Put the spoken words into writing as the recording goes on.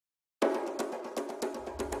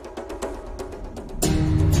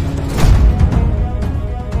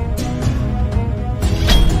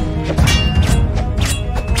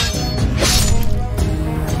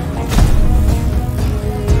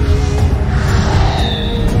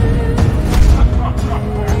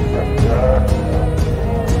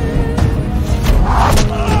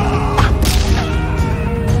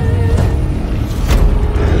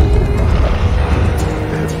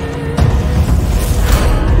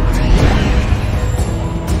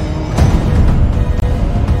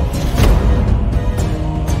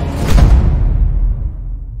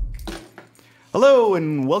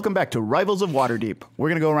and welcome back to Rivals of Waterdeep. We're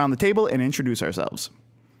going to go around the table and introduce ourselves.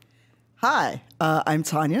 Hi, I'm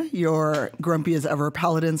Tanya, your grumpy as ever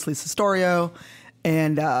paladin, Lisa Storio,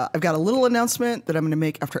 and I've got a little announcement that I'm going to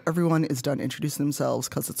make after everyone is done introducing themselves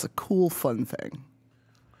because it's a cool, fun thing.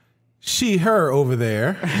 She, her over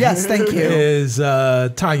there. Yes, thank you. Is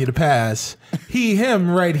Tanya the Pass. He, him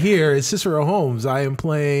right here is Cicero Holmes. I am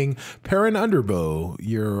playing Perrin Underbow,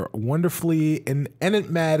 your wonderfully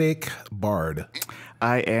enigmatic bard.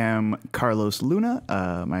 I am Carlos Luna.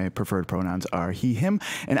 My preferred pronouns are he, him,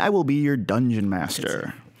 and I will be your dungeon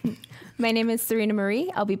master. My name is Serena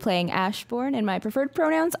Marie. I'll be playing Ashbourne, and my preferred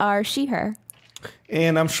pronouns are she, her.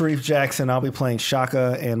 And I'm Sharif Jackson. I'll be playing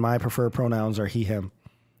Shaka, and my preferred pronouns are he, him.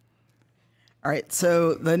 All right,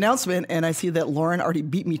 so the announcement, and I see that Lauren already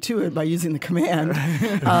beat me to it by using the command.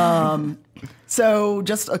 So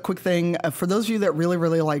just a quick thing. For those of you that really,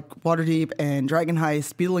 really like Waterdeep and Dragon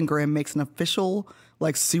Heist, Beetle and Grimm makes an official,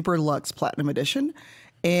 like, Super Luxe Platinum Edition.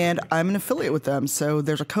 And I'm an affiliate with them. So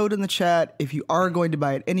there's a code in the chat. If you are going to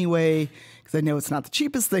buy it anyway, because I know it's not the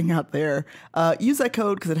cheapest thing out there, use that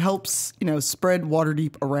code because it helps, spread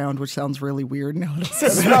Waterdeep around, which sounds really weird now.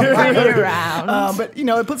 Spread it around. But,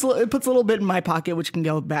 it puts a little bit in my pocket, which can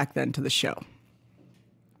go back then to the show.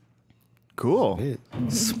 Cool.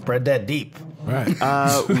 Spread that deep. Right.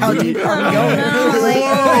 How deep are we going?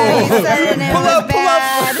 Pull up.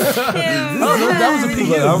 That was a peek.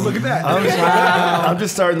 Look at that. I'm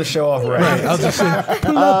just starting the show off right. I was just saying,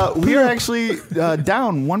 We are actually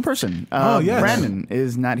down one person. Yes. Brandon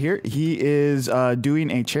is not here. He is doing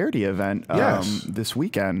a charity event Yes. this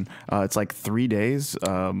weekend. It's like 3 days.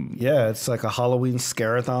 Yeah, it's like a Halloween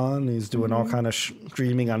scarathon. He's doing all kind of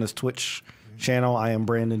streaming on his Twitch channel. I am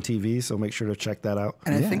Brandon TV, so make sure to check that out.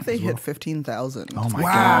 And I think they hit 15,000. Oh my God,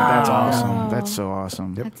 that's awesome. That's so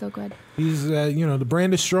awesome. That's so good. he's, the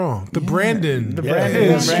brand is strong. The Brandon. The Brandon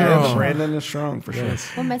Brandon is strong. Brandon is strong for sure.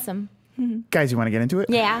 We'll miss him. Guys, you want to get into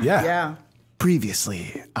it? Yeah. Yeah. Yeah.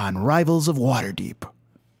 Previously on Rivals of Waterdeep.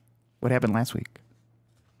 What happened last week?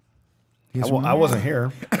 I wasn't here.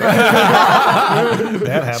 That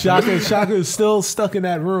happened. Shaka is still stuck in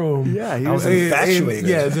that room. Yeah, he I was infatuated.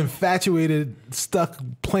 He's infatuated, stuck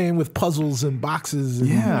playing with puzzles and boxes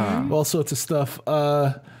and all sorts of stuff.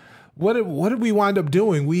 What did we wind up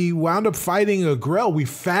doing? We wound up fighting a Grell. We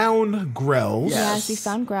found Grells. Yes, we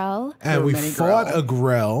found Grell. And we fought a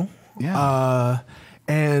Grell. Yeah.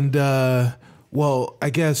 Well, I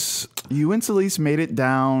guess... You and Celise made it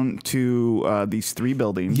down to these 3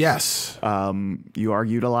 buildings. Yes. You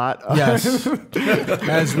argued a lot. Yes.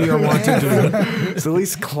 As we are wont to do.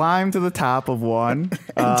 Celise climbed to the top of one.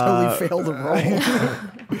 Until we failed a roll.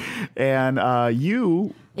 And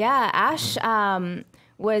you... Yeah, Ash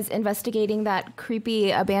was investigating that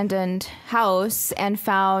creepy abandoned house and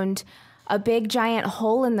found a big giant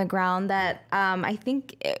hole in the ground that I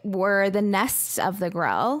think were the nests of the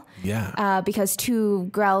Grell. Yeah. Because 2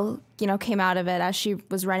 Grell, came out of it as she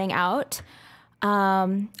was running out.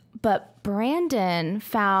 But Brandon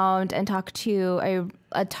found and talked to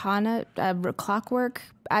a clockwork.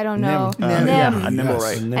 I don't know. a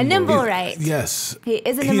Nimblewright. A Nimblewright. Yes.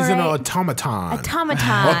 He's an automaton.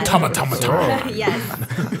 Automaton. Yes.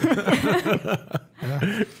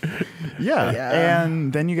 Yeah.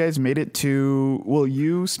 And then you guys made it to... Well,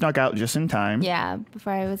 you snuck out just in time. Yeah,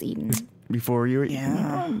 before I was eaten. Before you were...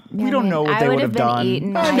 Yeah. We don't know what they would have done.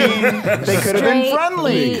 Eaten. I mean, they could have been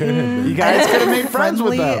friendly. You guys could have made friends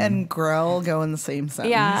with Friendly them. and Grell go in the same sentence.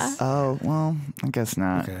 Yeah. Oh, well, I guess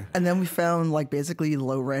not. Okay. And then we found basically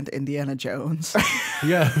low rent Indiana Jones.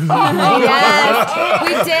 Yeah. Yes,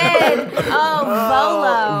 we did.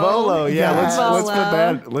 Oh, Volo, yeah. Volo.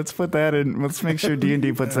 Let's put that in. Let's make sure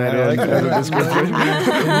D&D puts that I in like the description.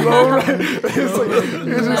 Low rent. It's like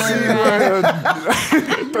you just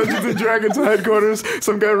see Dungeons and Dragons headquarters.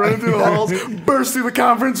 Some guy running through the halls, bursts through the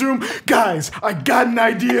conference room. Guys, I got an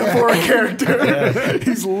idea for a character.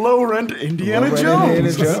 He's low rent Indiana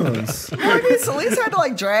Jones. Well, I mean, Celise had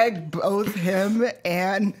to drag both him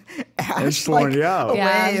and Ash away,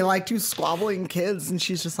 Yeah. like 2 squabbling kids, and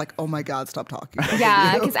she's just like, "Oh my God, stop talking."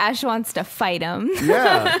 Yeah, because Ash wants to fight him.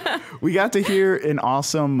 Yeah, we got to hear an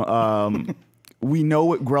awesome. We know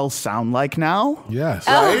what Grells sound like now. Yes.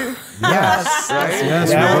 Right? Yes. Right? Yes.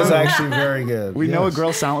 That was actually very good. We know what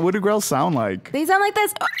Grells sound. What do Grells sound like? They sound like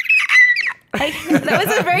this. That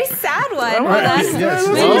was a very sad one. Hold on. Yes.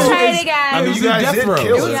 Let me try it again. I mean, you guys did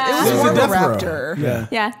kill it. Yeah. It was more of a Death Row. raptor. Yeah.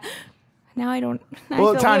 Yeah. Now I don't.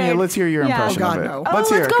 Well, Tanya, weird. let's hear your impression Oh, God, of it. no. Let's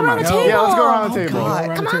hear let's it. go Come around on. the table. Yeah, let's go around the table.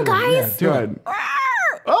 God. Come on, guys. Do it.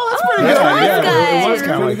 Oh, that's pretty Yeah, good. yeah, That's good. it was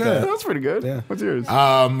kind of like Pretty that. good. That's pretty good. Yeah. What's yours?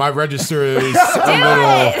 My register is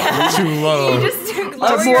a little too low. You just took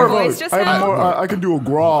lower your voice just now? I can do a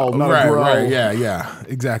growl, not a growl. Right, yeah,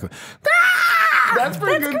 exactly. That's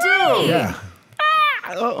pretty good too. Yeah.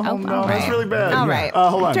 Oh no, that's really bad. All right.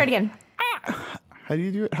 Hold on. Try it again. How do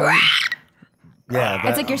you do it? Yeah,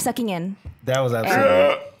 It's like you're sucking in. that was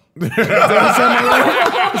absolutely. Is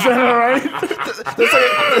that all right?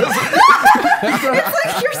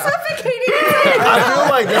 You're suffocating. I feel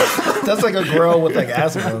like that's like a girl with like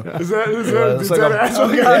asthma. Is that It's like an a-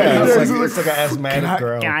 asthma? Yeah, it's like an asthmatic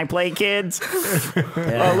girl. I play kids?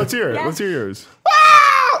 Let's hear it. Let's hear yours.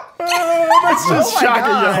 That's just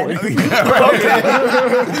shocking yelling.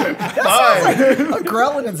 A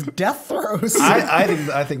growling its death throes.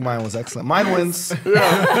 I think mine was excellent. Mine wins.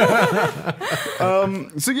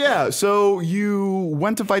 So you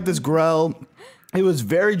went to fight this Grell. It was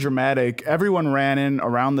very dramatic. Everyone ran in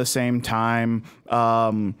around the same time.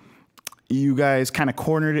 You guys kind of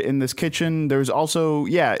cornered it in this kitchen. There was also,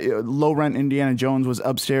 low rent Indiana Jones was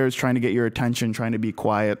upstairs trying to get your attention, trying to be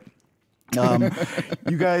quiet.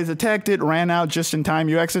 You guys attacked it, ran out just in time.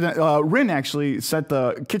 Rin actually set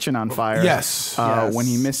the kitchen on fire. Yes. When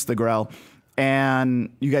he missed the Grell. And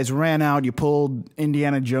you guys ran out. You pulled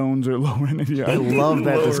Indiana Jones or Low Rent Indiana. I love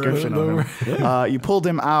that description of him. You pulled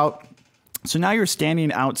him out. So now you're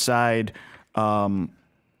standing outside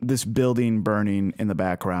this building burning in the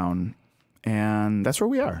background. And that's where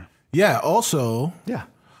we are. Yeah. Also, Yeah.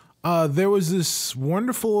 there was this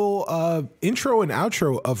wonderful intro and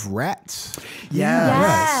outro of rats.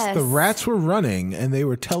 Yes. The rats were running and they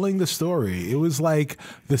were telling the story. It was like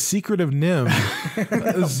the secret of Nim.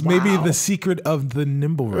 It was maybe the secret of the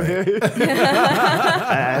nimble rat.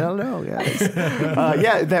 I don't know, guys.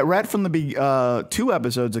 That rat from the 2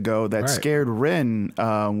 episodes ago that scared Rin.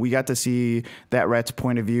 We got to see that rat's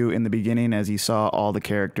point of view in the beginning as he saw all the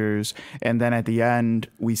characters, and then at the end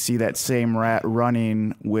we see that same rat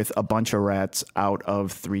running with a bunch of rats out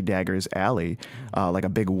of Three Daggers Alley, like a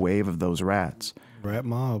big wave of those rats. Rat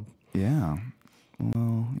mob. Yeah.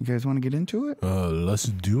 Well, you guys want to get into it? Let's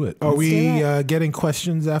do it. Are we getting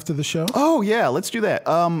questions after the show? Oh, yeah, let's do that.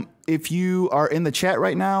 If you are in the chat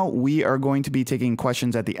right now, we are going to be taking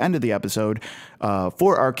questions at the end of the episode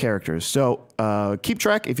for our characters. So keep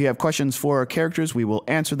track. If you have questions for our characters, we will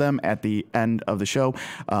answer them at the end of the show.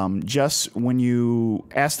 Just when you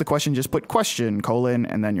ask the question, just put question, :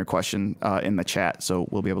 and then your question in the chat. So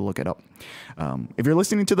we'll be able to look it up. If you're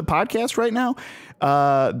listening to the podcast right now,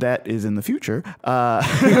 that is in the future.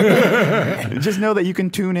 Just know that you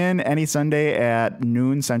can tune in any Sunday at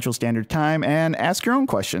noon Central Standard Time and ask your own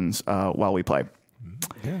questions while we play.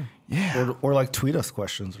 Yeah. Or like tweet us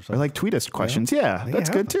questions or something. Or like tweet us questions. Yeah,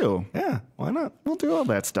 that's good too. Yeah, why not? We'll do all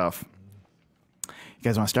that stuff. You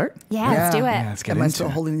guys want to start? Yeah, let's do it. Let's get Am I into still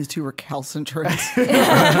it. holding these 2 recalcitrants?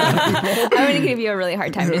 I'm going to give you a really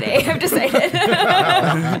hard time today. I've decided.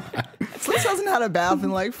 Sliss hasn't had a bath in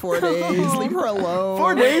like 4 days. Leave her alone.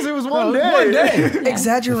 4 days? It was one day.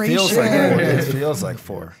 Exaggeration. Feels like 4 days. Feels like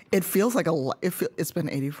 4. It feels like it's been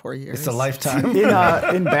 84 years. It's a lifetime.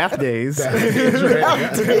 In bath days.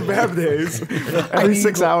 In bath days. Every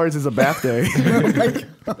 6 hours is a bath day.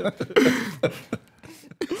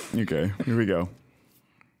 Okay, here we go.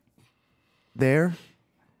 There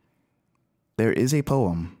is a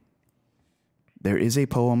poem. There is a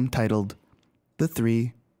poem titled The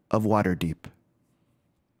Three of Waterdeep.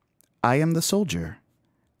 I am the soldier.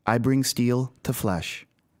 I bring steel to flesh.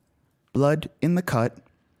 Blood in the cut,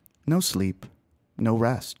 no sleep, no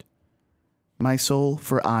rest. My soul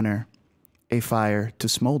for honor, a fire to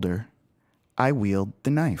smolder. I wield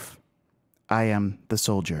the knife. I am the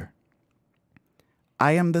soldier.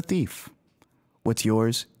 I am the thief. What's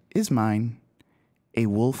yours is mine. A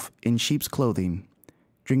wolf in sheep's clothing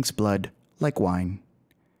drinks blood like wine.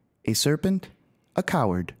 A serpent, a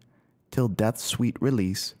coward, till death's sweet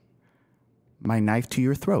release. My knife to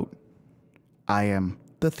your throat. I am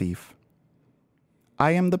the thief.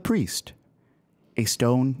 I am the priest, a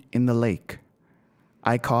stone in the lake.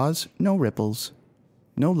 I cause no ripples,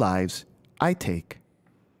 no lives I take.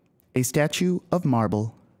 A statue of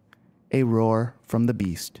marble, a roar from the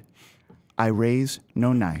beast. I raise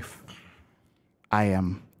no knife. I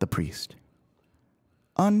am the priest.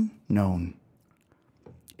 Unknown.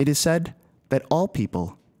 It is said that all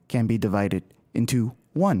people can be divided into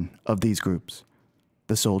one of these groups: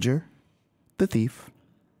 the soldier, the thief,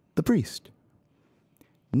 the priest.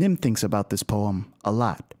 Nim thinks about this poem a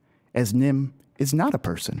lot, as Nim is not a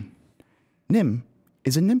person. Nim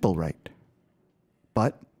is a nimblewright.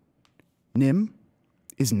 But Nim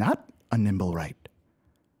is not a nimblewright.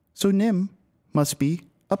 So Nim must be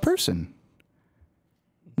a person.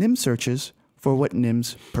 Nim searches for what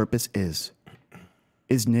Nim's purpose is.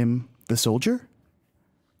 Is Nim the soldier?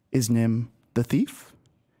 Is Nim the thief?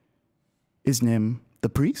 Is Nim the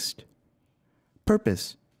priest?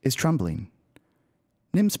 Purpose is trembling.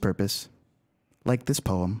 Nim's purpose, like this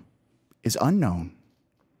poem, is unknown.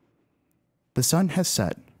 The sun has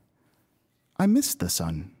set. I miss the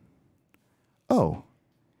sun. Oh,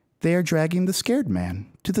 they are dragging the scared man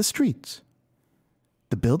to the streets.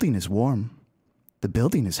 The building is warm. The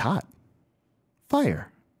building is hot.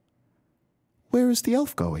 Fire. Where is the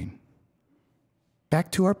elf going?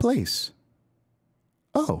 Back to our place.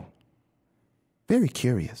 Oh, very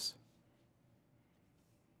curious.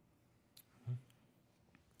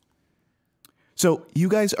 So you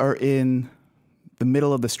guys are in the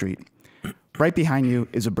middle of the street. Right behind you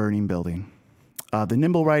is a burning building. The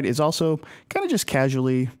Nimble Ride is also kind of just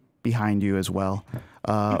casually behind you as well.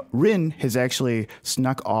 Rin has actually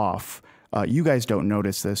snuck off. You guys don't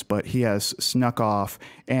notice this, but he has snuck off,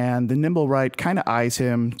 and the Nimble Ride kind of eyes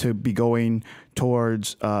him to be going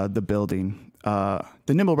towards the building. The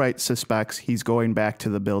Nimble Ride suspects he's going back to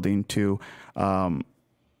the building to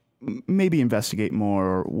maybe investigate more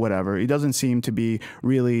or whatever. He doesn't seem to be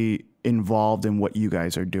really involved in what you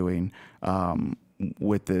guys are doing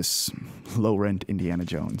with this low-rent Indiana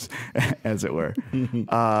Jones, as it were.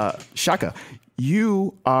 Shaka,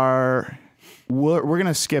 you are... We're going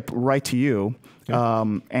to skip right to you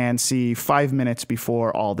and see 5 minutes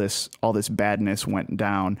before all this badness went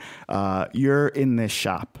down. You're in this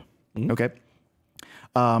shop, okay?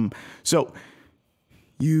 So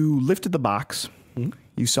you lifted the box.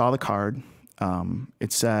 You saw the card.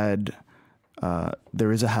 It said,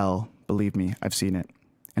 there is a hell. Believe me, I've seen it.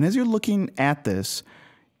 And as you're looking at this,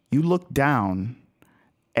 you look down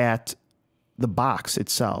at the box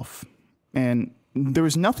itself. And there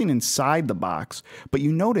was nothing inside the box, but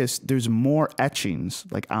you notice there's more etchings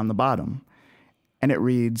like on the bottom. And it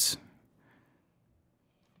reads,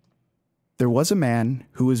 there was a man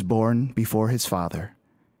who was born before his father,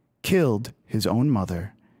 killed his own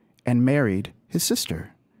mother, and married his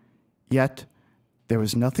sister. Yet there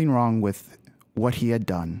was nothing wrong with what he had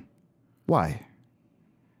done. Why?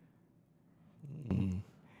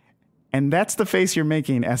 And that's the face you're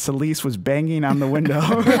making as Celeste was banging on the window,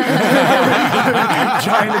 trying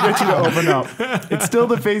to get you to open up. It's still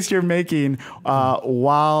the face you're making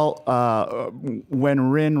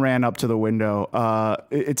when Rin ran up to the window.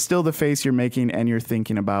 It's still the face you're making and you're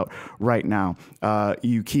thinking about right now.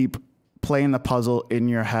 You keep playing the puzzle in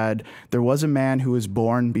your head. There was a man who was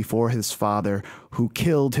born before his father, who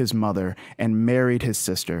killed his mother and married his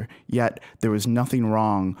sister, yet there was nothing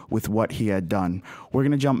wrong with what he had done. We're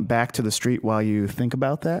going to jump back to the street while you think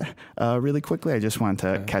about that really quickly. I just wanted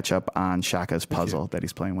to catch up on Shaka's puzzle that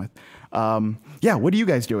he's playing with. Yeah, what are you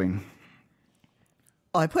guys doing?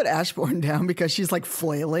 I put Ashbourne down because she's like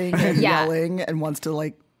flailing and yelling and wants to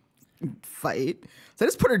like fight. So I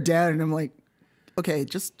just put her down and I'm like, okay,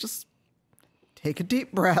 just take a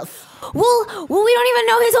deep breath. Well, we don't even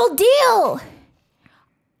know his whole deal.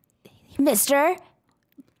 Mister,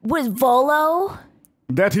 was Volo?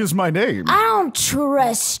 That is my name. I don't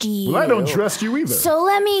trust you. Well, I don't trust you either. So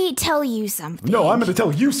let me tell you something. No, I'm going to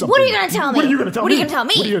tell you something. What are you going to tell me? What are you going to tell me? What are you going to tell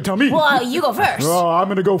me? What are you going to tell me? Well, you go first. Oh, I'm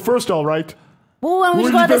going to go first, all right. Well, why don't we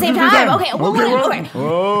just go at the same time? Okay, okay.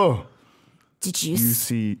 Oh. Did you... You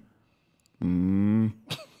see...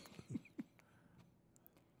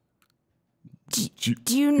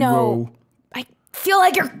 Do you know... I feel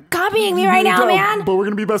like you're copying me right now, man. But we're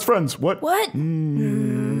going to be best friends. What? What?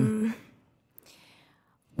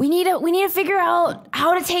 We need to figure out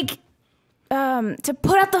how to take... to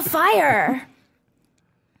put out the fire.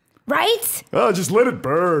 Right? Oh, just let it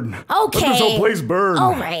burn. Okay. Let this whole place burn.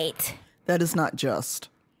 All right. That is not just.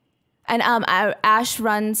 And Ash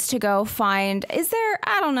runs to go find... Is there...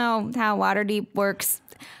 I don't know how Waterdeep works...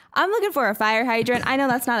 I'm looking for a fire hydrant. I know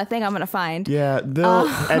that's not a thing I'm gonna find. Yeah,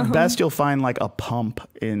 at best you'll find like a pump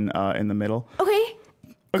in the middle. Okay.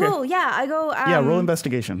 Cool. Yeah, I go. Yeah, roll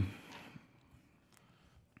investigation.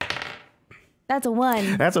 That's a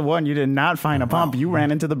 1. That's a 1. You did not find a pump. You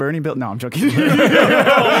ran into the burning building. No, I'm joking. You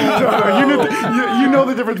know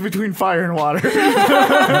the difference between fire and water. So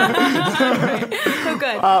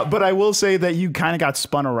good. But I will say that you kind of got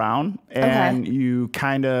spun around, and you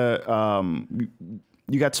kind of.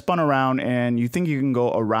 You got spun around and you think you can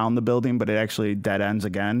go around the building, but it actually dead ends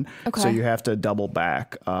again. Okay. So you have to double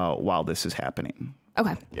back while this is happening.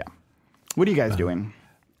 Okay. Yeah. What are you guys doing?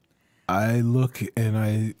 I look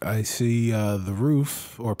and I see the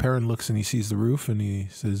roof, or Perrin looks and he sees the roof and he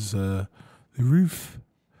says, the roof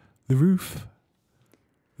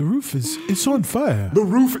is, it's on fire. The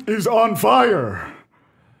roof is on fire.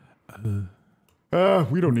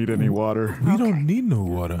 We don't need any water. We don't need no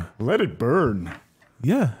water. Let it burn.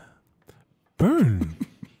 Yeah. Burn.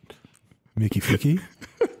 Mickey Ficky.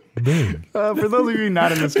 Burn. For those of you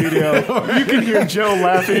not in the studio, you can hear Joe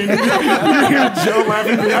laughing. You can hear Joe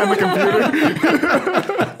laughing behind the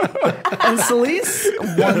computer. And Celeste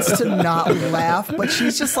wants to not laugh, but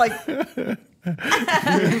she's just like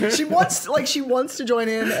she wants to join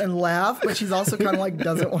in and laugh, but she's also kind of like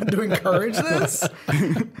doesn't want to encourage this.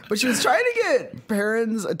 But she was trying to get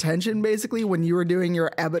Perrin's attention basically when you were doing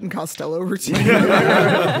your Abbott and Costello routine.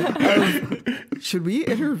 Should we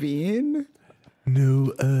intervene?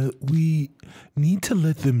 No, we need to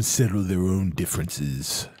let them settle their own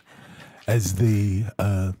differences. As they,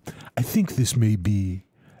 I think this may be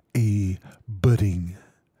a budding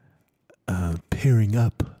pairing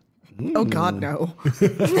up. Oh God, no!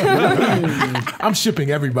 I'm shipping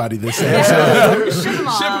everybody this episode. Ship 'em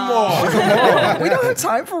all. Ship 'em all. We don't have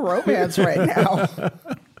time for romance right now.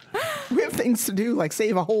 We have things to do, like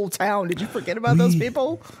save a whole town. Did you forget about those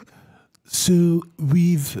people? So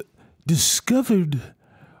we've discovered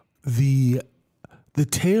the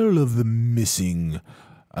tale of the missing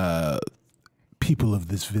people of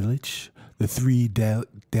this village, the three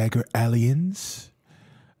dagger aliens.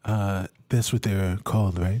 That's what they're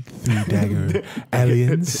called, right? Three dagger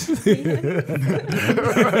aliens.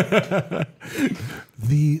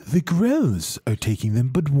 The Grells are taking them,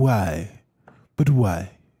 but why? But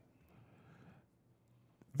why?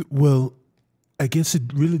 Well, I guess it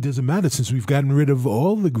really doesn't matter since we've gotten rid of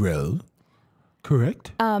all the Grell,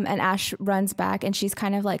 correct? And Ash runs back, and she's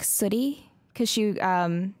kind of like sooty because she, I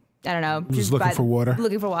don't know, Was she's looking for water.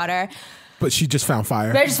 Looking for water. But she just found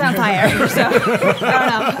fire. But I just found fire, so I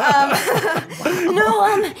don't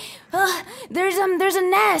know. There's a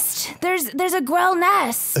nest. There's a Grell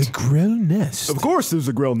nest. A Grell nest. Of course there's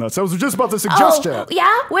a grill nuts. I was just about to suggest that.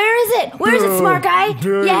 Yeah? Where is it? Where is it, smart guy?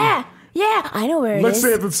 Yeah, I know where it is. Let's say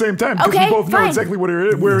it at the same time because Okay, we both know fine. exactly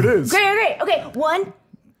where it is. Great. Okay, 1,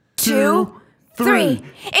 2, 3. 3.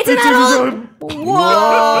 It's in that old...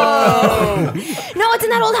 Whoa! No, it's in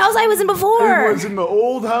that old house I was in before. It was in the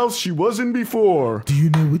old house she was in before. Do you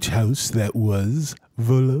know which house that was,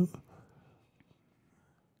 Volo?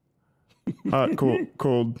 Hot,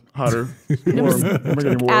 cold, hotter, warm. Am I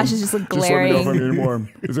getting warm? Ash is just like Just let me know if I'm glaring. getting warm.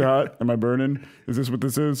 Is it hot? Am I burning? Is this what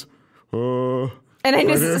this is? And I Right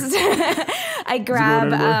just... I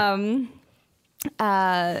grab...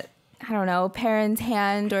 I don't know, Perrin's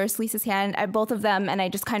hand or Celise's hand, both of them, and I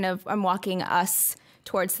just kind of, I'm walking us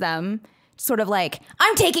towards them, sort of like,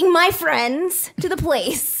 I'm taking my friends to the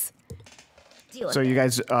place. Deal with So it. you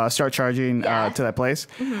guys start charging to that place.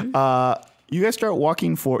 You guys start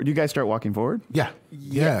walking forward. You guys start walking forward. Yeah.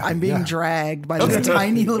 I'm being dragged by this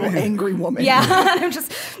tiny little angry woman. Yeah, I'm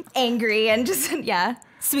just angry and just,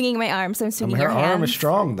 swinging my arm, so I'm swinging Her your hand. arm is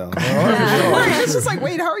strong, though. Her arm is strong. It's just like,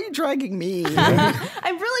 wait, how are you dragging me?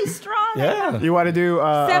 I'm really strong. Yeah. You want to do?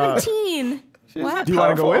 17. What? Do you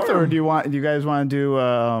want to go with, Powerful or do you guys want to do?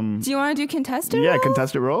 Do you want to do contested? Yeah, roll?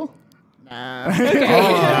 contested roll.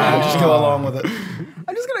 Just go along with it.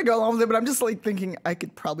 I'm just gonna go along with it, but I'm just like thinking I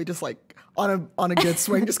could probably just like on a good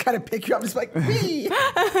swing, just kind of pick you up, just like me.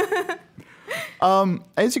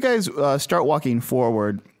 As you guys start walking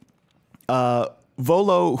forward,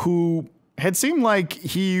 Volo, who had seemed like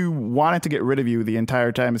he wanted to get rid of you the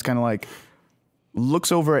entire time, is kind of like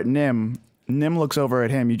looks over at Nim. Nim looks over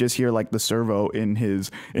at him. You just hear like the servo in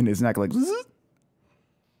his neck, like, zzz.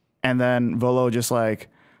 And then Volo just like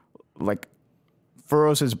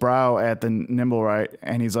furrows his brow at the nimble right,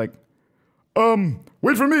 and he's like,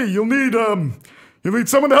 wait for me. You'll need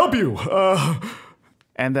someone to help you.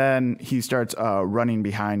 And then he starts running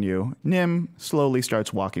behind you. Nim slowly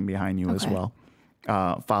starts walking behind you as Okay. well,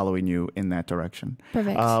 following you in that direction.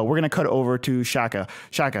 Perfect. We're gonna cut over to Shaka.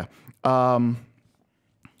 Shaka, let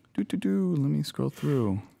me scroll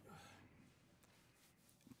through.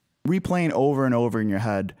 Replaying over and over in your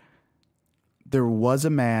head. There was a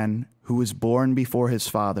man who was born before his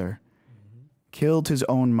father, killed his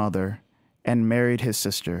own mother, and married his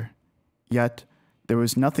sister. Yet there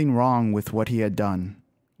was nothing wrong with what he had done.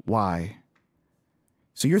 Why?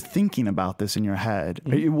 So you're thinking about this in your head.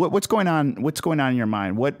 What's going on? What's going on in your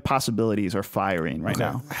mind? What possibilities are firing right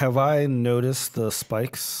now? Have I noticed the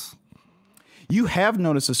spikes? You have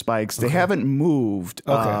noticed the spikes. They haven't moved.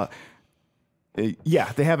 Okay.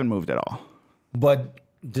 Yeah, they haven't moved at all. But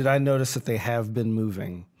did I notice that they have been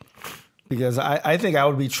moving? Because I think I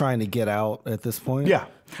would be trying to get out at this point. Yeah.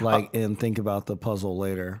 And think about the puzzle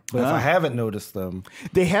later. But if I haven't noticed them,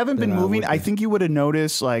 They haven't been Then I moving. would I be. think you would have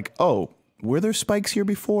noticed, like, oh, were there spikes here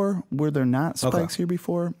before? Were there not spikes here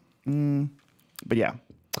before? But yeah.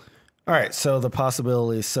 all right. So the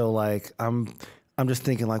possibilities. So like I'm I'm just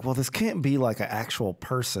thinking like, well, this can't be like an actual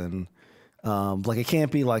person. Like it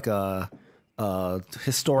can't be like a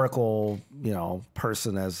historical,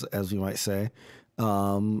 person as you might say. So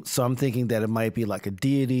I'm thinking that it might be like a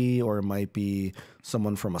deity, or it might be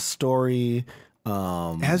someone from a story.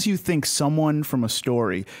 As you think someone from a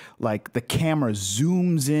story, like the camera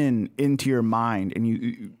zooms into your mind,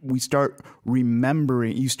 and we start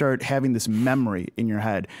remembering. You start having this memory in your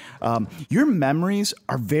head. Your memories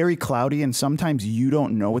are very cloudy, and sometimes you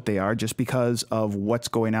don't know what they are just because of what's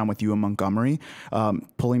going on with you in Montgomery,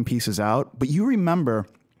 pulling pieces out. But you remember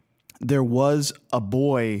there was a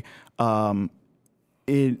boy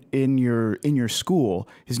in your school.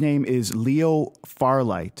 His name is Leo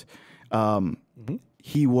Farlight.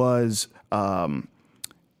 He was,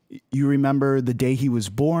 you remember the day he was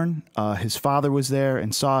born, his father was there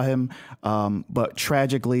and saw him, but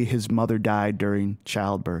tragically his mother died during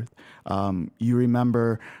childbirth. You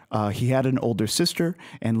remember he had an older sister,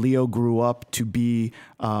 and Leo grew up to be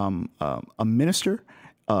a minister,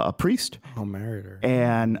 a priest. Oh, married her.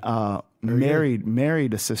 And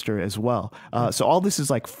married a sister as well. So all this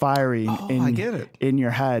is like firing I get it. in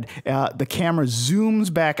your head. The camera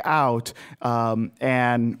zooms back out,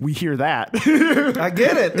 and we hear that. I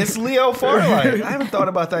get it. It's Leo Farlight. I haven't thought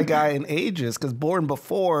about that guy in ages, because born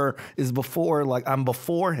before is before, like I'm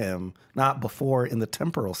before him, not before in the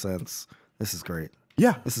temporal sense. This is great.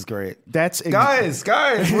 Yeah, This is great. that's Guys,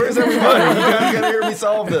 where's everybody? You guys gotta hear me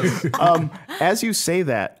solve this. as you say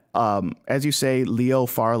that. As you say, Leo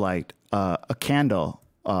Farlight, a candle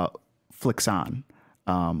flicks on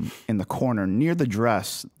in the corner near the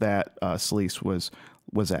dress that Celeste was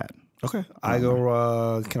at. Okay. I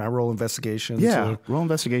go, can I roll investigation? Yeah, roll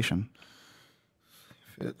investigation.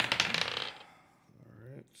 Fit.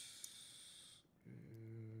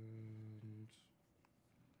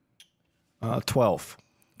 All right. 12.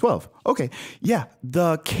 12. Okay. Yeah.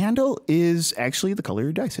 The candle is actually the color of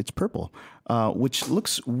your dice. It's purple, which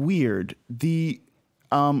looks weird. The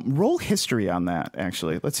roll history on that,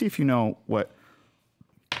 actually. Let's see if you know what.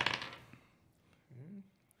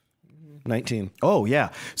 19. Oh, yeah.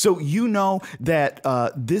 So you know that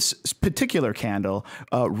this particular candle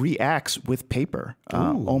reacts with paper,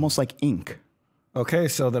 almost like ink. Okay,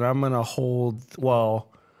 so then I'm gonna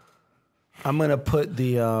I'm gonna put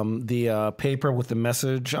the paper with the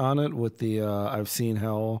message on it with the I've seen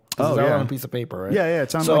hell. Oh, that yeah. on a piece of paper, right? Yeah, yeah.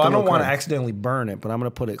 It's on so like a I don't little want to card. accidentally burn it, but I'm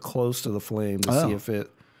gonna put it close to the flame to see if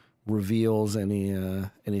it reveals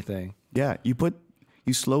anything. Yeah,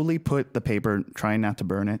 you slowly put the paper, trying not to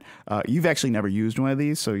burn it. You've actually never used one of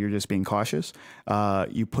these, so you're just being cautious.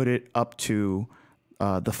 You put it up to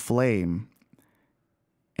the flame,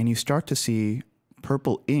 and you start to see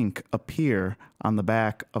purple ink appear on the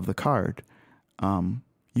back of the card.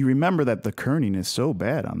 You remember that the kerning is so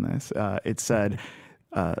bad on this. It said,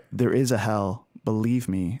 there is a hell, believe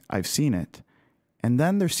me, I've seen it. And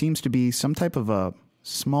then there seems to be some type of a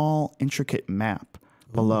small, intricate map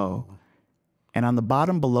below. And on the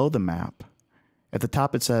bottom below the map, at the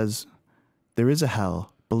top it says, there is a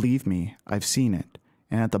hell, believe me, I've seen it.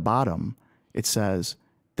 And at the bottom, it says,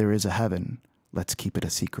 there is a heaven, let's keep it a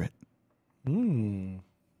secret.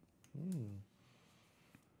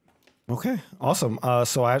 Okay, awesome.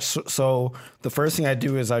 So the first thing I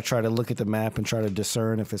do is I try to look at the map and try to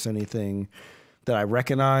discern if it's anything that I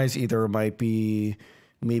recognize. Either it might be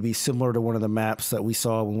maybe similar to one of the maps that we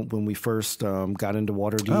saw when we first got into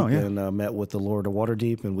Waterdeep and met with the Lord of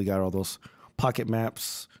Waterdeep, and we got all those pocket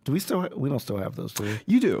maps. We don't still have those, do we?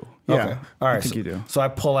 You do. Yeah. Okay. All right. I think you do. So I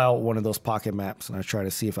pull out one of those pocket maps and I try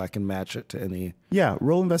to see if I can match it to any. Yeah,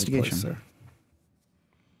 roll investigation. place there.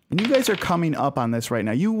 And you guys are coming up on this right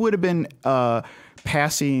now. You would have been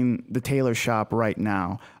passing the tailor shop right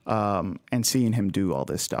now and seeing him do all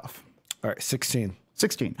this stuff. All right, 16.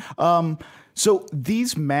 16. So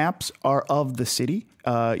these maps are of the city.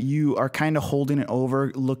 You are kind of holding it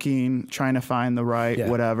over, looking, trying to find the right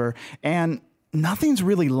whatever. And nothing's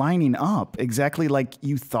really lining up exactly like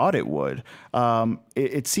you thought it would.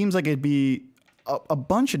 It seems like it'd be a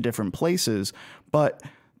bunch of different places, but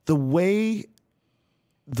the way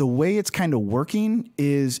it's kind of working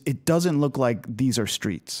is it doesn't look like these are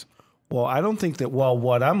streets. Well, I don't think that. Well,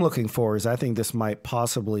 what I'm looking for is I think this might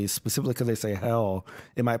possibly, specifically because they say hell,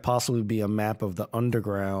 it might possibly be a map of the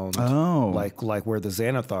underground, like where the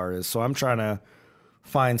Xanathar is. So I'm trying to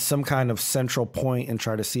find some kind of central point and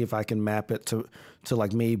try to see if I can map it to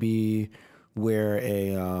like maybe where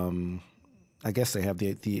I guess they have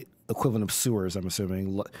the equivalent of sewers. I'm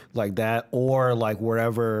assuming like that, or like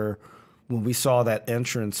wherever when we saw that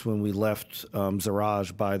entrance when we left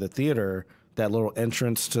Zaraj by the theater. That little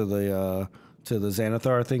entrance to to the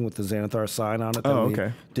Xanathar thing with the Xanathar sign on it that we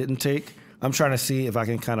didn't take. I'm trying to see if I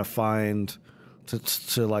can kind of find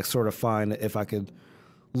to like sort of find if I could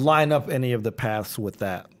line up any of the paths with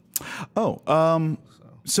that.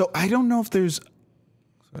 So I don't know if there's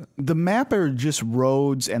the map are just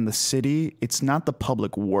roads and the city. It's not the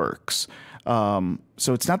public works.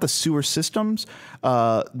 So it's not the sewer systems.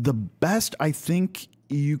 The best I think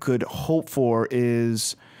you could hope for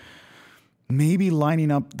is maybe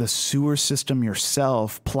lining up the sewer system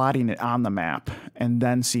yourself, plotting it on the map, and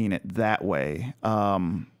then seeing it that way.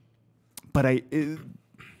 But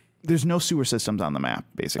there's no sewer systems on the map,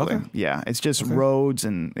 basically. Okay. Yeah, it's just roads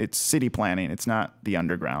and it's city planning. It's not the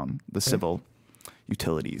underground, the civil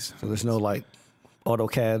utilities. So there's no like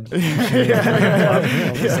AutoCAD.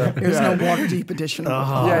 There's no Waterdeep edition.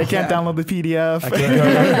 Yeah, I can't download the PDF.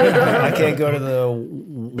 I can't go to the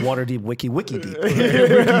Waterdeep wiki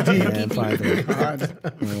deep and find it.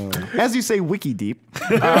 As you say, wiki deep.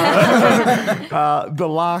 The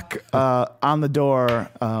lock on the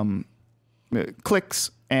door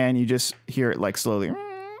clicks, and you just hear it like slowly.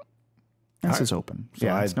 This is open. So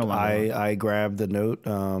yeah, it's no longer I grab the note.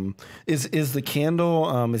 Is the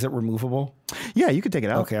candle, is it removable? Yeah, you could take it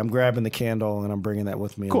out. Okay, I'm grabbing the candle and I'm bringing that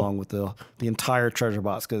with me along with the entire treasure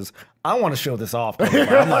box because I want to show this off.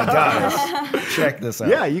 I'm like, guys, check this out.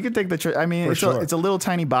 Yeah, you could take the I mean, it's a little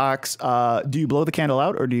tiny box. Do you blow the candle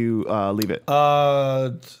out or do you leave it?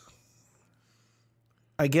 I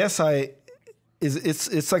guess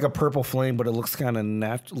it's like a purple flame, but it looks kind of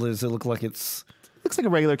natural. Does it look like it's... Looks like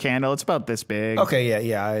a regular candle. It's about this big. Okay,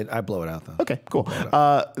 yeah. I blow it out though. Okay, cool.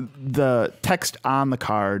 The text on the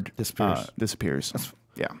card disappears. It's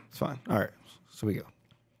fine. All right, so we go.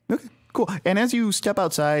 Okay, cool. And as you step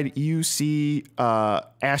outside, you see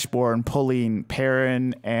Ashbourne pulling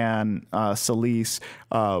Perrin and Celise.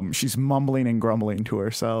 She's mumbling and grumbling to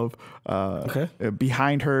herself.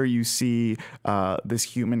 Behind her, you see this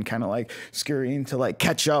human kind of like scurrying to like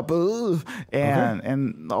catch up,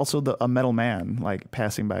 and also a metal man like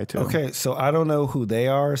passing by too. Okay, so I don't know who they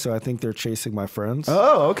are, so I think they're chasing my friends.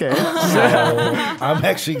 Oh, okay. So I'm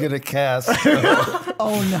actually gonna cast.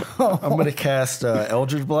 Oh no! I'm gonna cast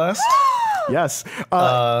Eldritch Blast. Yes.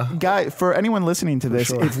 Guy, for anyone listening to this,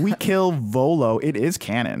 if we kill Volo, it is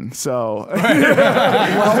canon. So,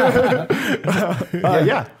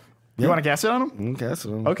 yeah. You want to cast it on him? Cast it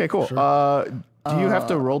on him. Okay, cool. Sure. Do you have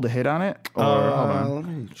to roll to hit on it? Or hold on. Let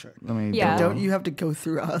me check. Don't you have to go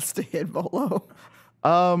through us to hit Volo?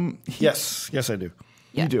 Yes, I do.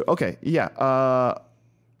 You do. Okay. Yeah.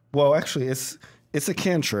 Well, actually, it's a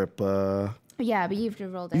cantrip. Yeah, but you have to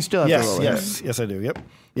roll that. You still have to roll it. Yes, I do.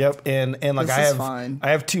 Yep. And like I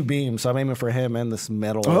have two beams, so I'm aiming for him and this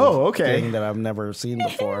metal thing that I've never seen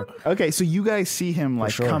before. Okay, so you guys see him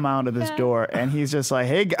like come out of this door, and he's just like,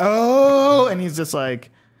 "Hey, and he's just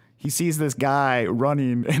like, he sees this guy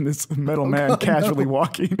running and this metal man casually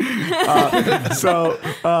walking. So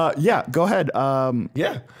go ahead.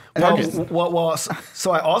 Yeah. Well,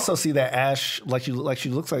 so I also see that Ash, she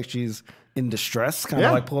looks like she's in distress, kind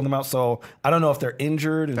of like pulling them out. So I don't know if they're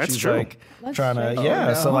injured and she's like trying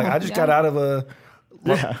to, So like I just got out of a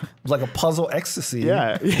puzzle ecstasy.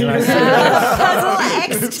 Yeah. Puzzle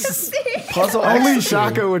ecstasy. Puzzle Only ecstasy.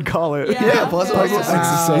 Shaka would call it. Yeah, puzzle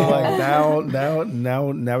ecstasy. Like now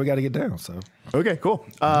we got to get down. So okay, cool.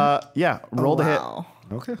 Roll the hit.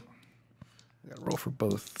 Okay. Got to roll for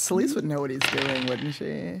both. Celise would know what he's doing, wouldn't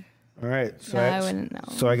she? All right. So I wouldn't know.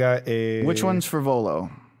 So I got a. Which one's for Volo?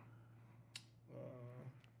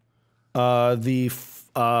 The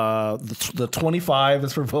 25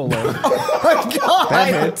 is for Volo. Oh my god, that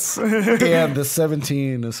hits. And the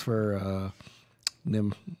 17 is for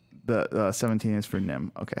Nim. The 17 is for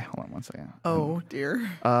Nim. Okay, hold on one second. Oh dear.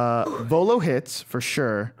 Volo hits for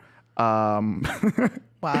sure. Wow.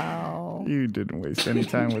 You didn't waste any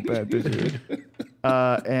time with that, did you?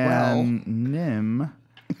 Nim.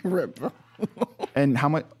 Rip. And how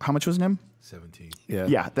much was Nim? 17.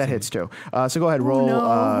 Yeah, that hits too. So go ahead,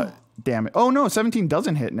 roll. Damn it. Oh, no, 17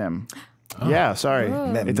 doesn't hit Nim. Yeah, sorry.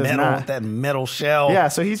 It does not. That metal shell. Yeah,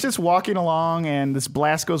 so he's just walking along, and this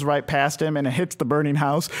blast goes right past him, and it hits the burning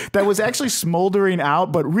house that was actually smoldering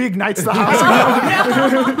out, but reignites the house.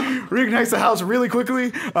 Reignites the house really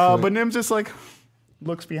quickly. But Nim's just like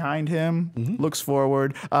looks behind him, looks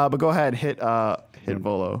forward. But go ahead, hit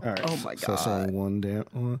Volo. All right. Oh my god. So saying one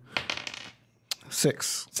down.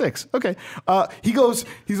 6. Okay.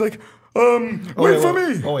 He's like, wait for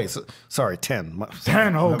me. Oh, wait. Sorry, 10.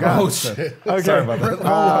 10. Oh, God. Oh, shit. Okay. Sorry about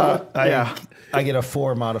that. I get a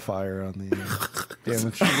 4 modifier on the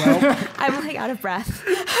damage. I'm like out of breath.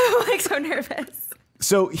 I'm like so nervous.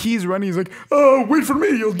 So he's running. He's like, "Oh, wait for me.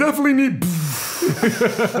 You'll definitely need."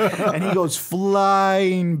 And he goes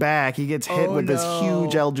flying back. He gets hit with this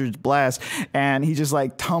huge Eldritch Blast, and he just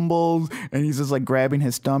like tumbles, and he's just like grabbing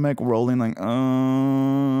his stomach, rolling like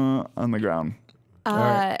on the ground.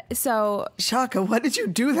 So Shaka, what did you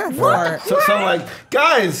do that for? So I'm like,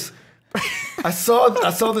 guys, I saw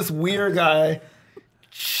this weird guy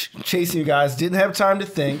chasing you guys. Didn't have time to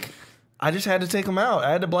think. I just had to take him out.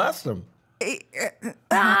 I had to blast him. and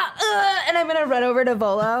I'm gonna run over to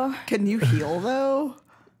Volo. Can you heal though?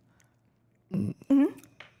 Mm-hmm.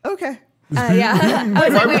 Okay. Yeah. I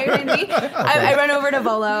was like, wait, me? I run over to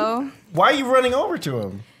Volo. Why are you running over to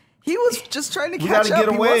him? He was just trying to We catch gotta up.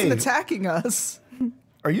 get He away. wasn't attacking us.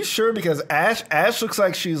 Are you sure? Because Ash looks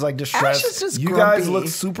like she's like distressed. Ash is just you grumpy. guys look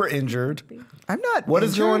super injured. I'm not. What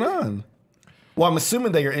is injured. going on? Well, I'm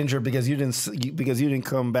assuming that you're injured because you didn't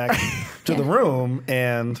come back to the room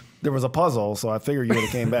and there was a puzzle. So I figured you would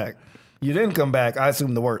have came back. You didn't come back. I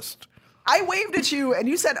assume the worst. I waved at you and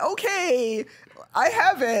you said, "Okay, I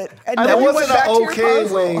have it." And That then you went wasn't back an to your okay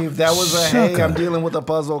puzzle. wave. That was a hey, I'm dealing with a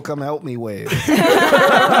puzzle. Come help me wave.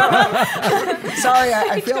 Sorry,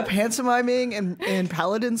 I failed pantomiming in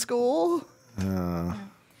Paladin school.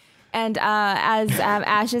 And as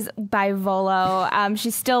Ash is by Volo,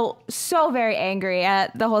 she's still so very angry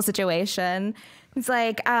at the whole situation. It's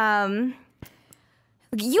like,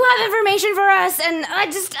 you have information for us, and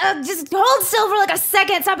just hold still for like a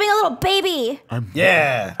second. Stop being a little baby. I'm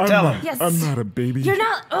Tell him. Yes. I'm not a baby. You're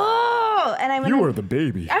not. Oh, and I'm gonna. You are the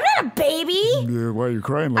baby. I'm not a baby. Yeah, why are you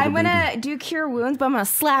crying like I'm a baby? gonna do cure wounds, but I'm gonna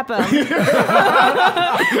slap him. But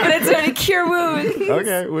it's gonna cure wounds.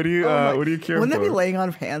 Okay, what do you care Wouldn't for? that be laying on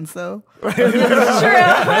of hands though? That's true.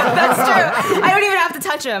 That's true. I don't even have to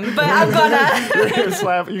touch him, but I'm gonna. You're gonna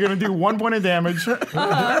slap. You're gonna do 1 point of damage. So roll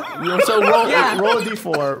a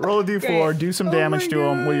d4. Roll a d4. Great. Do some damage to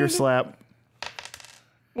him with your slap.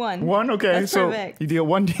 One. 1. Okay, That's so perfect. you deal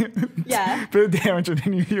 1 Yeah. bit of damage and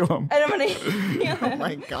then you heal him. And I'm gonna heal him. Oh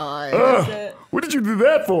my god. What did you do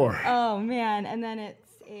that for? Oh man, and then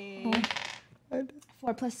it's a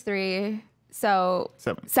 4 plus 3, so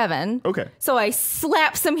 7. Okay. So I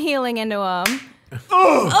slap some healing into him.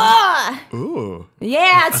 Ooh.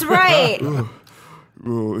 Yeah, that's right.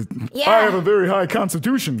 Ooh. Yeah. I have a very high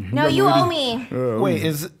constitution. No, young you lady. owe me. Wait,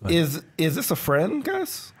 is this a friend,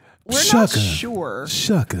 guys? We're Shaka. not sure.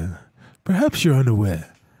 Shaka, perhaps you're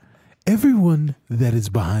unaware. Everyone that is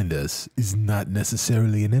behind us is not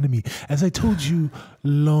necessarily an enemy, as I told you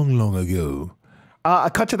long, long ago.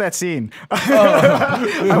 Cut to that scene.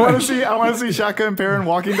 I want to see Shaka and Perrin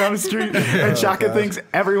walking down the street, and Shaka thinks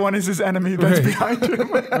everyone is his enemy that's behind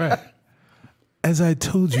him. Right. As I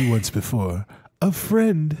told you once before, a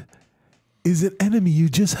friend is an enemy you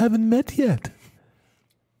just haven't met yet.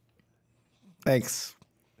 Thanks.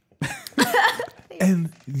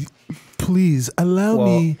 And please allow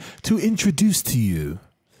me to introduce to you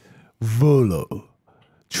Volo,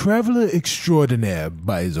 traveler extraordinaire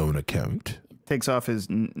by his own account. Takes off his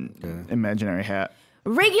imaginary hat.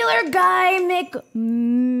 Regular guy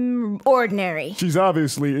ordinary. She's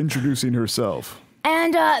obviously introducing herself.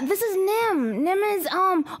 And this is Nim. Nim is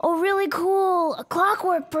a really cool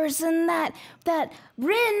clockwork person that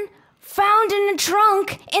Rin found in a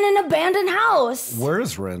trunk in an abandoned house. Where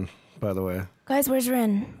is Ren, by the way? Guys, where's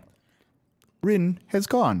Rin? Rin has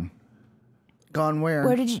gone. Gone where?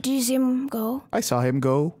 Where did you see him go? I saw him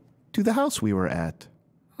go to the house we were at.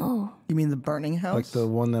 Oh. You mean the burning house? Like the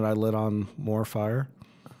one that I lit on more fire?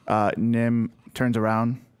 Nim turns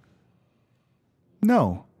around.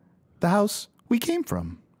 No, the house we came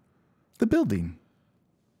from. The building.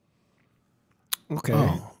 Okay.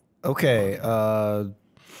 Oh. Okay.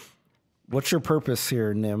 What's your purpose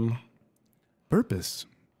here, Nim? Purpose.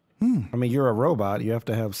 I mean, you're a robot. You have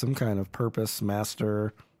to have some kind of purpose,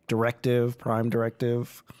 master, directive, prime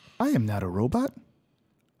directive. I am not a robot.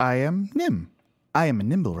 I am Nim. I am a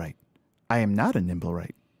Nimblewright. I am not a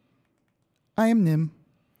Nimblewright. I am Nim.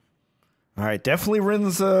 All right, definitely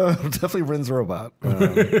Rin's robot.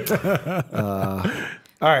 All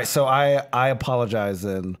right, so I apologize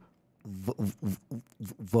then,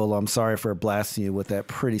 Volo. I'm sorry for blasting you with that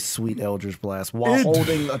pretty sweet Eldritch Blast while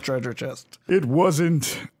holding a treasure chest.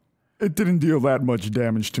 It didn't deal that much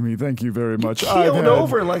damage to me. Thank you very much. Keeled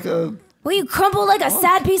over like a... Well, you crumpled like a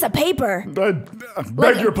sad piece of paper. I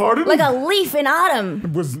beg your pardon? Like a leaf in autumn.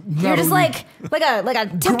 It was not You're a just leaf. like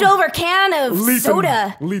a tipped over can of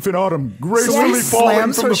soda. Leaf in autumn. So Gracefully he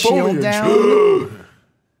falling slams from her the shield foliage. down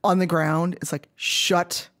on the ground. It's like,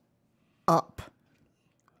 shut up.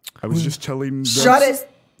 I was just telling them Shut it.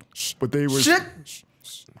 what they were. Shut.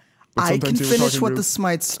 but I can sometimes they were finish talking what to- the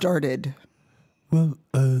smite started. Well,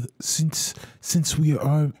 since we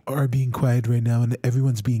are being quiet right now and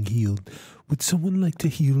everyone's being healed, would someone like to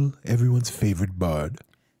heal everyone's favorite bard?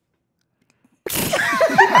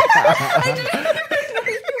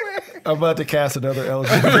 I'm about to cast another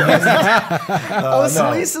Eldritch.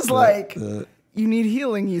 Celeste is like, you need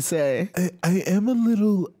healing, you say. I am a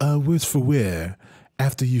little worse for wear.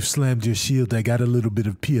 After you slammed your shield, I got a little bit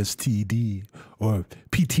of PSTD or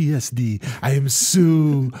PTSD. I am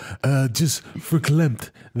so just verklempt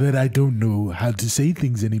that I don't know how to say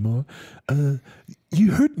things anymore.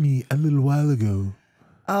 You hurt me a little while ago.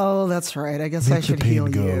 Oh, that's right. I guess Make I should the pain heal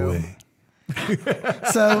go you. away.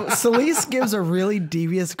 So Celeste gives a really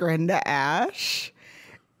devious grin to Ash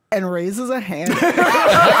and raises a hand. And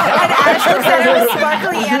Ash looks at her with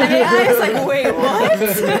sparkly anime eyes, like, wait, what?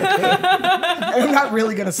 I'm not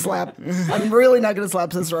really gonna slap. I'm really not gonna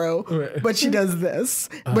slap Cicero, but she does this.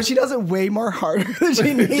 But she does it way more harder than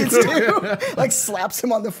she needs to. Like slaps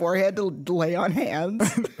him on the forehead to lay on hands.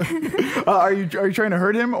 Are you trying to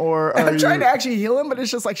hurt him or? I'm trying to actually heal him, but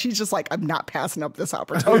it's just like she's just like, I'm not passing up this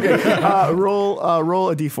opportunity. Okay, roll a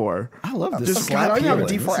d4. I love this. Just slap I have a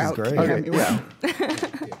healing. D4 This is out. great. Okay, yeah.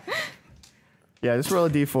 Yeah, just roll a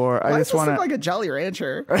d4. Why I does just this want look to. like a Jolly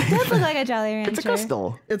Rancher? Does look like a Jolly Rancher. It's a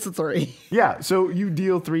crystal. It's a 3. Yeah, so you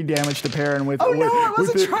deal 3 damage to Perrin with. Oh no, I with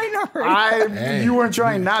wasn't it. trying to hurt him. You weren't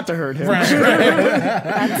trying not to hurt him. That's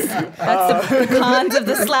the cons of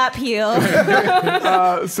the slap heal.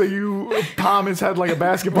 So you palm his head like a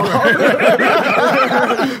basketball.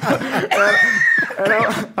 And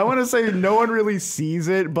I want to say no one really sees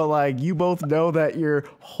it, but like you both know that you're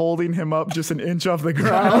holding him up just an inch off the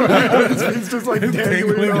ground. He's just like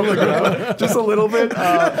dangling off the ground, just a little bit.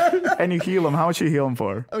 And you heal him. How much you heal him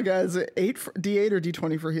for? Oh, guys, D8 or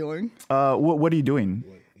D20 for healing? What are you doing?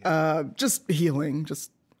 Just healing.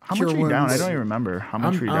 Just How cure much are you down? wounds. I don't even remember. How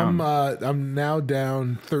much are you down? I'm now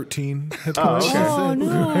down 13 hit points. okay. Oh,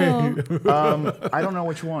 no. I don't know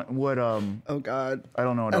which one. What? Oh God. I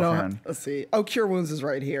don't know what I don't. offhand. Let's see. Oh, cure wounds is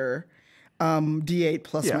right here. D8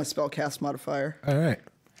 plus Yeah. my spellcast modifier. All right.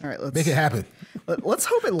 All right, let's Make it happen. Let's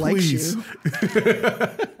hope it likes Please. you.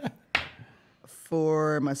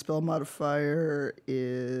 For my spell modifier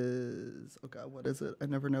is what is it? I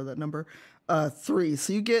never know that number. 3.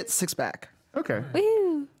 So you get 6 back. Okay.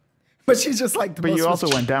 Woo. But she's just like the But most. you also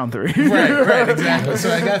went down 3. Right, exactly.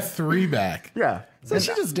 So I got 3 back. Yeah. So she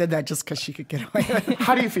just did that just because she could get away.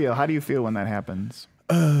 How do you feel? How do you feel when that happens?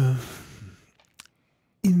 In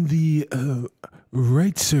the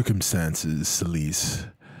right circumstances, Celise,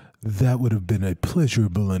 that would have been a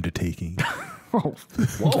pleasurable undertaking.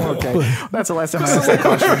 Okay. That's the last time I asked that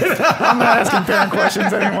question. I'm not asking Perrin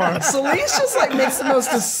questions anymore. Celeste just like makes the most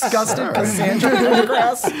disgusted Cassandra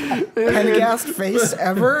Pendergast face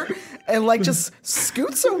ever, and like just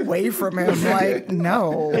scoots away from him. Like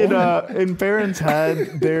no. In Perrin's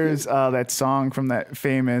head, there's that song from that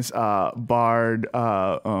famous bard,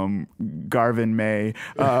 Garvin May.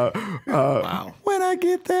 Wow. When I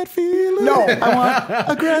get that feeling, No. I want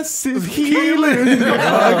aggressive healing.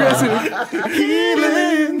 Aggressive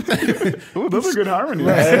healing. Ooh, those are good harmonies.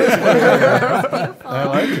 I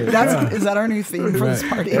like it. Is that our new theme for this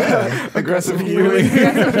party? Aggressive healing.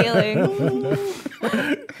 Aggressive healing.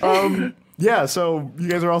 Yeah, so you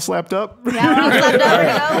guys are all slapped up? Yeah, we're all slapped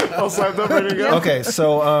up, ready to go. All slapped up, ready to go? Okay,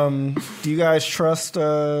 so do you guys trust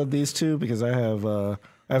these two? Because I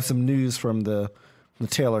have some news from the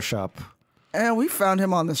tailor shop. And we found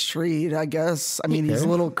him on the street, I guess. I mean, he's a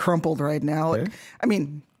little crumpled right now. Okay. I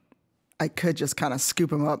mean, I could just kind of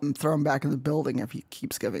scoop him up and throw him back in the building if he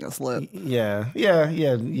keeps giving us lip. Yeah. I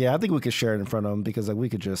think we could share it in front of him because like we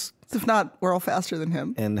could just If not, we're all faster than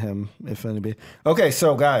him. end him if anybody. Okay,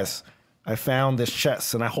 so guys, I found this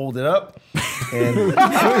chest and I hold it up, and most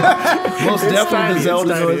definitely tiny, the it's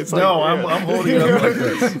Zelda tiny. noise. It's like- No, yeah. I'm holding it up like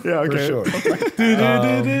this. Yeah, okay. For sure.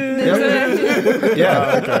 Okay.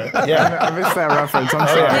 Yeah. I missed that reference. I'm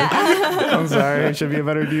sorry. I'm sorry. It should be a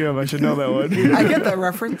better DM. I should know that one. I get that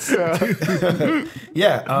reference.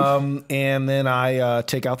 Yeah. And then I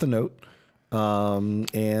take out the note,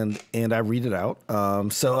 and I read it out.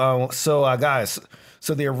 So guys,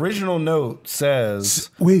 so the original note says,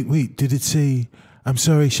 Wait. Did it say, I'm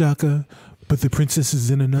sorry, Shaka, but the princess is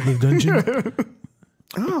in another dungeon?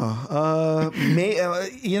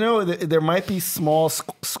 there might be small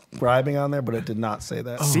scribing on there, but it did not say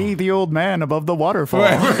that. See the old man above the waterfall.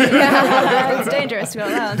 Yeah, it's dangerous to go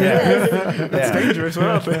around. It's dangerous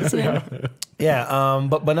without this. Yeah.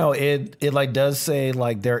 But no, it like does say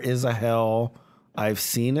like there is a hell. I've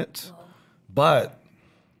seen it, but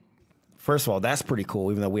First of all, that's pretty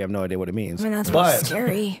cool, even though we have no idea what it means. I mean, that's pretty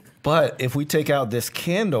scary. But if we take out this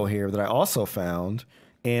candle here that I also found,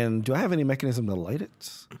 and do I have any mechanism to light it?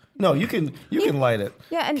 No, you can light it.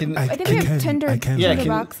 Yeah, and I think we have tinder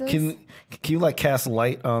boxes. Can you like cast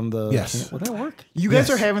light on the? Yes. Would that work? You guys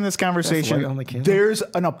are having this conversation. On the candle? There's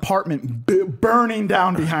an apartment burning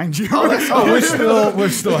down behind you. We're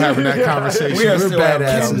still having that conversation. We are We're still having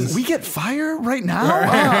that badasses. Can we get fire right now?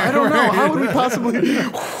 I don't know. How would we possibly?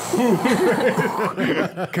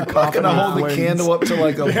 Can I hold the candle up to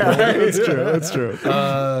like a? Yeah, that's true. That's true.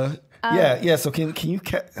 Yeah. So can you?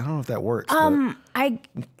 I don't know if that works. I'm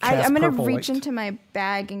gonna purple reach light. into my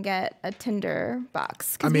bag and get a tinder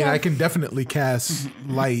box. I mean, I can definitely cast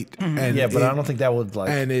light, and but I don't think that would like.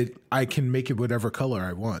 And I can make it whatever color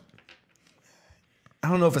I want. I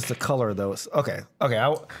don't know if it's the color though. Okay.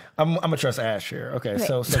 I'm gonna trust Ash here. Okay.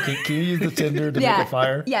 So can you use the tinder to make a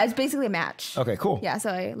fire? Yeah, it's basically a match. Okay. Cool. Yeah, so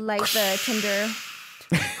I light the tinder.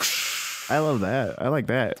 I love that. I like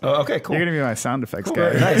that. Oh, okay. Cool. You're gonna be my sound effects Cool.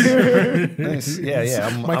 guy. Nice. Nice. Yeah.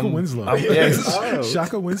 Michael Winslow.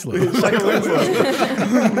 Shaka Winslow. I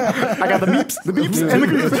got the beeps, and the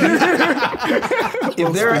creeps.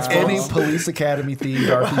 If there are any Police Academy themed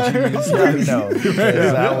RPGs, let me know.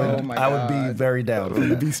 Because I would be very down. For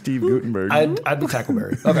You'd that. be Steve Gutenberg. I'd be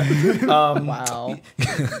Tackleberry. Okay. Wow.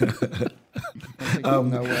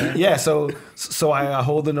 Yeah. So I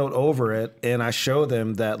hold the note over it and I show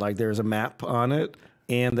them that like there's a map on it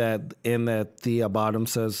and that the bottom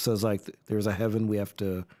says like there's a heaven, we have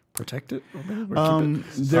to protect it. Or keep it.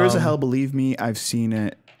 There's a hell. Believe me, I've seen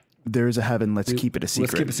it. There's a heaven. Let's keep it a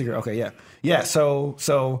secret. Let's keep it secret. Okay. Yeah.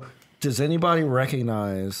 So does anybody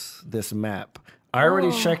recognize this map? I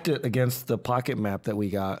already checked it against the pocket map that we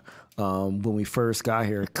got when we first got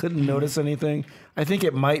here. Couldn't notice anything. I think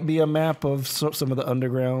it might be a map of some of the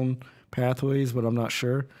underground pathways, but I'm not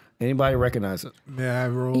sure. Anybody recognize it? May I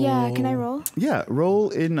roll? Yeah, can I roll? Yeah, roll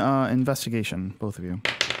in investigation, both of you.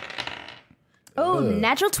 Oh,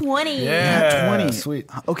 natural 20. Yeah, 20. Sweet.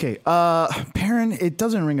 Okay, Perrin, it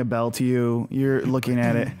doesn't ring a bell to you. You're looking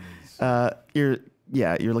at it.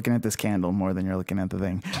 You're looking at this candle more than you're looking at the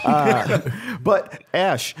thing. But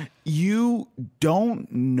Ash, you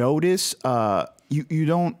don't notice. You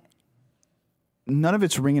don't. None of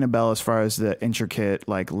it's ringing a bell as far as the intricate,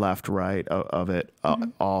 like left, right of it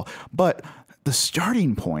all. But the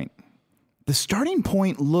starting point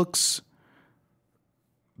looks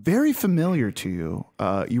very familiar to you.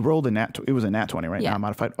 You rolled a nat. It was a nat 20, right? Yeah. Not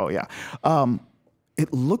modified. Oh yeah.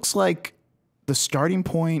 It looks like the starting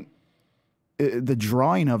point. The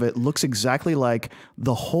drawing of it looks exactly like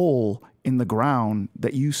the hole in the ground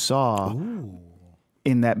that you saw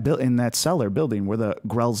in that cellar building where the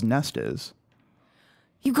Grell's nest is.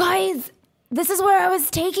 You guys, this is where I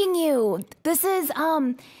was taking you. This is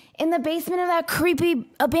in the basement of that creepy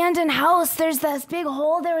abandoned house. There's this big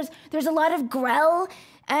hole. There's a lot of Grell,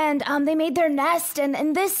 and they made their nest.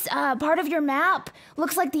 And this part of your map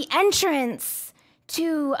looks like the entrance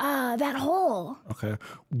to that hole. Okay.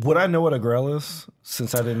 Would I know what a Grell is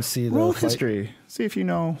since I didn't see the Roll fight? history. See if you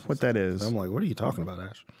know what that is. I'm like, what are you talking about,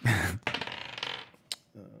 Ash?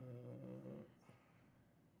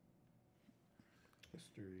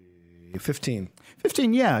 15.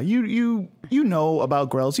 15, yeah. You know about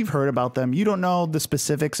Grells. You've heard about them. You don't know the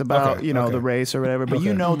specifics about, the race or whatever, but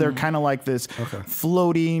you know they're kind of like this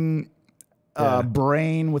floating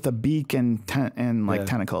brain with a beak and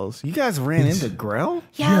tentacles. You guys ran into Grell?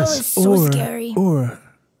 Yeah, it was so scary. Or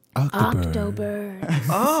Octobird. Octobird.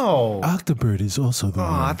 Oh. Octobird is also the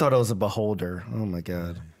one. I thought it was a beholder. Oh my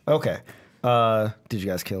god. Okay. Did you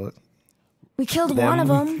guys kill it? We killed one of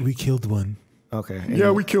them. We killed one. Okay.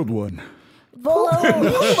 Yeah, we killed one. Volo,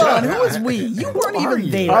 Hold on, who was we? You weren't even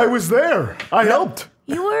there. I was there. I helped.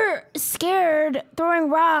 you were scared throwing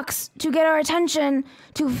rocks to get our attention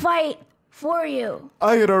to fight for you.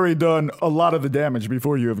 I had already done a lot of the damage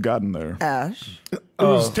before you have gotten there. Ash, It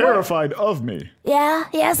was terrified of me. Yeah?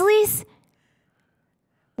 Yes, Lise?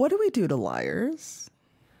 what do we do to liars?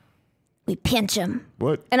 We pinch him.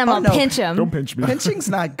 What? And I'm gonna no. pinch him. Don't pinch me. Pinching's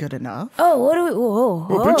not good enough. Oh, what do we... Whoa,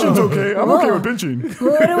 Well, pinching's okay. I'm okay with pinching.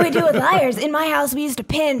 What do we do with liars? In my house, we used to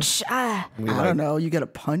pinch. I don't know. You get a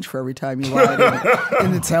punch for every time you lied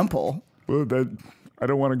in the temple. Well, I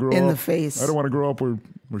don't want to grow up. In the face. I don't want to grow up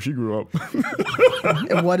where she grew up.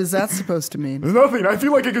 And what is that supposed to mean? Nothing. I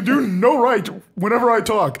feel like I could do no right whenever I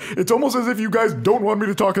talk. It's almost as if you guys don't want me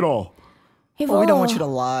to talk at all. Hey, Well, we don't want Volo. you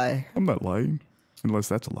to lie. I'm not lying, unless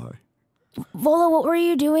that's a lie. Volo, what were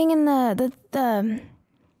you doing in that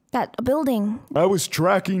building? I was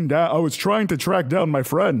trying to track down my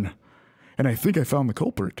friend, and I think I found the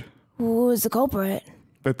culprit. Who was the culprit?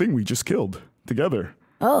 that thing we just killed together.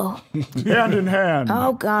 Oh. Hand in hand.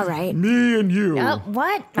 Oh, all right. Me and you. What?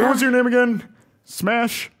 What was your name again?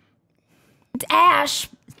 Smash? It's Ash.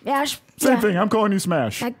 Ash. Same thing. I'm calling you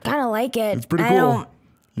Smash. I kind of like it. It's pretty I cool. don't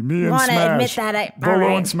Me and want to Smash. admit that. All Volo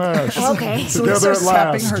right. and Smash. Okay. So we Together start at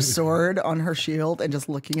slapping last. her sword on her shield and just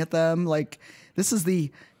looking at them like this is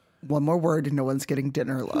the one more word and no one's getting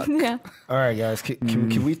dinner look. Yeah. All right, guys.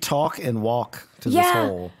 Can we talk and walk to this Yeah.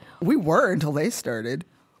 hole? We were until they started.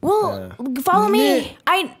 Well, follow me.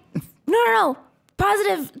 No.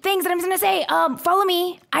 Positive things that I'm going to say. Follow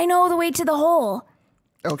me. I know the way to the hole.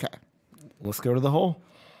 Okay. Let's go to the hole.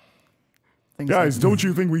 Things Guys, like- don't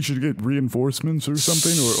you think we should get reinforcements or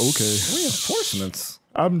something? Or okay, Reinforcements.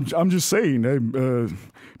 I'm just saying.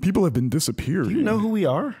 People have been disappearing. You know who we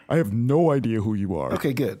are? I have no idea who you are.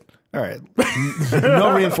 Okay, good. All right.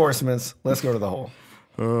 No reinforcements. Let's go to the hole.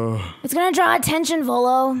 It's going to draw attention,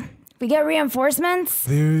 Volo. We get reinforcements.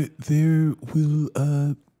 There will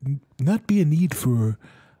not be a need for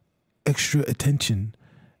extra attention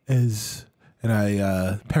and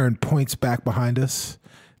Perrin points back behind us.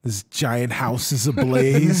 This giant house is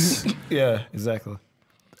ablaze. Yeah, exactly.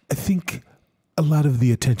 I think a lot of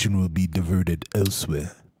the attention will be diverted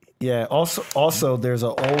elsewhere. Yeah. Also, there's an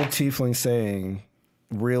old tiefling saying,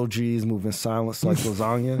 "Real G's move in silence like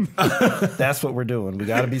lasagna." That's what we're doing. We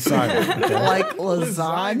got to be silent. Okay? like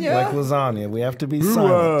lasagna? Like lasagna. We have to be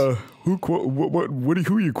silent. Who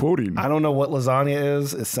are you quoting? I don't know what lasagna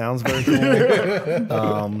is. It sounds very cool.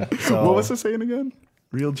 So What was the saying again?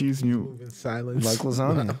 Real G's new. In silence. like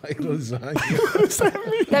lasagna. Like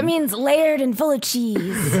lasagna. That means layered and full of cheese.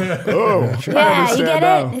 Oh, Yeah, you get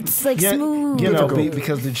now. it? It's like Yeah, smooth. you know,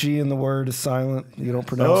 because the G in the word is silent. You don't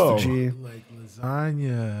pronounce the G. Like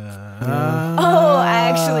lasagna. Oh, I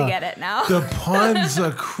actually get it now. The puns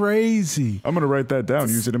are crazy. I'm gonna write that down.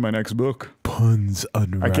 Use it in my next book. Puns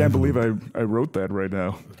unrivaled. I can't believe I wrote that right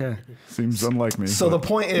now. Okay. Seems unlike me. So but- the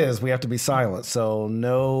point is, we have to be silent. So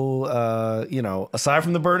no, aside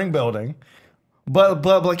from the burning building, but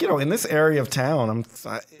like in this area of town,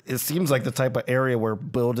 it seems like the type of area where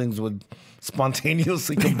buildings would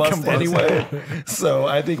spontaneously combust anyway. So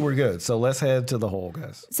I think we're good. So let's head to the hole,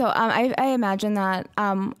 guys. So I imagine that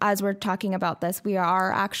as we're talking about this, we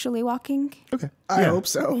are actually walking. Okay. I hope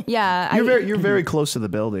so. Yeah. You're very close to the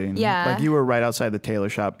building. Yeah. Like you were right outside the tailor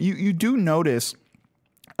shop. You do notice,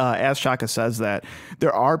 as Shaka says that,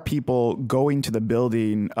 there are people going to the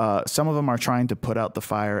building. Some of them are trying to put out the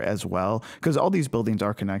fire as well, because all these buildings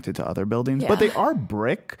are connected to other buildings, but Yeah. they are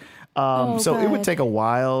brick. So it would good. take a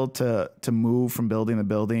while to move from building to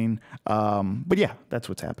building. But yeah, that's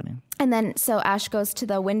what's happening. And then so Ash goes to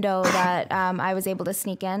the window that I was able to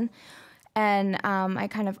sneak in. And I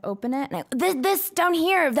kind of open it. And this down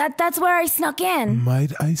here, that's where I snuck in.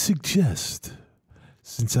 Might I suggest,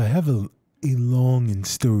 since I have a long and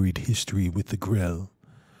storied history with the Grell,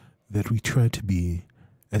 that we try to be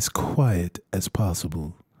as quiet as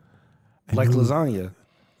possible. I Like know- lasagna.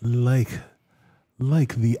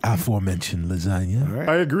 Like the aforementioned lasagna.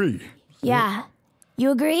 I agree. Yeah.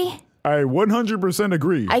 You agree? I 100%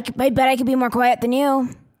 agree. I bet I could be more quiet than you.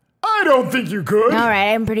 I don't think you could. All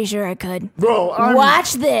right, I'm pretty sure I could. Well,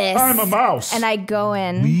 Watch this. I'm a mouse. And I go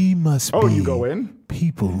in. We must Oh, be you go in?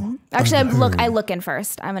 people. Actually, unheard. I look in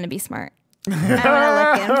first. I'm gonna be smart. I'm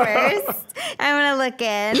gonna look in first. I'm gonna look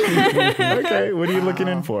in. Okay, what are you looking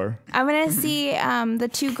in for? I'm gonna see the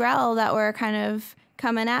two Grell that were kind of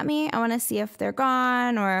coming at me. I want to see if they're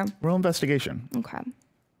gone or Roll investigation. okay.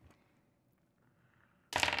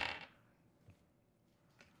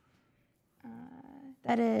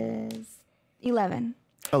 That is 11.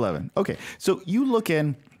 11. Okay. So you look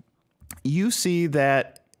in, you see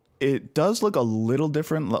that it does look a little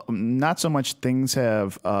different. Not so much things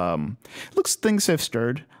have, things have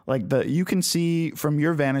stirred. Like you can see from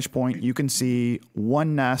your vantage point, you can see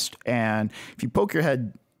one nest, and if you poke your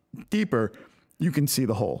head deeper, you can see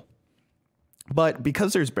the hole. But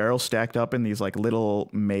because there's barrels stacked up in these like little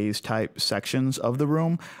maze type sections of the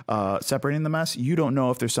room, separating the mess, you don't know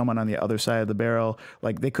if there's someone on the other side of the barrel.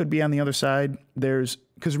 Like they could be on the other side.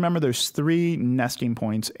 Because remember, there's 3 nesting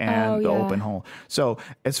points and the open hole. So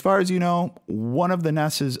as far as you know, one of the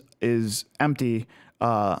nests is empty,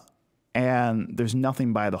 and there's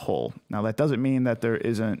nothing by the hole. Now that doesn't mean that there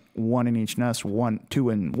isn't one in each nest, 2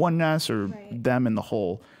 in one nest, or them in the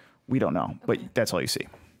hole. We don't know, but that's all you see.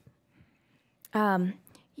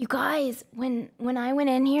 You guys, when I went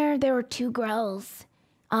in here, there were 2 Grells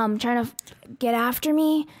trying to get after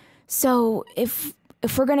me. So if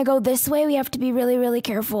we're gonna go this way, we have to be really, really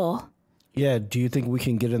careful. Yeah. Do you think we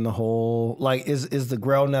can get in the hole? Like, is the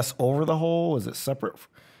Grell nest over the hole? Is it separate?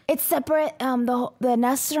 It's separate. The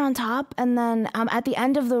nests are on top, and then at the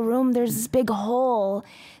end of the room, there's this big hole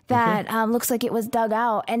that looks like it was dug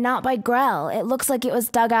out, and not by Grell. It looks like it was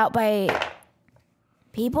dug out by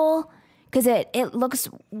people, because it looks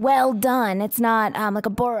well done. It's not like a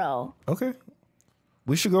burrow. Okay.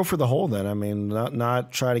 We should go for the hole then. I mean,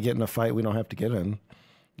 not try to get in a fight we don't have to get in.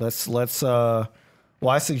 Let's well,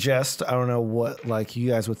 I suggest, I don't know what like you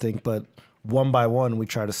guys would think, but one by one we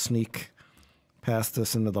try to sneak past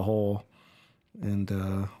this into the hole. And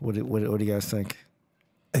what do you guys think?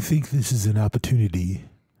 I think this is an opportunity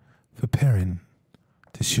for Perrin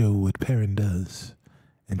to show what Perrin does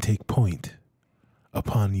and take point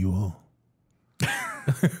upon you all.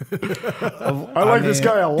 I like this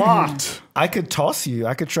guy a lot. I could toss you.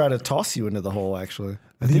 I could try to toss you into the hole, actually.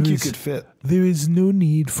 I think you could fit. There is no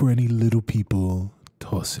need for any little people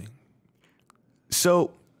tossing.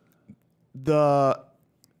 So the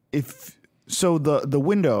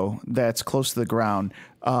window that's close to the ground,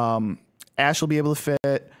 Ash will be able to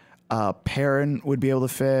fit. Perrin would be able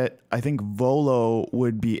to fit. I think Volo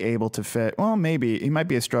would be able to fit. Well, maybe. He might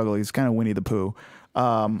be a struggle. He's kind of Winnie the Pooh.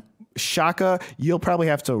 Shaka, you'll probably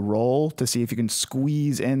have to roll to see if you can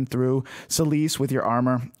squeeze in through. Celise, with your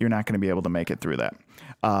armor, you're not going to be able to make it through that.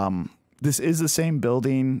 This is the same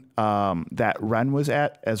building that Ren was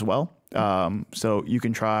at as well. So you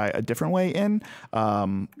can try a different way in.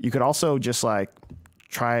 You could also just like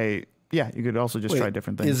try... Yeah, you could also just try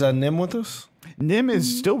different things. Is Nim with us? Nim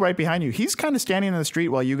is still right behind you. He's kind of standing in the street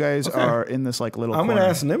while you guys are in this like little I'm corner. going to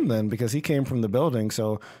ask Nim then, because he came from the building.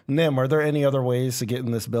 So, Nim, are there any other ways to get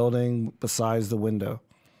in this building besides the window?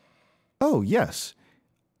 Oh, yes.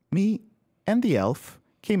 Me and the elf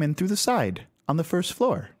came in through the side on the first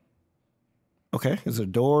floor. Okay. Is it a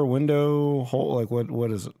door, window, hole? Like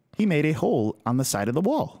what is it? He made a hole on the side of the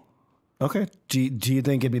wall. Okay. Do you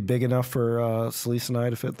think it'd be big enough for Celise and I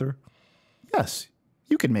to fit through? Yes,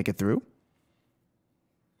 you can make it through.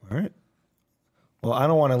 All right. Well, I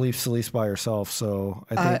don't want to leave Celise by herself, so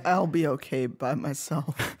I think I'll be okay by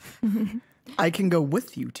myself. I can go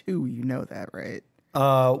with you too. You know that, right?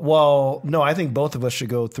 well, no, I think both of us should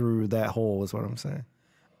go through that hole is what I'm saying.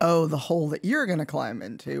 Oh, the hole that you're gonna climb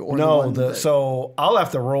into, or so I'll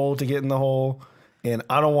have to roll to get in the hole, and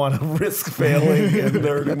I don't want to risk failing and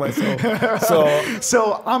hurting myself.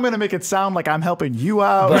 So I'm gonna make it sound like I'm helping you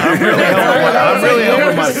out. But I'm really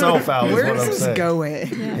helping myself out. Is where what is I'm this saying. going?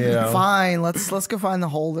 Yeah. Fine, let's go find the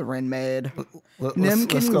hole that Ren made. Nim,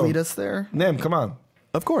 can you lead us there? Nim, come on.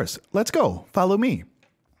 Of course. Let's go. Follow me.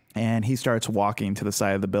 And he starts walking to the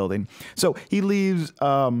side of the building. So he leaves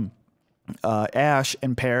Ash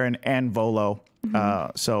and Perrin and Volo. We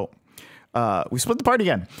split the party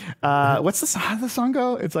again. What's the song? How does the song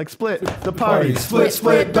go? It's like split the party,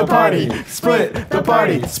 split the party, split the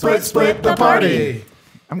party, split the party.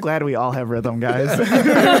 I'm glad we all have rhythm, guys.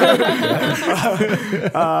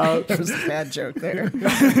 There's a bad joke there.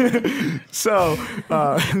 So,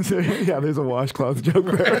 yeah, there's a washcloth joke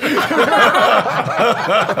there.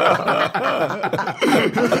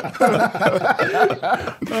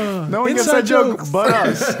 No one gets that joke but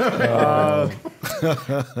us.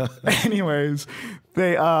 Anyways,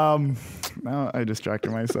 they now I distracted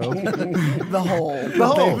myself. The hole. The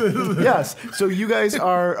hole. Yes. So you guys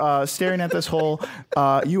are staring at this hole.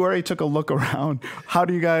 You already took a look around. What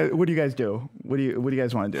do you guys do? What do you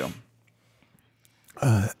guys want to do?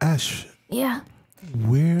 Ash. Yeah.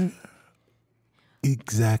 Where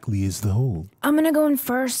exactly is the hole? I'm gonna go in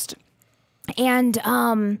first, and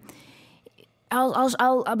I'll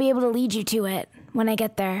be able to lead you to it when I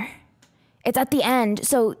get there. It's at the end,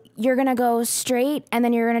 so you're gonna go straight, and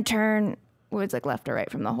then you're gonna turn. Well, it's like left or right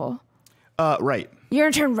from the hole. Right. You're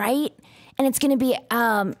gonna turn right, and it's gonna be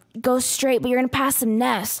go straight, but you're gonna pass some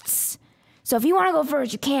nests. So if you want to go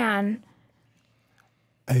first, you can.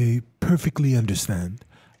 I perfectly understand.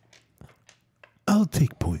 I'll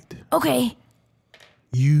take point. Okay.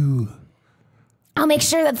 I'll make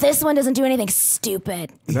sure that this one doesn't do anything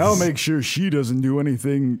stupid. And I'll make sure she doesn't do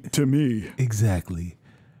anything to me. Exactly.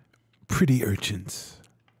 Pretty urchins.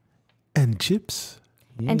 And Chips?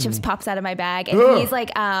 And Chips pops out of my bag, and he's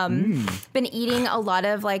like been eating a lot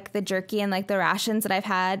of like the jerky and like the rations that I've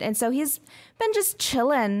had, and so he's been just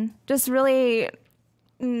chilling, just really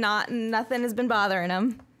nothing has been bothering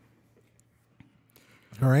him.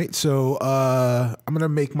 All right, so I'm gonna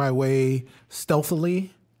make my way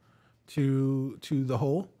stealthily to the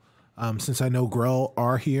hole. Since I know Grell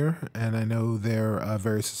are here and I know they're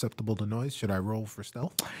very susceptible to noise, should I roll for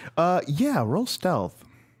stealth? Yeah, roll stealth.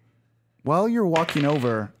 While you're walking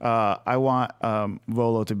over, I want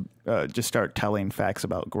Volo to just start telling facts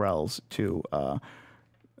about Grells to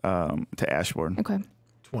Ashbourne. Okay.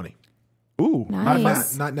 20. Ooh,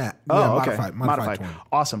 Nice. Not nat. Oh, Yeah, okay. modified 20.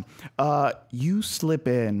 Awesome. You slip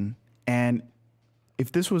in, and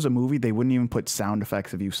if this was a movie, they wouldn't even put sound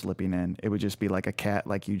effects of you slipping in. It would just be like a cat,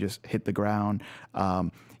 like you just hit the ground.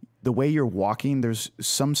 The way you're walking, there's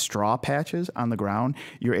some straw patches on the ground.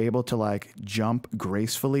 You're able to like jump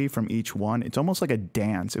gracefully from each one. It's almost like a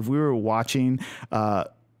dance. If we were watching the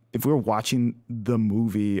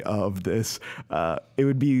movie of this, it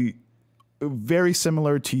would be very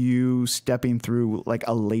similar to you stepping through like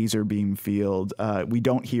a laser beam field. We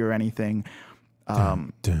don't hear anything.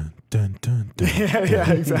 Dun, dun, dun, dun,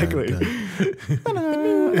 Yeah, exactly. dun.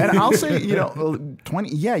 And I'll say, 20.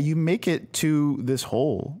 Yeah, you make it to this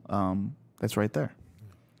hole. That's right there.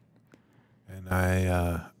 And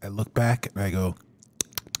I look back and I go,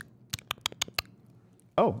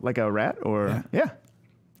 Oh, like a rat, or yeah,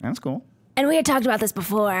 that's cool. And we had talked about this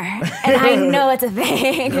before, and I know it's a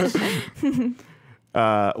thing.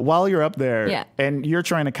 While you're up there, Yeah. and you're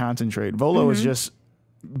trying to concentrate, Volo is just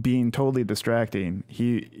being totally distracting.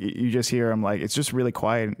 You just hear him like it's just really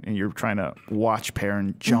quiet, and you're trying to watch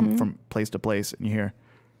Perrin jump from place to place, and you hear,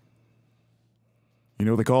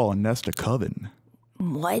 they call a nest a coven.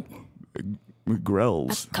 What?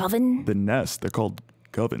 Grells, Coven? the nest, they're called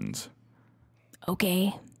covens,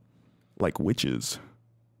 Okay. like witches.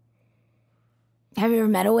 Have you ever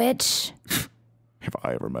met a witch? Have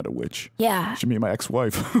I ever met a witch? Yeah. She meet my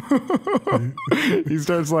ex-wife. He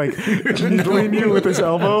starts like needling you with his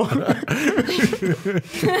elbow.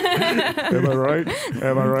 Am I right?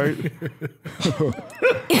 Am I right?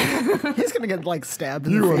 He's gonna get like stabbed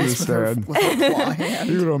in You the face understand. with a claw hand.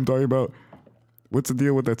 You know what I'm talking about? What's the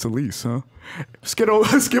deal with that Celise, huh? Skip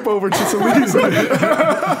over to Celise.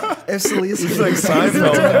 If Celise It's like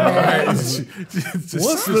Seinfeld.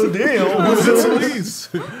 What's the deal? What's the police?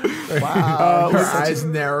 wow, Her eyes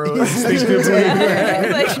narrow. Like,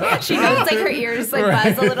 she knows like her ears like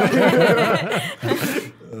buzz a little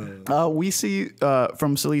bit. We see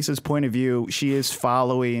from Celise's point of view, she is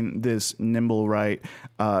following this nimble right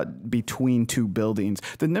between two buildings.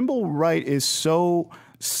 The nimble right is so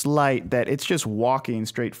slight that it's just walking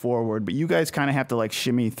straight forward, but you guys kind of have to like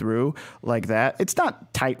shimmy through like that. It's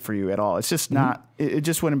not tight for you at all. It's just not, it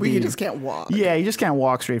just wouldn't be. you just can't walk. Yeah, you just can't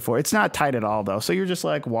walk straight forward. It's not tight at all though. So you're just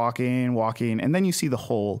like walking, and then you see the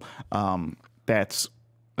hole that's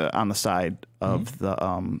on the side of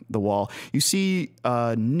the wall. You see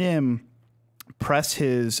Nim press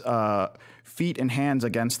his feet and hands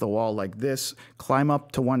against the wall like this, climb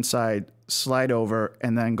up to one side, slide over,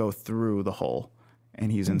 and then go through the hole. And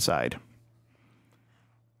he's inside.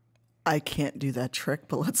 I can't do that trick,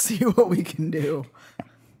 but let's see what we can do.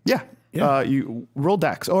 Yeah. You roll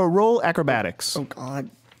dex or roll acrobatics. Oh God,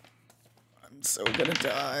 I'm so gonna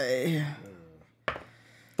die.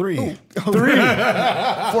 3.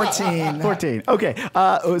 14. 14. Okay.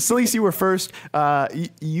 Celise, you were first.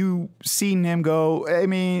 You see Nim go. I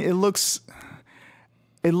mean, it looks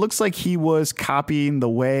like he was copying the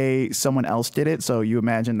way someone else did it. So you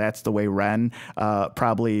imagine that's the way Ren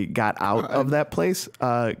probably got out of that place.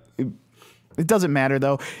 It doesn't matter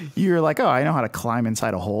though. You're like, oh, I know how to climb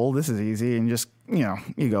inside a hole. This is easy, and just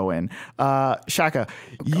you go in. Shaka,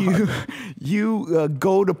 you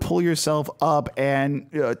go to pull yourself up,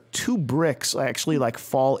 and 2 bricks actually like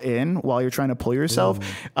fall in while you're trying to pull yourself.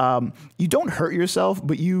 You don't hurt yourself,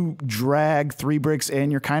 but you drag 3 bricks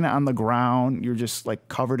in. You're kind of on the ground. You're just like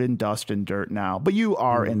covered in dust and dirt now, but you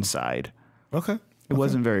are inside. Okay. It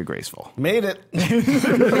wasn't very graceful. Made it.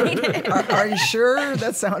 Are you sure?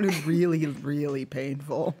 That sounded really, really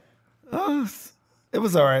painful. It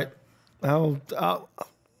was all right. I'm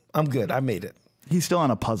good. I made it. He's still on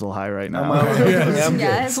a puzzle high right now. I'm Yeah,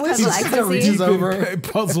 good. it's puzzle ecstasy. reaches over.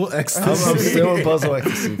 Puzzle I'm ecstasy. still in puzzle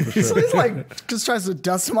ecstasy for So sure. he's like just tries to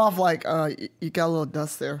dust him off. Like, you got a little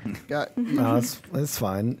dust there. Got. No, it's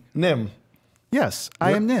fine. Nim, Yes,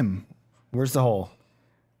 I am Nim. where's the hole?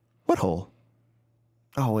 What hole?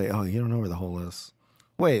 Oh wait. Oh, you don't know where the hole is.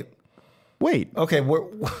 Wait. Wait. Okay.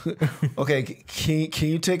 Okay. Can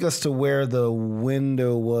you take us to where the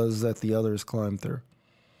window was that the others climbed through?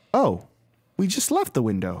 Oh, we just left the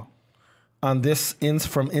window. On this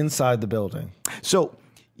from inside the building. So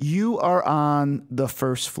you are on the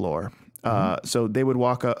first floor. So they would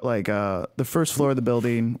walk up like the first floor of the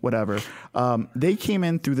building, whatever. They came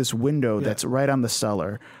in through this window that's right on the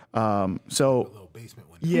cellar. So Basement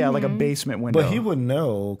window. yeah, like a basement window. But he would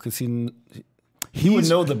know because he would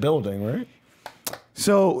know the building, right?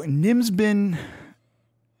 So Nim's been.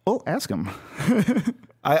 Oh, ask him.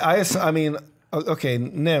 I mean, okay,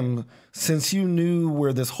 Nim, since you knew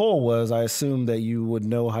where this hole was, I assumed that you would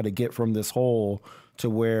know how to get from this hole to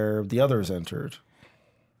where the others entered.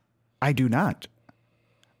 I do not.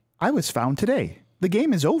 I was found today. The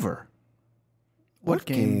game is over. What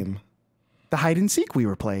game? The hide and seek we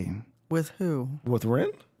were playing. With who? With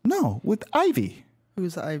Ren? No, with Ivy.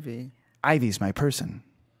 Who's Ivy? Ivy's my person.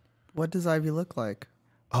 What does Ivy look like?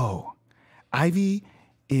 Oh, Ivy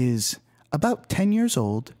is about 10 years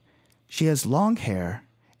old. She has long hair,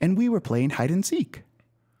 and we were playing hide and seek.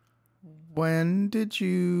 When did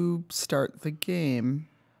you start the game?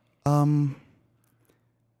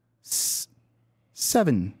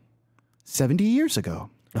 70 years ago.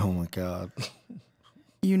 Oh my God.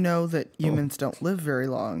 You know that humans don't live very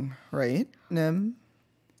long, right, Nim?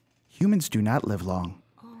 Humans do not live long.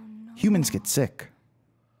 Humans get sick.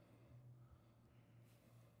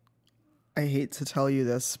 I hate to tell you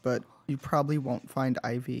this, but you probably won't find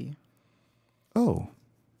Ivy. Oh.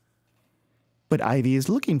 But Ivy is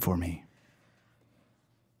looking for me.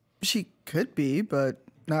 She could be, but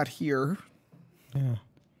not here. Yeah.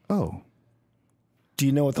 Oh. Do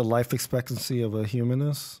you know what the life expectancy of a human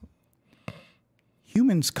is?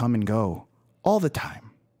 Humans come and go all the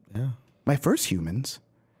time. Yeah. My first humans,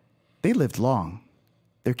 they lived long.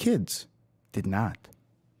 Their kids did not.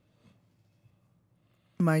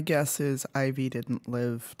 My guess is Ivy didn't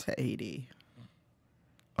live to 80.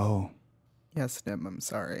 Oh. Yes, Nim, I'm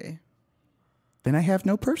sorry. Then I have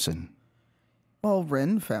no person. Well,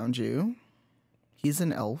 Ren found you. He's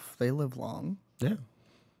an elf. They live long. Yeah.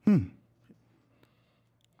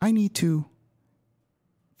 I need to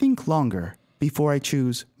think longer before I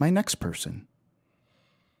choose my next person.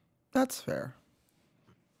 That's fair.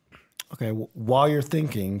 Okay, while you're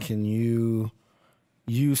thinking, can you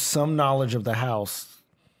use some knowledge of the house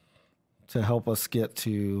to help us get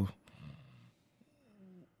to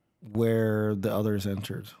where the others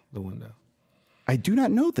entered the window? I do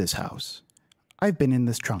not know this house. I've been in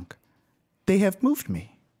this trunk. They have moved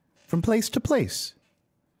me from place to place.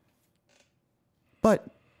 But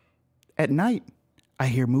at night, I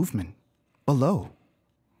hear movement below.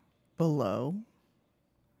 Below?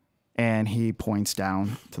 And he points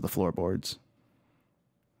down to the floorboards.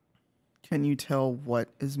 Can you tell what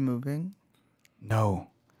is moving? No.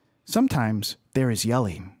 Sometimes there is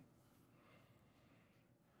yelling.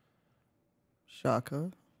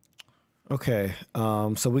 Shaka? Okay,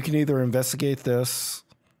 so we can either investigate this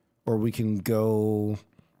or we can go...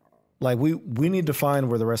 Like, we need to find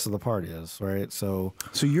where the rest of the party is, right? So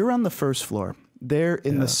you're on the first floor. They're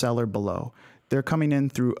in the cellar below. They're coming in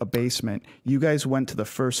through a basement. You guys went to the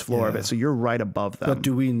first floor of it, so you're right above them. But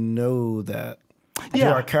do we know that? Do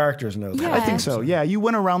Yeah. our characters know that? Yeah. I think so. Yeah, you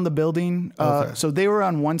went around the building. Okay. So they were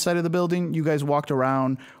on one side of the building. You guys walked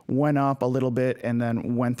around, went up a little bit, and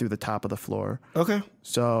then went through the top of the floor. Okay.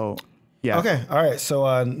 So, yeah. Okay. All right.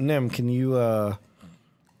 So, Nim, can you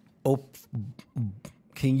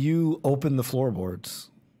open the floorboards?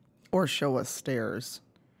 Or show us stairs?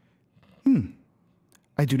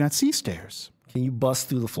 I do not see stairs. Can you bust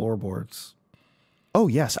through the floorboards? Oh,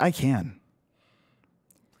 yes, I can.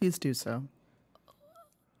 Please do so.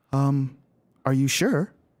 Are you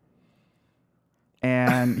sure?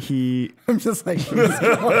 And he, I'm just like,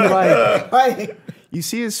 you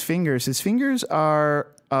see his fingers. His fingers are,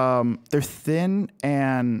 they're thin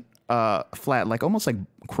and flat, like almost like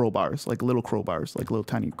crowbars, like little crowbars, like little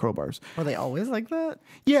tiny crowbars. are they always like that?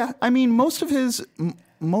 Yeah, I mean, most of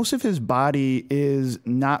his body is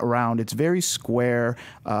not round. It's very square,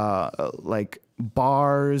 like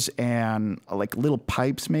bars and like little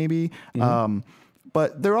pipes, maybe.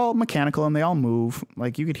 But they're all mechanical and they all move.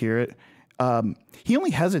 Like you could hear it. He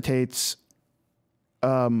only hesitates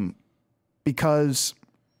because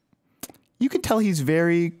you can tell he's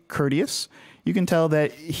very courteous. You can tell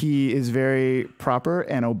that he is very proper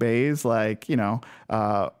and obeys, like, you know,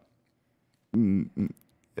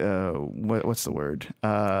 what's the word?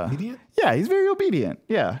 Obedient? Yeah, he's very obedient.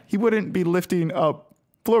 Yeah, he wouldn't be lifting up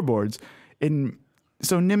floorboards.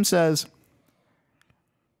 So Nim says,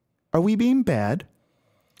 "Are we being bad?"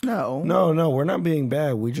 No. No, we're not being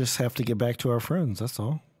bad. We just have to get back to our friends. That's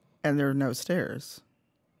all. And there are no stairs.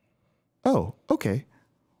 Oh, okay.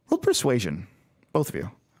 Roll persuasion, both of you,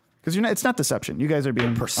 because you're not. It's not deception. You guys are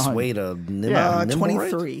being Persuade a nimble, Yeah. nimble, right?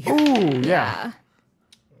 23. Ooh, yeah.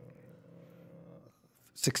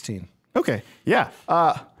 16. Okay. Yeah.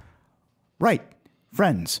 Right.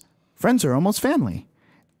 Friends. Friends are almost family.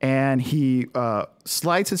 And he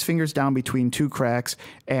slides his fingers down between two cracks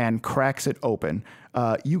and cracks it open.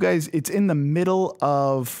 You guys, it's in the middle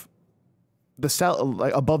of the cell,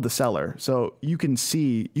 like above the cellar. So you can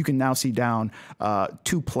now see down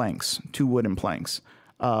two wooden planks.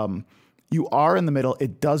 You are in the middle.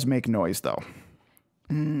 It does make noise though.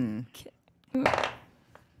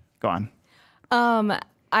 Go on.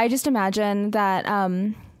 I just imagine that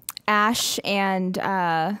Ash and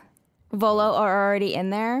Volo are already in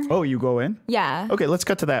there. Oh, you go in? Yeah. Okay, let's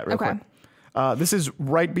cut to that real Okay. quick. This is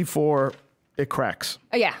right before it cracks.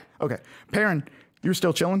 Oh, yeah. Okay. Perrin, you're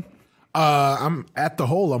still chilling? I'm at the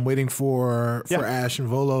hole. I'm waiting for Yeah. Ash and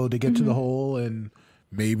Volo to get to the hole, and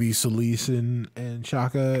maybe Solis and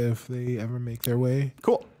Shaka if they ever make their way.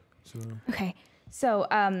 Cool. Okay. So,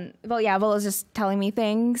 Volo's just telling me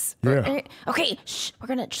things. Yeah. Okay, shh. We're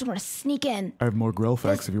gonna just want to sneak in. I have more Grell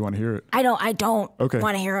facts if you want to hear it. I don't Okay.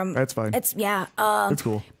 want to hear them. That's fine. It's It's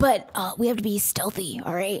cool. But we have to be stealthy,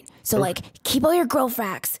 all right? So like, keep all your grow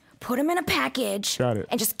facts, put them in a package, Got it.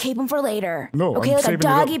 and just keep them for later. No, okay, I'm like a saving it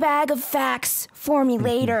doggy up. bag of facts for me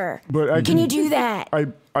later. But can you do that?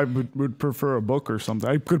 I would prefer a book or something.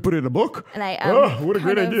 I could put it in a book. And I what a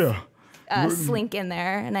great kind of, idea. slink in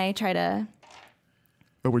there, and I try to.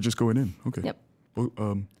 Oh, we're just going in. Okay. Yep.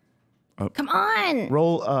 Well, Come on.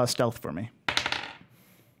 Roll stealth for me.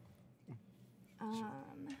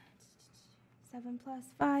 7 plus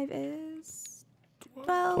 5 is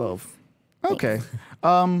 12. 12. Okay.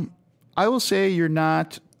 I will say you're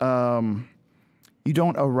not, you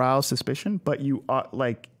don't arouse suspicion, but you are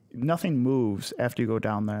like, nothing moves after you go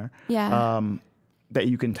down there. Yeah. That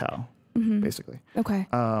you can tell, basically. Okay.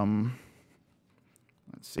 Let's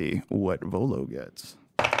see what Volo gets.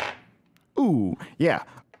 Ooh, yeah.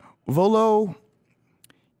 Volo,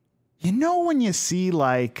 you know when you see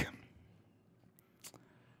like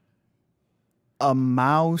a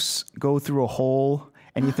mouse go through a hole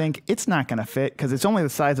and you think it's not going to fit because it's only the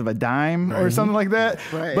size of a dime or something like that,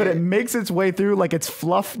 but it makes its way through like it's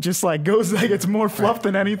fluff, just like goes like it's more fluff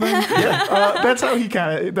than anything. That's how he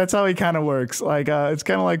kind of works. Like it's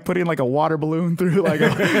kind of like putting like a water balloon through like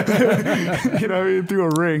a, through a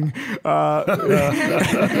ring.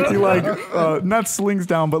 He like not slings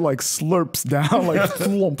down, but like slurps down, like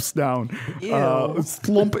slumps down.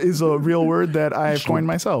 Slump is a real word that I've coined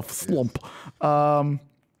myself. Slump.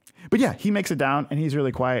 But yeah, he makes it down, and he's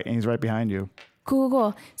really quiet, and he's right behind you.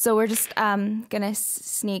 Cool. So we're just gonna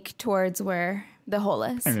sneak towards where the hole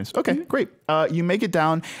is. There it is. Okay, great. You make it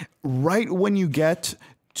down. Right when you get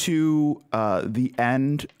to the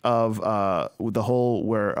end of the hole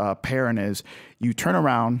where Perrin is, you turn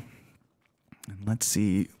around, and let's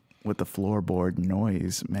see what the floorboard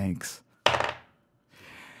noise makes.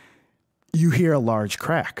 You hear a large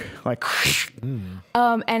crack, like.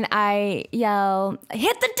 And I yell,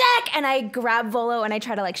 "Hit the deck!" And I grab Volo and I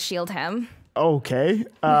try to like shield him, Okay.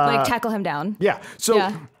 like tackle him down. Yeah. So,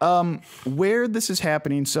 Yeah. where this is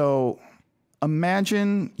happening, so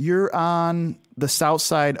imagine you're on the south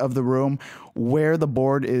side of the room. Where the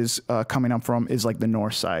board is coming up from is like the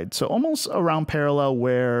north side. So almost around parallel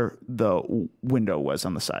where the window was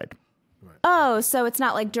on the side. Oh, so it's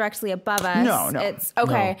not like directly above us. No. It's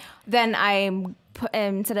okay. Then I'm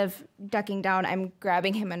instead of ducking down, I'm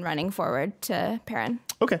grabbing him and running forward to Perrin.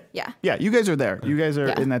 Okay. Yeah. Yeah, you guys are there. You guys are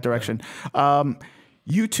in that direction.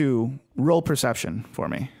 You two roll perception for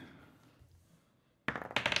me.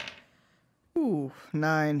 Ooh,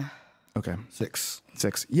 9. Okay. 6.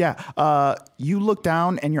 6. Yeah. You look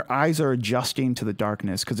down and your eyes are adjusting to the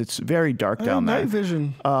darkness because it's very dark down there. Night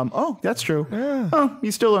vision. Oh, that's true. Yeah. Oh,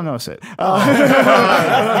 you still don't notice it.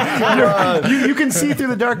 You can see through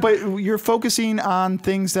the dark, but you're focusing on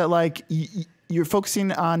things that like you're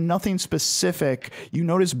focusing on nothing specific. You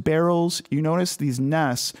notice barrels. You notice these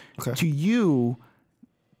nests. Okay. To you,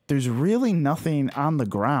 there's really nothing on the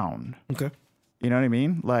ground. Okay. You know what I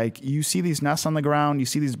mean? Like you see these nests on the ground, you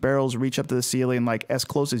see these barrels reach up to the ceiling, like as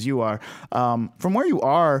close as you are. From where you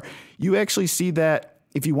are, you actually see that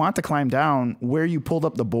if you want to climb down, where you pulled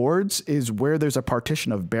up the boards is where there's a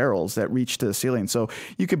partition of barrels that reach to the ceiling. So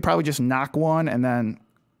you could probably just knock one and then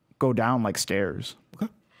go down like stairs.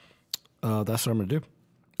 Okay. That's what I'm gonna do.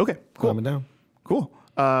 Okay, cool. Climbing down. Cool.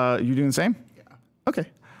 You doing the same? Yeah. Okay.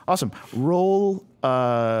 Awesome. Roll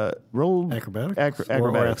Acrobatics? Or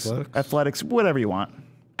acrobatics, athletics, whatever you want.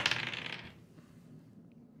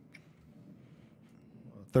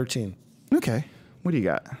 13. Okay. What do you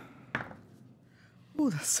got? Ooh,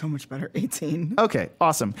 that's so much better. 18. Okay,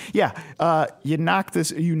 awesome. Yeah, you knock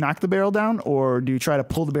the barrel down, or do you try to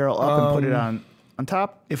pull the barrel up and put it on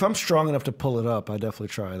top? If I'm strong enough to pull it up, I definitely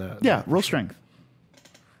try that. Yeah, roll strength.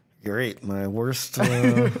 Great. My worst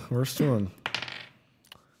one.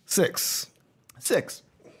 6. 6.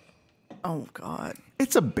 Oh, God.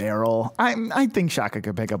 It's a barrel. I think Shaka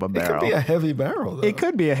could pick up a It barrel. could be a heavy barrel, though. It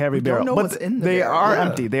could be a heavy barrel. know but what's in the they barrel. are Yeah.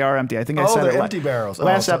 empty. They are empty. I think I Oh, said they're it empty barrels.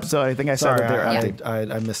 Last Oh, episode, I think I said Sorry, that they're empty.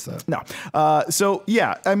 I missed that. No. So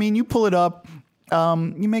yeah, I mean, you pull it up.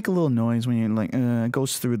 You make a little noise when you like it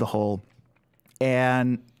goes through the hole,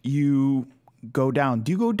 and you go down.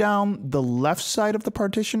 Do you go down the left side of the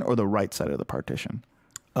partition or the right side of the partition?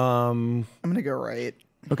 I'm gonna go right.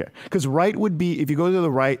 Okay, because right would be, if you go to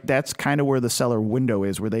the right, that's kind of where the cellar window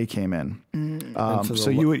is, where they came in.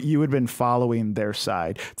 So you would have been following their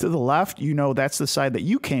side. To the left, that's the side that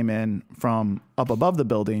you came in from up above the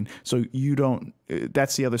building. So you don't.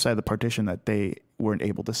 That's the other side of the partition that they weren't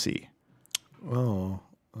able to see. Oh.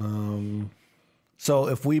 So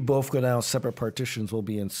if we both go down separate partitions, we'll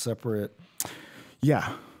be in separate.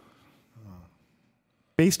 Yeah.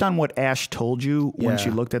 Based on what Ash told you when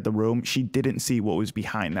she looked at the room, she didn't see what was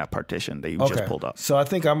behind that partition that you just pulled up. So I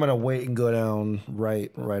think I'm gonna wait and go down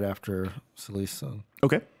right after Celeste.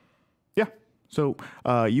 Okay. Yeah. So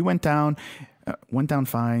you went down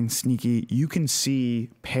fine, sneaky. You can see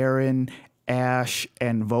Perrin, Ash,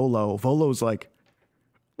 and Volo. Volo's like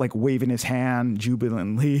waving his hand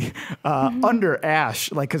jubilantly under Ash,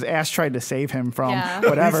 because Ash tried to save him from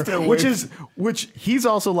whatever. Which he's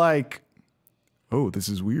also like, oh, this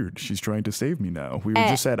is weird. She's trying to save me now. We were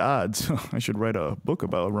just at odds. I should write a book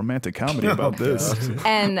about a romantic comedy about this.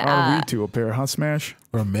 And are we two a pair, huh, Smash?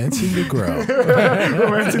 Romancing the Grow.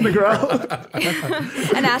 Romancing the Grow.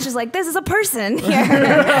 And Ash is like, this is a person here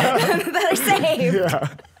that I saved. Yeah.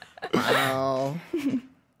 Wow.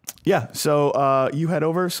 Yeah. So you head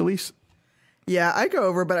over, Celeste? Yeah, I go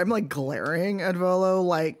over, but I'm like glaring at Volo,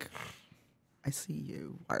 like, I see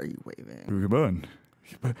you. Why are you waving? Come on.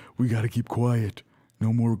 We gotta keep quiet.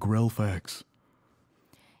 No more Grell facts.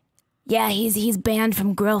 Yeah, he's banned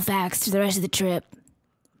from grill facts to the rest of the trip.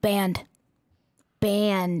 Banned.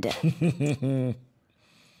 Do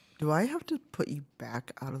I have to put you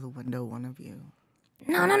back out of the window, one of you?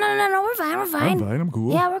 No, we're fine. I'm fine. I'm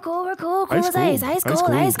cool. Yeah, we're cool. Cool as ice. Ice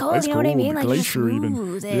cold. You know what I mean? Like glacier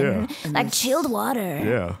smooth even. And like chilled water.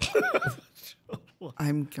 Yeah.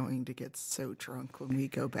 I'm going to get so drunk when we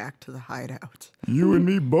go back to the hideout. You and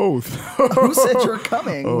me both. Who said you're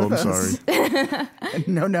coming? Oh, with I'm us? sorry.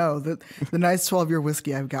 No. The nice 12-year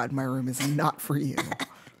whiskey I've got in my room is not for you.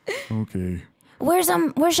 Okay. Where's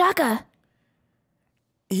Shaka?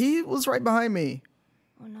 He was right behind me.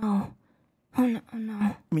 Oh no. I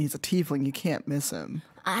mean, he's a tiefling. You can't miss him.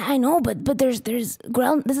 I know, but there's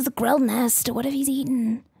Grell. This is a Grell nest. What if he's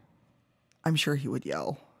eaten? I'm sure he would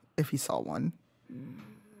yell if he saw one.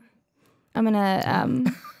 I'm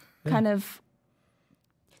gonna kind of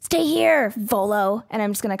stay here, Volo, and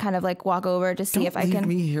I'm just gonna kind of like walk over to see if I can.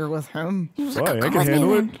 Leave me here with him. Why? I can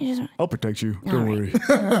handle it. I'll protect you. Don't worry.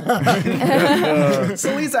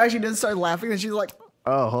 Celeste actually did start laughing, and she's like,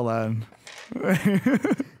 Oh, hold on.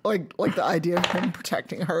 like the idea of him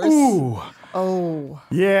protecting her. Ooh. Oh.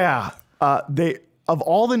 Yeah. Of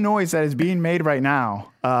all the noise that is being made right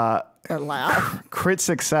now, That laugh. crit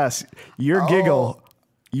success. Your giggle.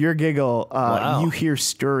 Wow. You hear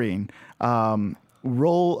stirring.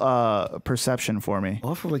 Roll perception for me.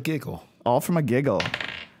 All from a giggle. All from a giggle.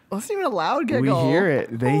 Wasn't even a loud giggle. We hear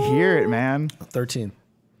it. They hear it, man. 13.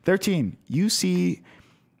 13.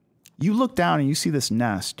 You look down and you see this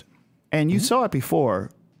nest, and you saw it before.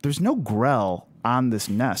 There's no Grell on this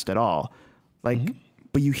nest at all. But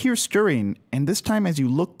you hear stirring, and this time as you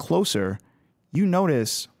look closer, you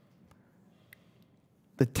notice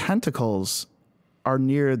the tentacles are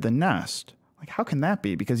near the nest. Like, how can that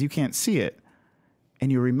be? Because you can't see it.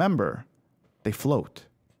 And you remember they float.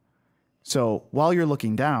 So while you're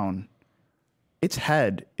looking down, its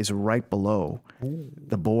head is right below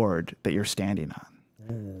the board that you're standing on.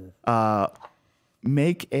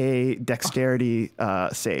 Make a dexterity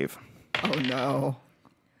save. Oh, no.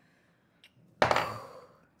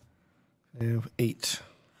 I have 8.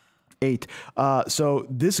 8. So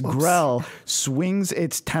this Grell swings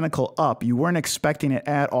its tentacle up. You weren't expecting it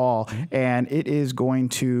at all, and it is going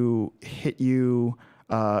to hit you.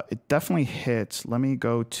 It definitely hits. Let me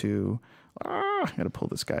go to. I got to pull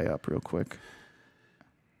this guy up real quick.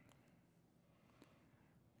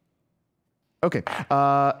 Okay.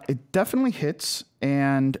 It definitely hits,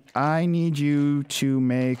 and I need you to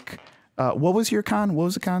make. What was your con? What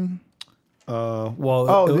was the con? It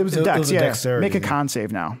was a dex. It was a dexterity. Make a con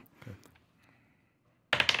save now.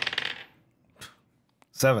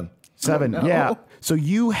 7. 7. Oh, no. Yeah. So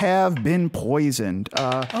you have been poisoned.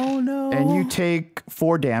 Oh, no. And you take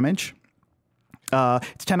 4 damage.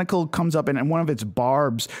 Its tentacle comes up and one of its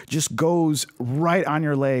barbs just goes right on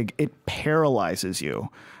your leg. It paralyzes you.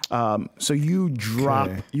 So you drop.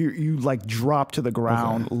 Okay. You like drop to the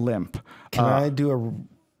ground limp. Can I do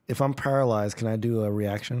if I'm paralyzed, can I do a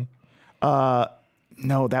reaction?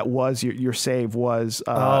 No, that was your save was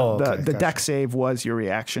the deck save was your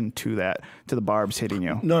reaction to the barbs hitting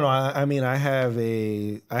you. No, I mean I have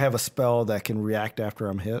a spell that can react after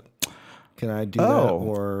I'm hit. Can I do that?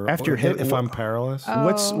 Or after you're hit if I'm paralyzed?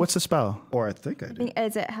 What's the spell? Or I think I do.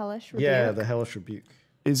 Is it Hellish Rebuke? Yeah, the Hellish Rebuke.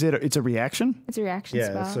 Is it? It's a reaction. It's a reaction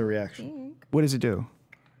spell. Yeah, it's a reaction. What does it do?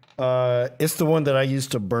 It's the one that I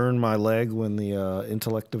used to burn my leg when the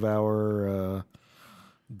Intellect Devourer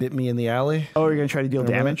bit me in the alley. Oh, you're gonna try to deal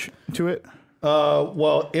damage to it?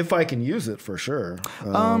 Well, if I can use it for sure.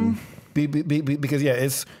 Because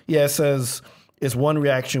it says it's one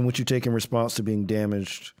reaction which you take in response to being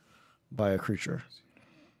damaged by a creature.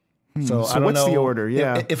 So I don't what's know the order?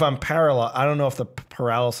 Yeah. If I'm paralyzed, I don't know if the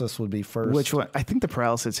paralysis would be first. Which one? I think the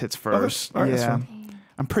paralysis hits first. All right, yeah.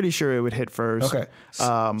 I'm pretty sure it would hit first. Okay.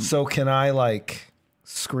 So can I like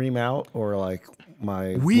scream out or like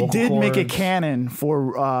my We vocal did make a cords? cannon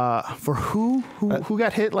for who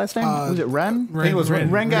got hit last time? Was it Ren? I think it was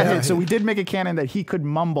Ren. Ren got Yeah, hit, so we did make a cannon that he could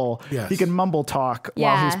mumble. Yes. He could mumble talk while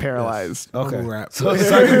Yeah. he's paralyzed. Okay. Mumble rap. So I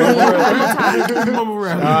can Mumble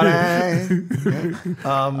rap.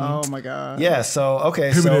 Oh my god. yeah. So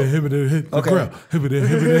okay. So Hit the Okay. ground. Hit the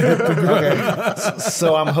ground. okay.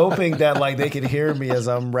 So I'm hoping that like they can hear me as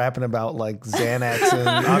I'm rapping about like Xanax and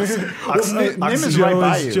Nim is right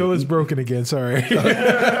by you. Joe is broken again. Sorry.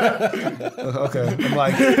 Okay. I'm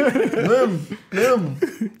like,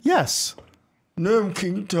 Nim, Yes, can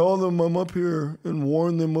you tell them I'm up here and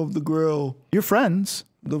warn them of the Grail? your friends.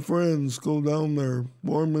 The friends go down there,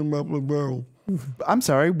 warn them about the Grail. I'm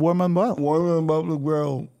sorry, warm and well. Warn them about the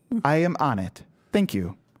Grail. I am on it. Thank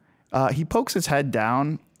you. He pokes his head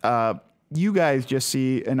down. You guys just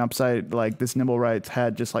see an upside, like this Nimblewright's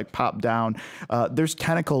head just like pop down. There's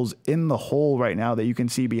tentacles in the hole right now that you can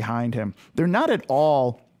see behind him. They're not at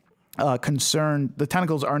all concerned. The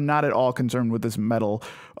tentacles are not at all concerned with this metal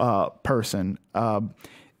person.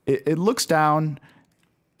 It looks down.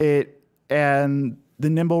 And the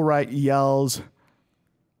Nimblewright yells.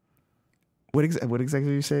 What exactly did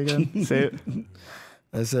you say again? Say it.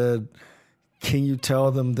 I said, can you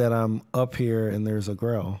tell them that I'm up here and there's a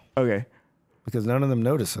Grail? Okay. Because none of them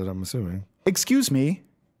notice it, I'm assuming. Excuse me.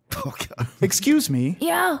 Oh, God. Excuse me.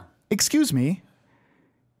 Yeah. Excuse me.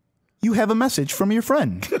 You have a message from your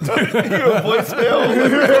friend. This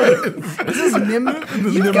is Nim.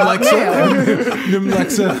 You got mail.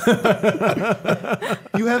 Nimlexa.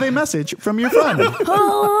 You have a message from your friend.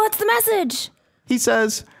 Oh, what's the message? He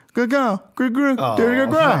says, "Good girl, good girl, good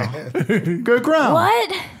girl, good girl.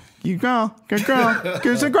 What? You girl, good girl,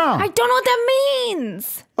 good girl." I don't know what that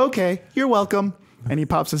means. Okay, you're welcome. And he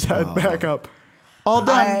pops his head back up. All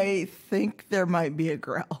done. I think there might be a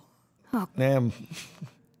growl. Ma'am.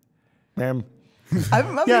 I'm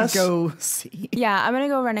Yes. gonna go see. Yeah, I'm gonna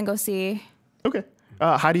go run and go see. Okay.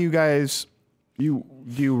 How do you guys? Do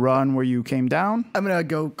you run where you came down? I'm gonna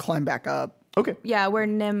go climb back up. Okay. Yeah, where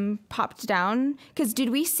Nim popped down. Because did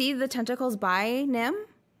we see the tentacles by Nim?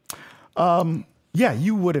 Yeah,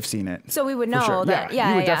 you would have seen it. So we would For know sure. that. you would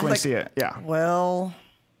Yeah. definitely Like- see it. Yeah. Well,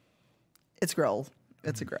 it's growl.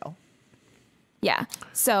 It's a growl. Yeah.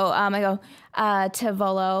 So I go to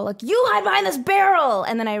Volo, like, you hide behind this barrel.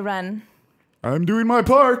 And then I run. I'm doing my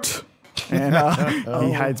part. And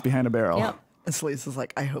he hides behind a barrel. Yep. And Sleaze is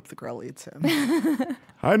like, I hope the growl eats him.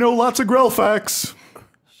 I know lots of Grell facts.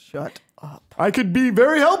 Shut up. I could be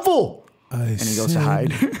very helpful. And And he goes to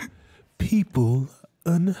hide. People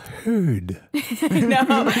unheard. No, you're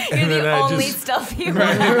the I only just- stealthy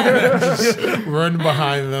one. Run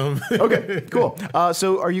behind them. Okay, cool.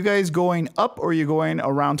 So are you guys going up or are you going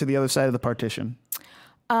around to the other side of the partition?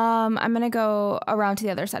 I'm going to go around to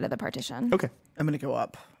the other side of the partition. Okay. I'm gonna go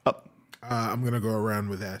up. Up. I'm gonna go around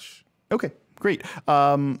with Ash. Okay, great.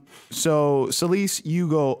 So Celise, you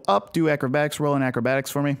go up, do acrobatics, roll in acrobatics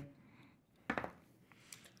for me.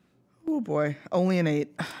 Oh boy, only an 8.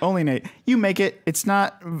 Only an 8. You make it. It's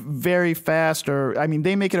not very fast,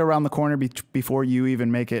 they make it around the corner before you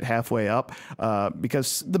even make it halfway up,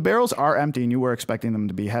 because the barrels are empty and you were expecting them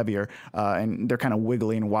to be heavier, and they're kind of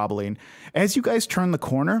wiggling and wobbling. As you guys turn the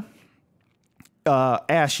corner,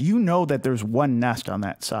 Ash, you know that there's one nest on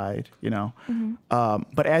that side, you know,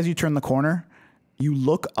 but as you turn the corner, you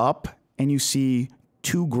look up and you see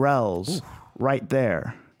 2 Grells right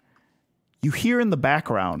there. You hear in the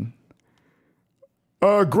background,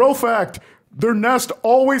 Grell fact, their nest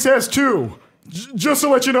always has 2. Just to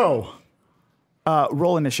let you know.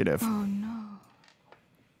 Roll initiative. Oh, no.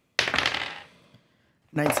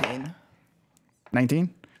 19. 19?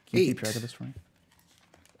 Can you 8. keep track of this for me?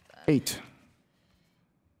 8.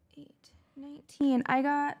 8, 19. I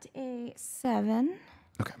got a 7.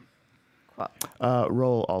 Okay.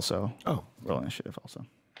 Roll also. Oh. Roll initiative also.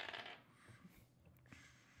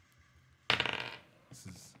 This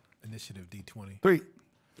is initiative D20. 3.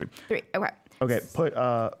 3. Okay. Okay,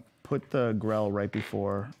 put the Grell right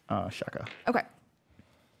before Shaka. Okay.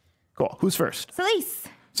 Cool. Who's first? Celise.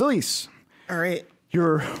 Celise. All right.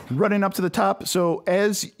 You're running up to the top. So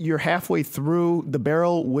as you're halfway through, the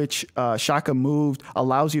barrel which Shaka moved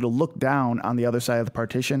allows you to look down on the other side of the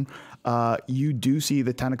partition. You do see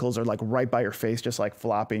the tentacles are like right by your face, just like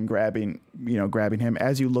flopping, grabbing him.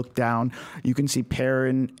 As you look down, you can see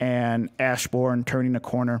Perrin and Ashbourne turning a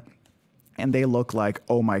corner. And they look like,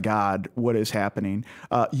 oh my God, what is happening?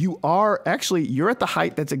 You're at the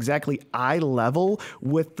height that's exactly eye level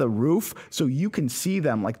with the roof. So you can see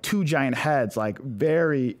them like two giant heads, like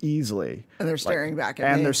very easily. And they're staring back at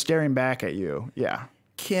me. And they're staring back at you. Yeah.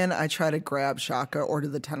 Can I try to grab Shaka, or do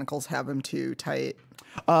the tentacles have him too tight?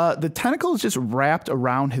 The tentacle is just wrapped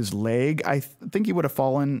around his leg. I think he would have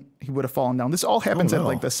fallen down. This all happens at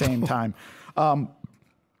like the same time.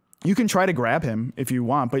 You can try to grab him if you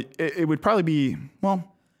want, but it would probably be,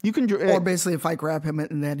 well, you can. Or basically, if I grab him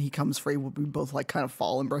and then he comes free, would we both like kind of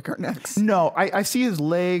fall and break our necks? No, I see his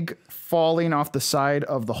leg falling off the side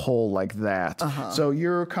of the hole like that. So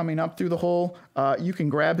you're coming up through the hole. You can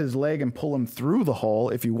grab his leg and pull him through the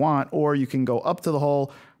hole if you want, or you can go up to the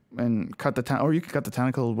hole and cut the or you can cut the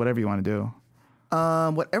tentacle, whatever you want to do.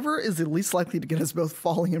 Whatever is the least likely to get us both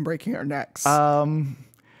falling and breaking our necks.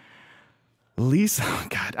 Least, oh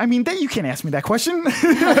God, I mean, you can't ask me that question.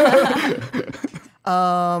 Okay,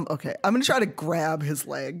 I'm gonna try to grab his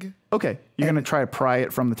leg. Okay, you're gonna try to pry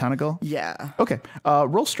it from the tentacle? Yeah. Okay,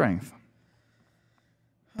 roll strength.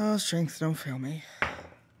 Oh, strength, don't fail me.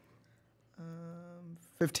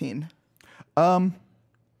 15.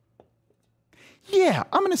 Yeah,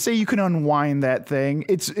 I'm gonna say you can unwind that thing.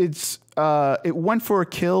 It went for a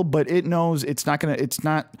kill, but it knows it's not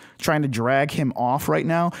trying to drag him off right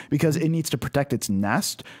now because it needs to protect its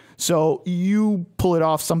nest. So you pull it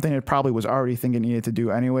off, something it probably was already thinking it needed to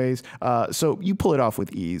do anyways. So you pull it off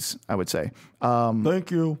with ease, I would say.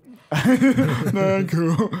 Thank you. Thank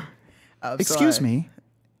you. Excuse me.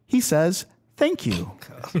 He says, thank you.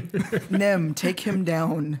 Nim, take him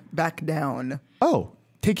down, back down. Oh,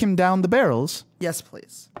 take him down the barrels? Yes,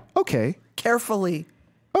 please. Okay. Carefully.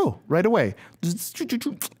 Oh, right away.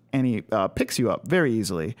 And he picks you up very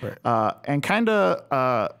easily, and kind of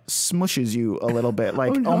smushes you a little bit,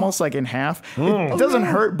 like almost like in half. It doesn't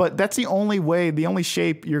hurt, but that's the only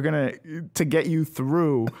shape you're to get you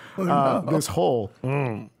through this hole.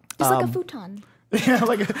 Just like a futon. Yeah,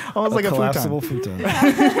 almost like a collapsible futon.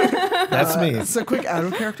 That's me. So quick out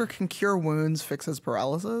of character, can cure wounds, fixes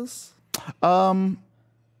paralysis? Does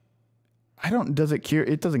it cure?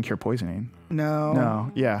 It doesn't cure poisoning. No.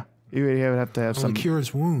 No. Yeah. You would have to have some. Only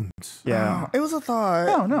cures wounds. Yeah. It was a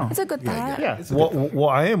thought. No. It's a good thought. Yeah. Well,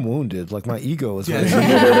 I am wounded. Like my ego is.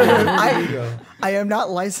 I am not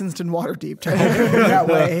licensed in Waterdeep to help you in that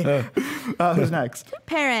way. Who's next?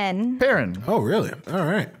 Perrin. Perrin. Oh, really? All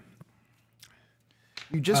right.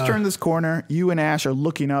 You just turned this corner. You and Ash are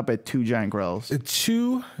looking up at two giant grells.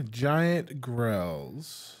 Two giant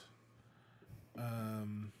grells.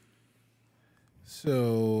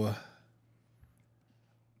 So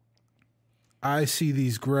I see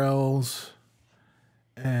these grells,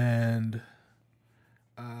 and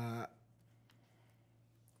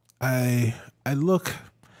I look.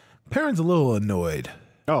 Perrin's a little annoyed.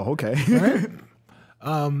 Oh, okay. Right?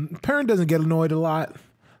 Perrin doesn't get annoyed a lot.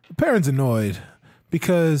 Perrin's annoyed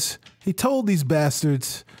because he told these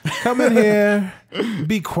bastards, "Come in here,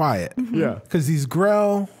 be quiet." Yeah. Because these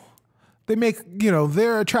grell, they make,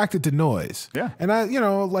 they're attracted to noise. Yeah. And I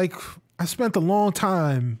spent a long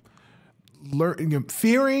time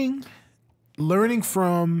fearing, learning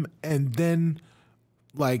from, and then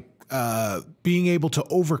being able to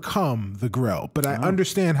overcome the grell. But I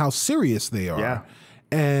understand how serious they are. Yeah.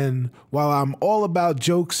 And while I'm all about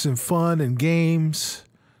jokes and fun and games,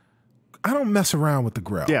 I don't mess around with the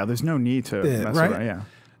grell. Yeah, there's no need to mess around.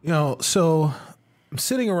 Yeah. So I'm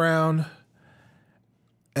sitting around,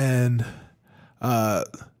 and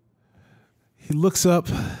he looks up.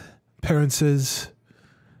 Perrin says,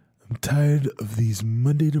 "I'm tired of these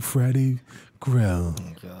Monday to Friday grell."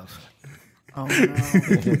 Oh, God. Oh,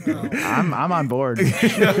 no. I'm on board.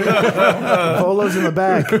 Polo's in the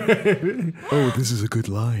back. Oh, this is a good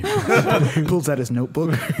line. Pulls out his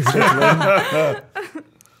notebook.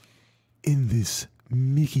 In this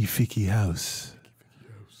Mickey Ficky house,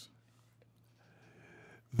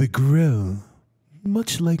 the grell,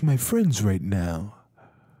 much like my friends right now,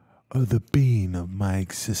 are the bane of my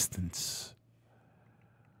existence.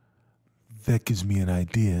 That gives me an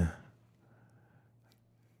idea.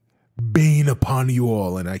 Bane upon you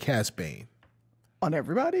all, and I cast Bane. On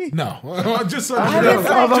everybody? No, just on I was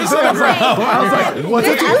like, What's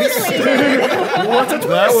it?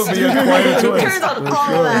 That would be a quite a twist. turns on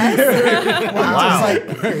all of us. Wow.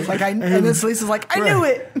 And then Lisa's like, I knew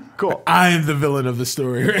it. Cool. I am the villain of the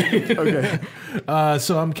story, right? Okay.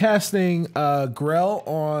 So I'm casting Grell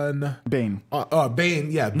on Bane.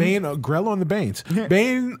 Bane. Yeah, Bane. Grell on the Banes.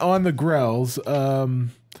 Bane on the Grells.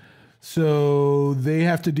 So they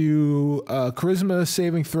have to do charisma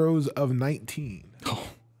saving throws of 19.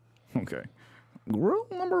 Okay. Rule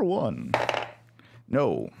number 1.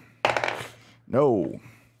 No. All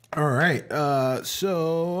right.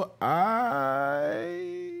 So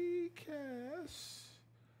I cast.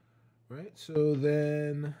 Right. So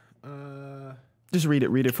then. Just read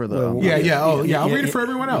it for the. I'll read it for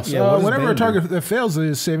everyone else. Whenever a target that fails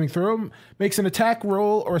a saving throw makes an attack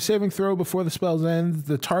roll or saving throw before the spell's end,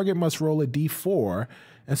 the target must roll a d4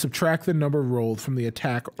 and subtract the number rolled from the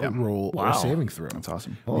attack roll or saving throw. That's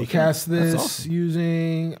awesome. You cast this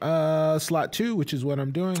using slot 2, which is what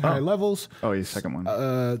I'm doing, high levels. Oh, your second one.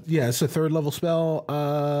 It's a 3rd level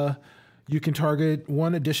spell. You can target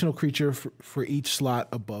one additional creature for each slot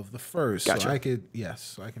above the first. Gotcha.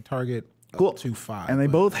 So I can target Cool. up to 5. And they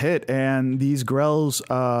both hit. And these Grells,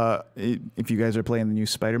 if you guys are playing the new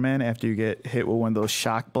Spider-Man, after you get hit with one of those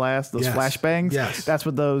shock blasts, those flashbangs, that's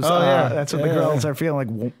what those. That's what the Grells are feeling like.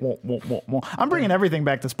 Womp, womp, womp, womp, womp. I'm bringing everything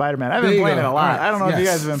back to Spider-Man. I've been playing it a lot. I don't know if you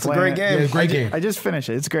guys have been playing great game. Yeah, great game. I just finished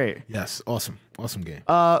it. It's great. Yes, awesome game.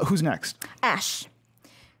 Who's next? Ash.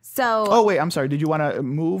 So. Oh wait, I'm sorry. Did you want to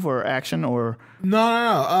move or action or?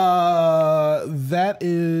 No. That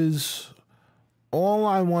is all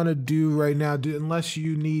I want to do right now. Unless do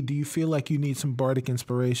you feel like you need some bardic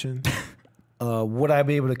inspiration? Would I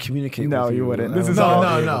be able to communicate? No, with you wouldn't. This is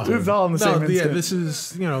No. This is all in the same instant. Yeah, this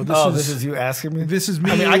is This is you asking me. This is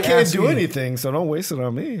me. I mean, I can't asking do you. anything, so don't waste it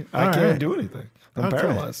on me. I can't do anything. I'm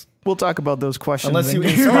paralyzed. We'll talk about those questions Unless you in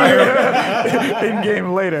inspire. in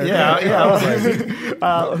game later. Yeah. I was like,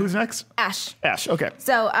 Who's next? Ash. Ash. Okay.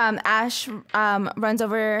 So Ash runs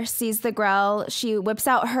over, sees the Grell. She whips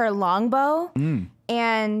out her longbow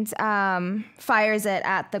and fires it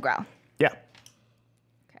at the Grell. Yeah.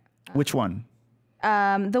 Which one?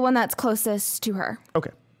 The one that's closest to her.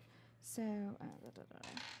 Okay. So.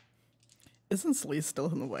 Isn't Celeste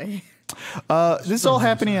still in the way? This is all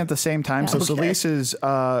happening at the same time. So Celeste is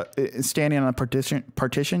standing on a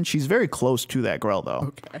partition. She's very close to that Grell,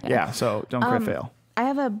 though. Okay. Yeah, so don't crit fail. I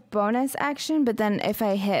have a bonus action, but then if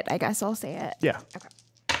I hit, I guess I'll say it. Yeah. Okay.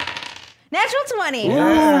 Natural 20.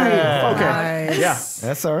 yeah. Okay. Nice. Yeah.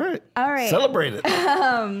 That's all right. All right. Celebrate it.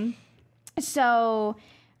 So,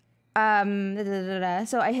 so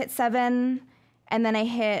I hit 7, and then I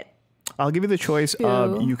hit. I'll give you the choice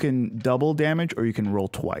of 2. you can double damage or you can roll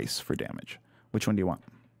twice for damage. Which one do you want?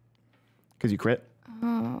 Because you crit?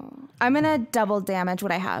 I'm gonna double damage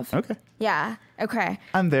what I have. Okay. Yeah. Okay.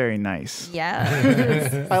 I'm very nice.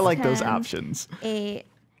 Yeah. I like those 10, options. 8,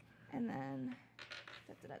 and then.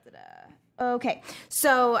 Okay.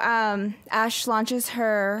 So Ash launches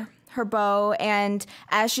her bow, and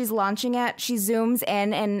as she's launching it, she zooms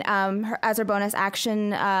in and as her bonus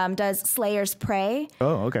action does Slayer's Prey.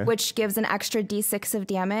 Oh, okay. Which gives an extra d6 of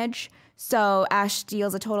damage. So Ash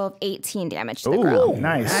deals a total of 18 damage to the Grell.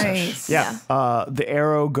 Nice. Yeah. The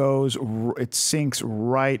arrow it sinks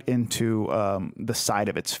right into the side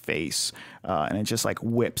of its face, and it just like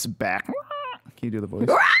whips back. Can you do the voice?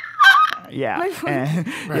 Yeah. And,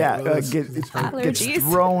 gets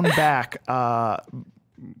thrown back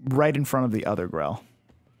right in front of the other Grell.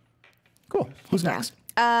 Cool. Who's next?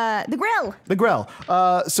 The Grell. The Grell.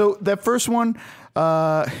 So that first one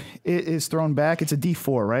it is thrown back. It's a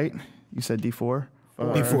D4, right? You said D4?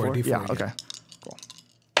 D4. Yeah, okay. Cool.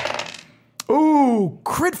 Ooh,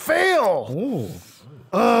 crit fail. Ooh.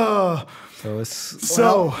 So it's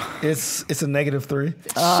a -3.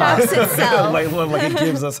 Shocks itself. like it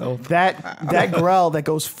gives us hope. That Grell that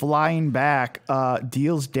goes flying back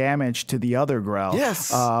deals damage to the other Grell.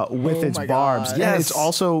 Yes. With its barbs. God. And it's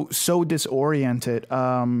also so disoriented.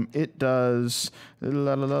 It does.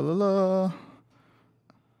 La, la, la, la, la.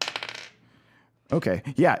 Okay.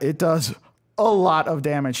 Yeah, it does a lot of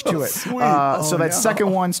damage to it. So that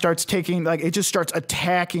second one starts taking, like, it just starts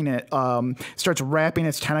attacking it, starts wrapping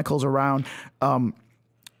its tentacles around.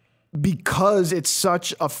 Because it's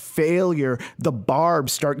such a failure, the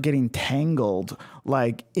barbs start getting tangled,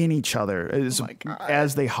 like, in each other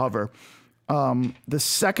as they hover. The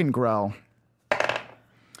second Grell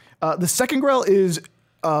is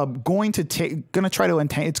going to try to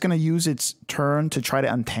untangle. It's going to use its turn to try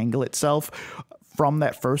to untangle itself from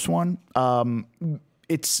that first one.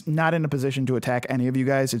 it's not in a position to attack any of you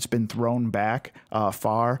guys. It's been thrown back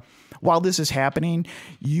far. While this is happening,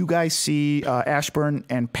 you guys see Ashburn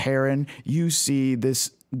and Perrin. You see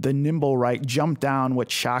the nimble right jump down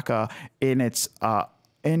with Shaka in his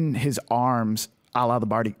arms, a la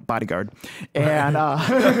the bodyguard,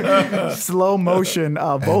 and slow motion.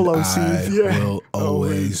 Volo sees. I will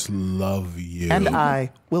always love you, and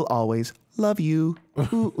I will always love you.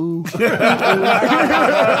 Ooh, ooh.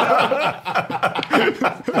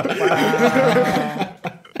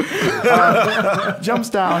 Jumps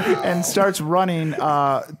down and starts running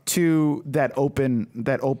to that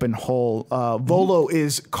open hole. Volo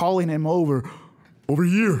is calling him over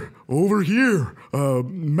here,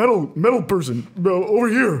 metal person, over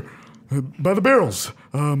here, by the barrels.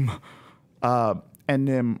 And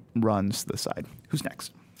Nim runs the side. Who's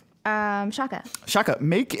next? Shaka. Shaka,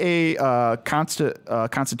 make a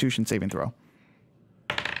Constitution saving throw.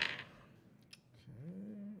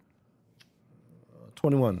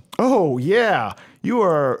 21. Oh yeah, you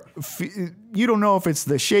don't know if it's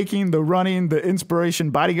the shaking, the running, the inspiration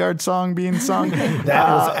bodyguard song being sung. That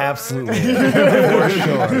was absolutely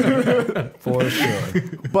for sure.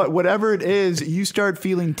 But whatever it is, you start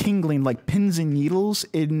feeling tingling like pins and needles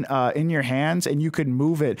in your hands, and you can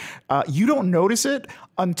move it. You don't notice it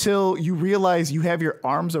until you realize you have your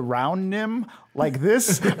arms around Nim like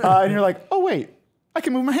this, and you're like, oh wait, I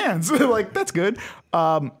can move my hands. Like, that's good.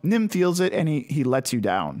 Nim feels it, and he lets you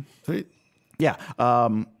down. Sweet. Yeah.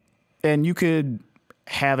 And you could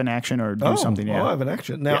have an action or do something. Yeah. I have an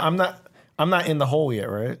action. Now, yeah. I'm not in the hole yet,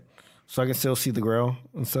 right? So I can still see the grill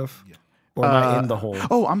and stuff? Yeah. Or not in the hole?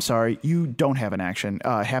 Oh, I'm sorry. You don't have an action.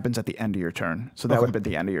 It happens at the end of your turn. So that would have been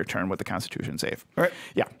the end of your turn with the Constitution save. All right.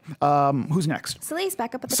 Yeah. Who's next? Celise,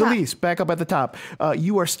 back up at the top. Celise, back up at the top.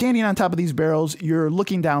 You are standing on top of these barrels. You're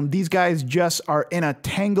looking down. These guys just are in a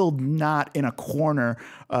tangled knot in a corner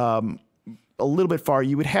a little bit far.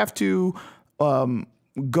 You would have to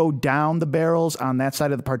go down the barrels on that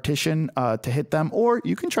side of the partition to hit them, or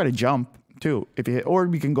you can try to jump too, or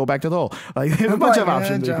you can go back to the hole. Like, there's a bunch of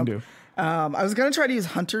options that you can do. I was going to try to use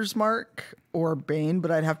Hunter's Mark or Bane,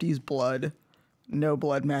 but I'd have to use blood. No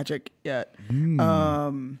blood magic yet.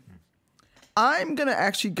 I'm going to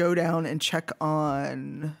actually go down and check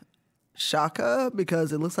on Shaka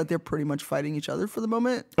because it looks like they're pretty much fighting each other for the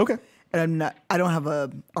moment. Okay. And I don't have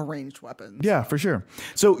a ranged weapon. Yeah, for sure.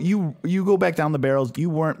 So you go back down the barrels.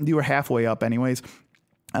 You were halfway up anyways.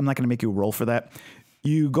 I'm not going to make you roll for that.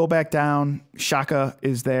 You go back down. Shaka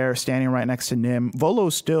is there standing right next to Nim.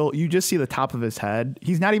 Volo's still, you just see the top of his head.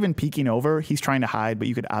 He's not even peeking over. He's trying to hide, but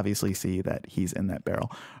you could obviously see that he's in that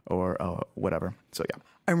barrel or whatever. So yeah.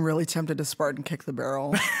 I'm really tempted to Spartan kick the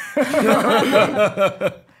barrel.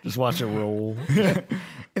 Just watch it roll.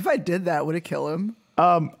 If I did that, would it kill him?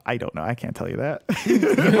 I don't know. I can't tell you that.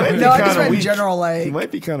 No, I just meant in general, like. He might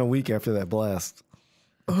be kind of weak after that blast.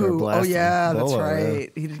 Oh yeah, that's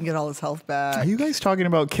right. He didn't get all his health back. Are you guys talking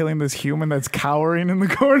about killing this human that's cowering in the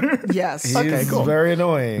corner? Yes. He's very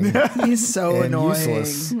annoying. He's so and annoying.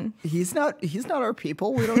 Useless. He's not our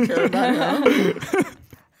people. We don't care about him.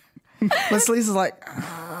 But Lisa's like,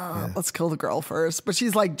 let's kill the girl first. But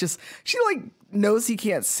she's like, she knows he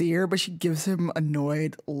can't see her, but she gives him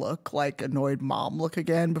annoyed look, like annoyed mom look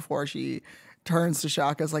again before she turns to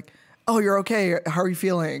Shaka. It's like, oh, you're okay. How are you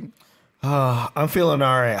feeling? I'm feeling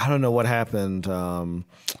all right. I don't know what happened,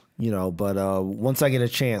 but once I get a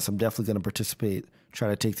chance, I'm definitely going to participate, try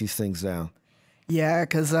to take these things down. Yeah,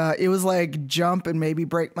 because it was like jump and maybe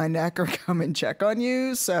break my neck or come and check on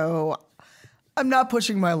you. So I'm not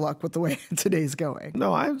pushing my luck with the way today's going.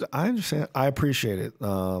 No, I understand. I appreciate it.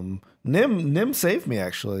 Nim saved me,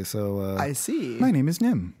 actually. So I see. My name is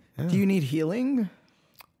Nim. Yeah. Do you need healing?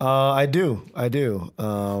 I do. But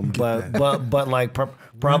like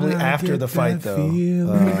probably after the fight though.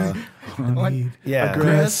 Yeah,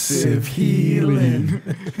 aggressive healing.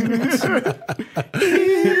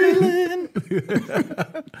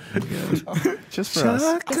 Just for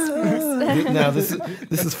us. Now this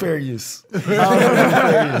is fair use.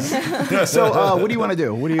 So what do you want to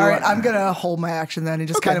do? All right, I'm gonna hold my action then and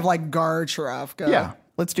just kind of like guard Sharafka. Yeah,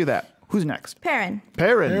 let's do that. Who's next? Perrin.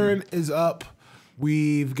 Perrin is up.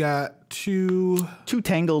 We've got two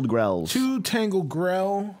tangled grells. Two tangled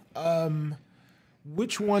grell.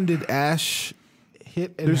 Which one did Ash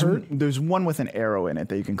hit and hurt? There's one with an arrow in it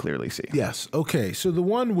that you can clearly see. Yes. Okay. So the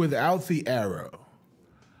one without the arrow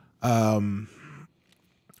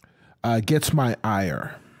gets my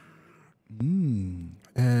ire.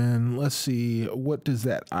 And let's see, what does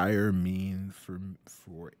that ire mean for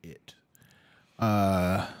it?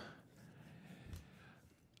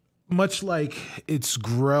 Much like its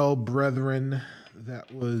Grell brethren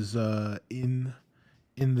that was in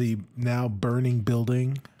the now burning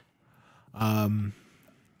building.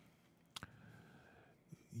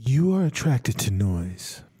 You are attracted to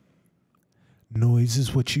noise. Noise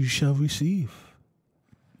is what you shall receive.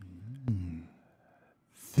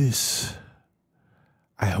 This,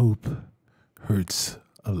 I hope, hurts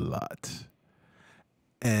a lot.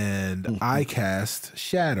 And I cast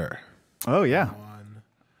Shatter. Oh yeah.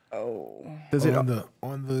 Does it on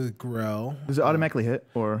the Grell. does it automatically hit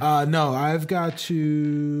or? No, I've got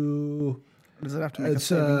to. Does it have to make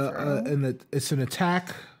It's a saving throw? it's an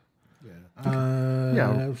attack.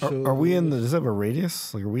 Yeah. Are we in the? Does it have a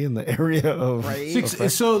radius? Like, are we in the area of?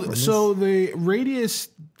 So the radius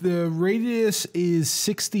is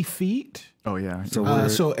 60 feet. Oh yeah.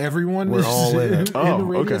 So everyone we're is all in it. the Oh,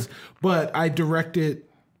 radius. okay. But I directed.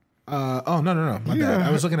 No, my bad.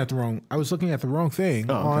 I was looking at the wrong thing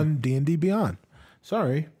on D&D Beyond.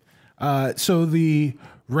 Sorry. So the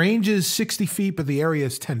range is 60 feet, but the area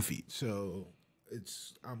is 10 feet. So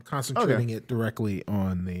I'm concentrating it directly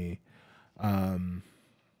on the.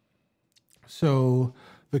 So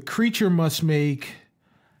the creature must make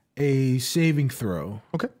a saving throw.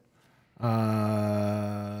 Okay.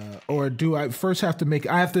 Or do I first have to make?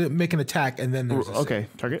 I have to make an attack and then there's a Okay.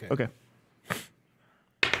 save. Target. Okay.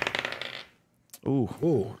 Ooh.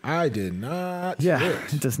 Oh, I did not. Yeah.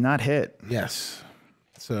 hit. It does not hit. Yes.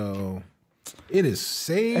 So it is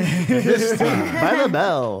saved this time. By the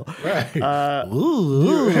bell. Right.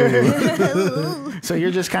 So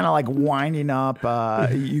you're just kind of like winding up.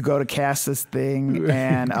 You go to cast this thing,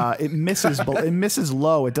 and it misses. It misses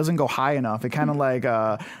low. It doesn't go high enough. It kind of like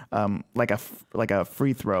a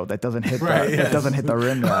free throw that doesn't hit. Right, That doesn't hit the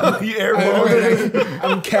rim.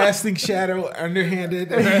 I'm casting shadow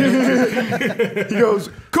underhanded. He goes,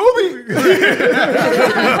 Kobe.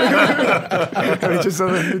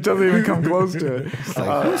 It doesn't even come close to it.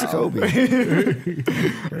 Who's Kobe?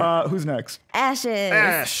 Who's next? Ashes.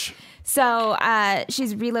 Ash. So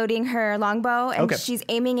she's reloading her longbow and Okay. she's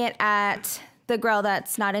aiming it at the girl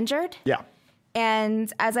that's not injured. Yeah.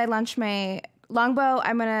 And as I launch my longbow,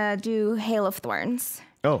 I'm gonna do Hail of Thorns,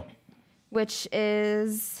 Oh. which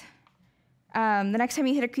is the next time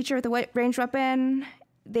you hit a creature with a ranged weapon,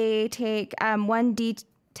 they take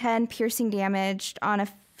 1d10 piercing damage on a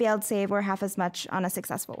failed save or half as much on a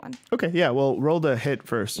successful one. Okay. Yeah. Well, roll the hit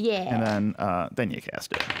first. Yeah. And then you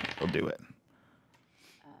cast it. We'll do it.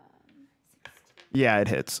 Yeah, it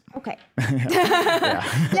hits. Okay. Yay!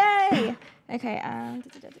 Okay.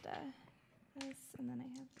 This, and then I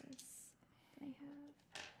have this. Then I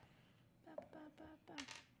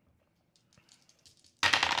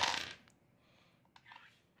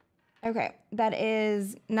have. Okay, that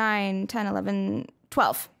is 9, 10, 11,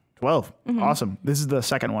 12. 12. Awesome. This is the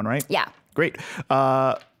second one, right? Yeah. Great.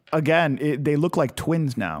 Again, they look like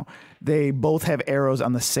twins now. They both have arrows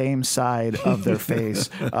on the same side of their face.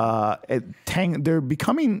 They're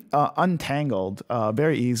becoming untangled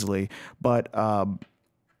very easily, but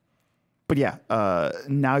yeah.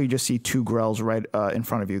 Now you just see two Grells right in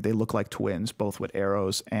front of you. They look like twins, both with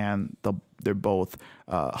arrows, and they're both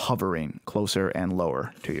hovering closer and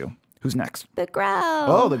lower to you. Who's next? The Growl.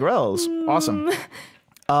 Oh, the Grells. Awesome.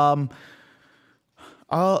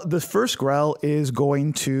 The first Grell is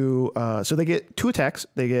going to, so they get 2 attacks.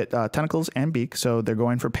 They get tentacles and beak, so they're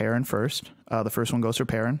going for Perrin first. The first one goes for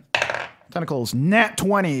Perrin. Tentacles, nat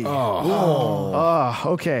 20.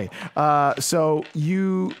 Okay. So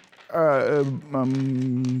you, you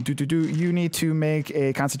need to make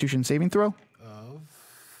a Constitution saving throw.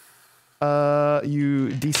 You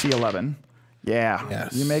DC 11. Yeah,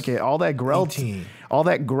 Yes. you make it. All that Grell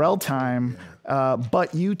time.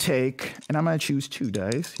 But you take, and I'm going to choose 2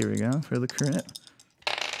 dice. Here we go for the crit.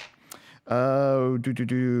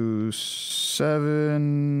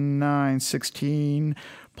 7, 9, 16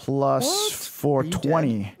 plus 4,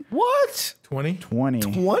 20. What? 20. 20.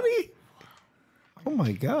 20? Oh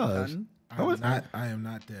my god. I am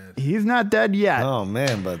not dead. He's not dead yet. Oh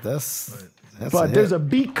man, but that's But there's a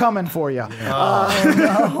beak coming for you.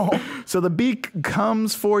 No. So the beak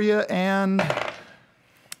comes for you and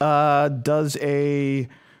does a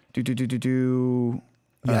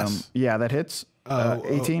Yes. yeah, that hits.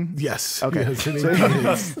 18. Yes. Okay. Yes, it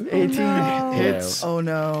is. 18 hits. Oh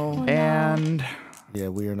no. And yeah,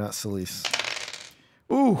 we are not Solis.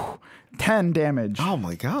 ooh, 10 damage. Oh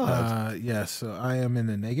my god. Yes. So I am in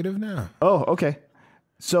the negative now. Oh, okay.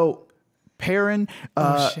 So Perrin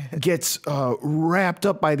gets wrapped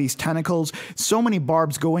up by these tentacles. So many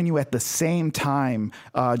barbs go in you at the same time,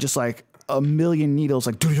 just like a million needles,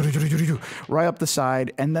 like right up the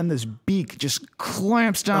side, and then this beak just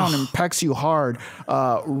clamps down and pecks you hard,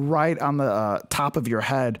 right on the top of your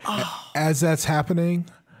head. As that's happening,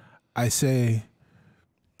 I say,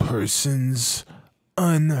 persons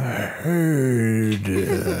unheard. Do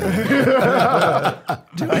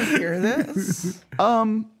I hear this?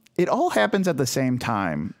 It all happens at the same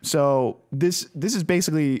time. So this is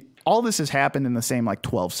basically all this has happened in the same like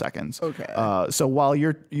 12 seconds. Okay. So while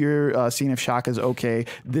you're seeing if Shaka's okay,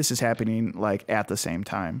 this is happening like at the same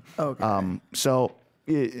time. Okay. So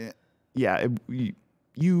you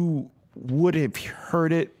would have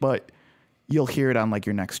heard it, but you'll hear it on like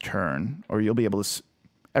your next turn, or you'll be able to.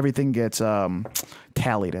 Everything gets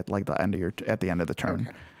tallied at like the end of at the end of the turn,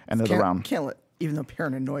 end of the round. Can't let, even though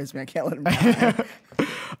Perrin annoys me, I can't let him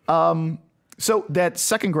die. So that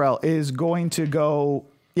second growl is going to go.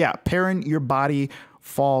 Yeah, Perrin, your body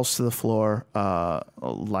falls to the floor,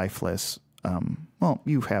 lifeless. Well,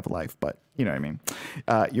 you have life, but you know what I mean.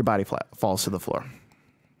 Your body falls to the floor.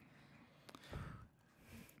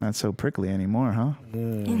 Not so prickly anymore, huh?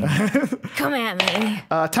 Come at me.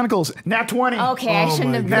 Tentacles, nat 20. Okay, I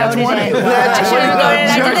shouldn't have Nat voted 20. it. I shouldn't have voted it.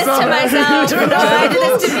 I did this to myself. No, I did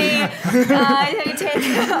this to me. I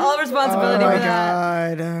take all responsibility for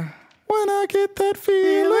that. God. When I get that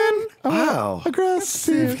feeling, Wow.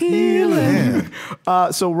 aggressive healing.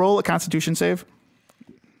 So roll a Constitution save.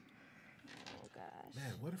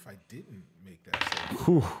 Man, what if I didn't make that save?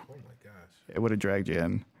 Whew. Oh my gosh. It would have dragged you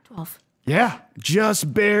in. 12. Yeah,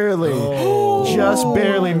 just barely. Just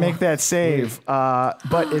barely make that save.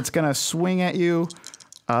 But it's going to swing at you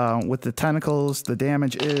with the tentacles. The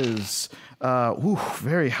damage is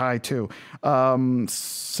very high, too. 21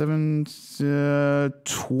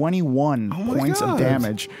 points of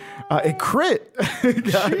damage. It crit.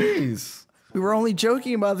 Jeez. We were only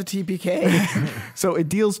joking about the TPK. So it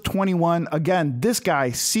deals 21. Again, this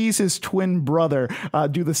guy sees his twin brother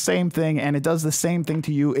do the same thing, and it does the same thing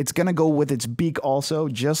to you. It's going to go with its beak also,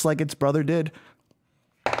 just like its brother did.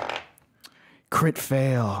 Crit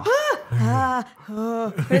fail. What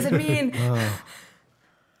does it mean?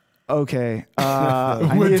 Okay.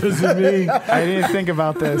 What does it mean? I didn't think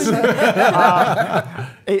about this.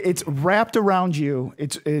 It's wrapped around you.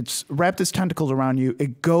 It's wrapped its tentacles around you.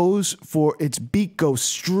 It goes for its beak goes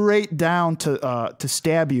straight down to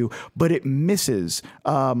stab you, but it misses.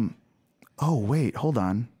 Oh wait, hold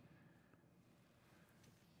on.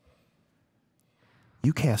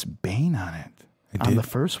 You cast Bane on it. On the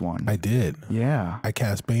first one. I did. Yeah. I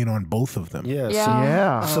cast Bane on both of them. Yeah.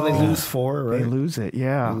 Yeah. So they lose 4, right? They lose it,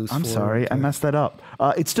 yeah. lose I'm 4, sorry, I messed that up.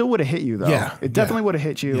 It still would have hit you, though. Yeah, It definitely would have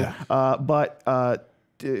hit you, yeah. but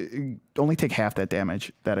only take half that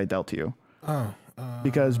damage that I dealt to you. Oh.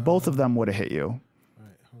 Because both of them would have hit you. All right,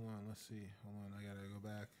 hold on. Let's see. Hold on. I gotta go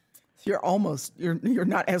back. You're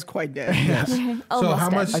not as quite dead. So Almost how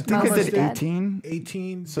dead. much? I think how I did much- 18.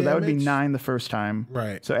 18. So that would be damage? 9 the first time.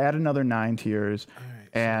 Right. So add another 9 to yours. All right,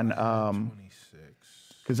 And 26.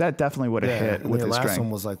 because that definitely would have hit And with the his last strength. one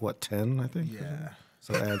was like what, 10, I think? Yeah.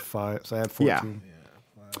 So add 5. So add 14.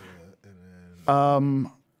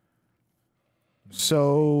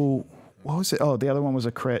 So what was it? Oh, the other one was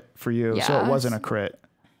a crit for you. So it Yes. wasn't a crit.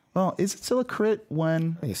 Well, is it still a crit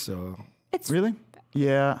when? I think so. Really?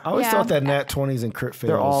 Yeah. I always Yeah. thought that nat 20s and crit fails.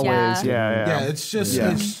 They're always, Yeah. yeah. Yeah, it's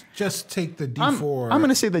just take the D4. I'm going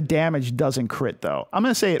to say the damage doesn't crit, though. I'm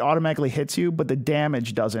going to say it automatically hits you, but the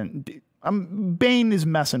damage doesn't. Bane is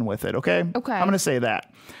messing with it, okay? Okay. I'm going to say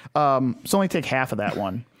that. So only take half of that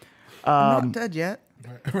one. I'm not dead yet.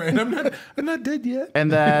 Right, I'm not dead yet.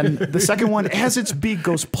 And then the second one, as its beak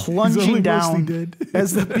goes plunging only down, mostly dead.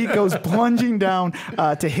 as the beak goes plunging down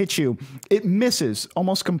to hit you, it misses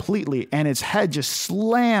almost completely, and its head just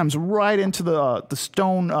slams right into the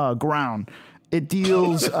stone ground. It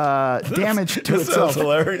deals damage to itself.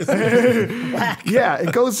 hilarious. Yeah,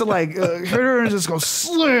 it goes to like hit her and just goes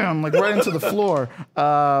slam like right into the floor,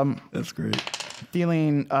 That's great.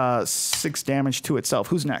 dealing 6 damage to itself.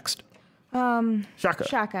 Who's next? Shaka.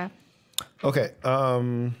 Shaka. Okay.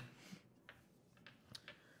 All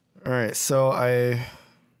right. So I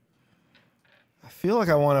feel like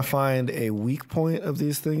I want to find a weak point of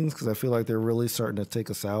these things because I feel like they're really starting to take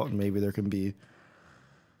us out, and maybe there can be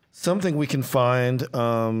something we can find.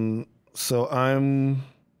 So I'm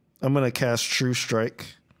gonna cast True Strike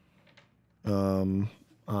on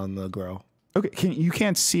the growl. Okay, you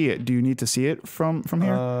can't see it. Do you need to see it from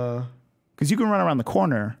here? Because you can run around the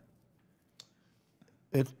corner.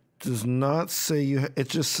 It does not say you. It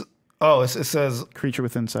just. Oh, it says. Creature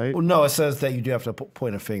within sight. Well, no, it says that you do have to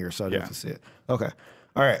point a finger, so I do have to see it. Okay.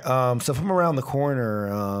 All right. So if I'm around the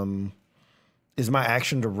corner, is my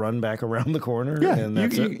action to run back around the corner? Yeah, and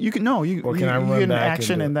that's you can no, you or can you, I you run get an back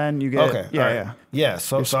action and and then you get Okay, yeah, all right. yeah. Yeah,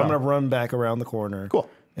 so I'm spell. gonna run back around the corner. Cool.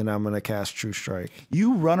 And I'm gonna cast True Strike.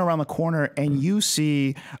 You run around the corner and you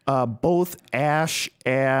see both Ash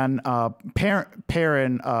and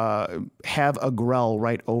Perrin have a Grell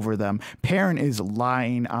right over them. Perrin is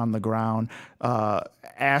lying on the ground.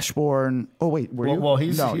 Ashbourne. Oh wait, were you? Well,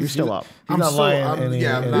 you're still up. He's not lying.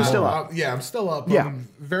 I'm still up. Yeah, I'm still up. Yeah. I'm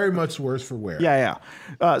very much worse for wear. Yeah.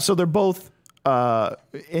 So they're both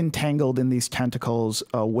entangled in these tentacles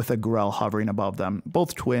with a Grell hovering above them.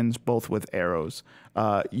 Both twins, both with arrows.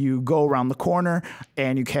 You go around the corner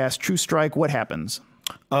and you cast True Strike. What happens?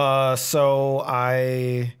 So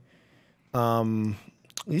I,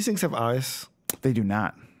 these things have eyes. They do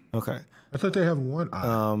not. Okay. I thought they have one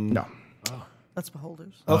eye. No. That's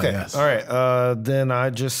beholders. Okay. yes. All right. Then I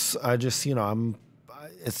just,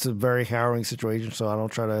 it's a very harrowing situation, so I don't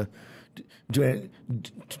try to do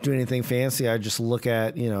anything fancy. I just look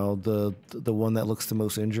at, the one that looks the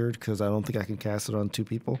most injured because I don't think I can cast it on two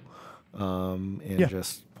people, and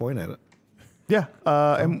just point at it. Yeah.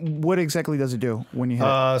 And what exactly does it do when you hit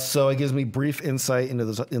it? So it gives me brief insight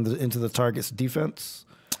into the target's defense.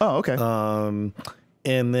 Oh, okay.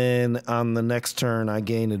 And then on the next turn, I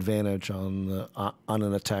gain advantage on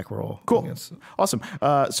an attack roll. Cool. Awesome.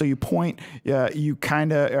 So you point, you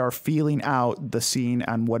kind of are feeling out the scene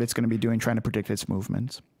on what it's going to be doing, trying to predict its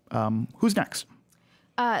movements. Who's next?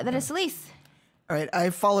 That is Elise. All right, I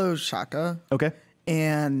follow Shaka. Okay.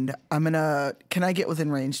 And can I get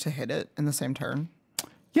within range to hit it in the same turn?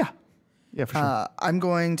 Yeah. Yeah, for sure. I'm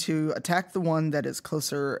going to attack the one that is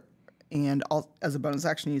closer and as a bonus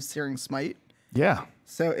action use Searing Smite. Yeah.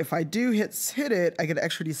 So if I do hit it, I get an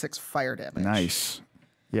extra d6 fire damage. Nice.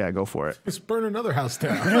 Yeah, go for it. Let's burn another house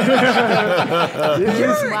down.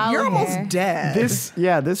 You're almost dead.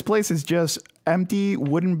 This place is just empty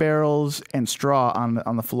wooden barrels and straw on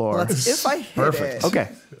the floor. Well, that's if I hit it. Okay.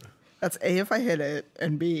 That's A, if I hit it,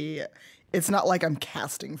 and B, it's not like I'm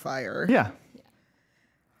casting fire. Yeah.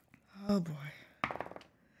 Oh boy.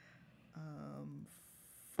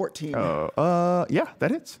 14. Yeah,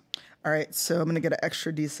 that hits. All right, so I'm gonna get an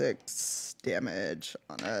extra d6 damage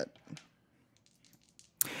on it.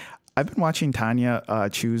 I've been watching Tanya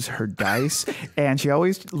choose her dice, and she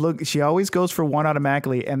always goes for one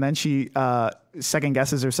automatically, and then she second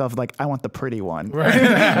guesses herself like, I want the pretty one. Right.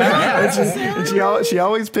 and she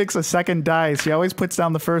always picks a second dice. She always puts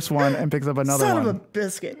down the first one and picks up another one. Son of a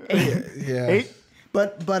biscuit. 8. Yeah. 8.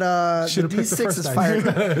 But the Should've picked the d6 first is dice.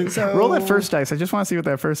 fire. So Roll that first dice. I just want to see what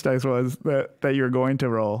that first dice was that you were going to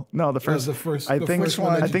roll. No, the first. the first- I the think first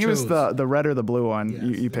one that I you think it was chose. the red or the blue one Yes.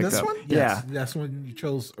 you picked This up. one? Yeah. That's when you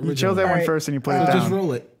chose originally. You chose that one Alright. first and you put So it down. just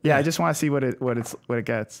roll it. Yeah, I just want to see what it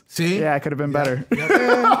gets. See? Yeah, it could have been better. all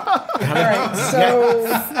right, so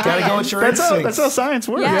Gotta go with your That's instincts. how science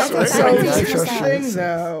works. Yeah, right? that's so how here's it's the supposed to thing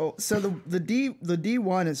though. So the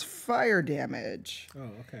D1 is fire damage. Oh,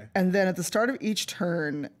 okay. And then at the start of each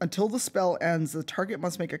turn, until the spell ends, the target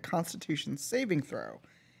must make a Constitution saving throw.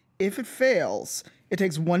 If it fails, it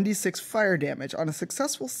takes 1d6 fire damage. On a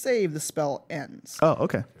successful save, the spell ends. Oh,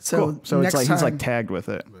 okay. So Cool. So it's next like he's like time- tagged with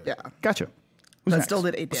it. Yeah. Gotcha. But next? still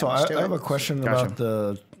did 8 damage So I to have it. a question Gotcha. about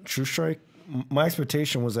the True Strike. My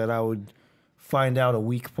expectation was that I would find out a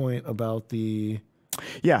weak point about the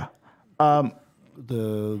Yeah. Grell.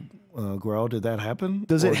 Did that happen?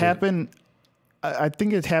 Does Or it did- happen? I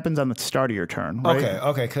think it happens on the start of your turn. Right?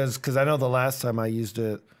 Okay, because I know the last time I used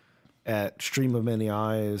it at Stream of Many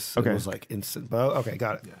Eyes, Okay. it was like instant. But okay,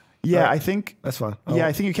 got it. Yeah, All right. I think. That's fine. Yeah,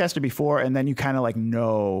 I think you cast it before, and then you kind of like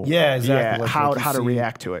know. Yeah, exactly. Yeah, Like how you to see-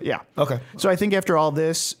 react to it. Yeah. Okay. So I think after all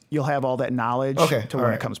this, you'll have all that knowledge. Okay. To all when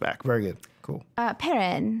right. it comes back. Very good. Cool.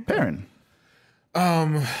 Perrin. Perrin.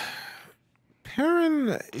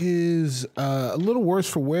 Perrin is a little worse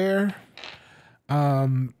for wear.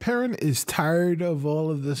 Perrin is tired of all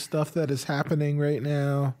of the stuff that is happening right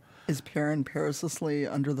now. Is Perrin perilously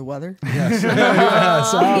under the weather? Yes, very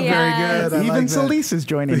yes. good. I Even like that. Celise is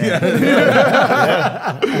joining in.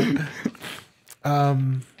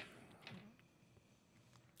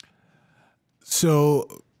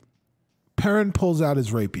 So Perrin pulls out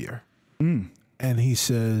his rapier and he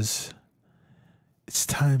says, it's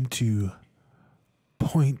time to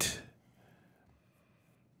point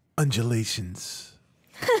undulations.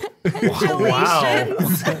 Wow.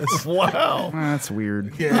 That's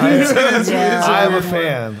weird. I am a fan. I'm a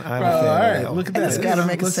fan. All of right, that look at I that. just got to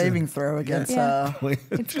make a Listen. saving throw against Yeah. one.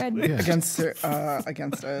 It's good. against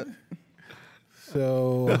it.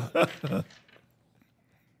 So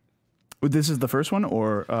This is the first one,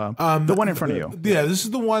 or the one in front of you. Yeah, this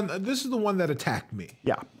is the one. This is the one that attacked me.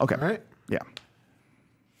 Yeah. Okay. All right. Yeah.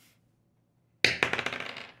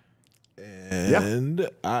 And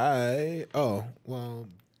well.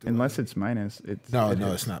 Unless it's minus. No,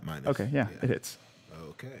 it's not minus. Okay, yeah, it hits.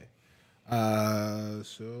 Okay.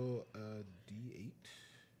 So D8.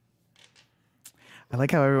 I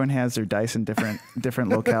like how everyone has their dice in different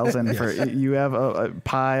locales, and for you have a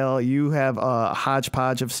pile, you have a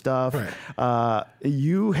hodgepodge of stuff. Right.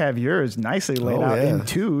 You have yours nicely laid out in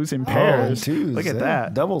twos, in pairs. Twos. Look at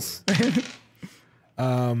that. Doubles.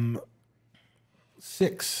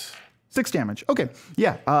 6. 6 damage. Okay.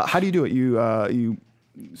 Yeah. How do you do it? You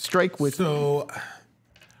strike with. So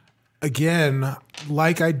again,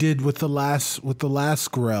 like I did with the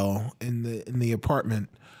last Grell in the apartment,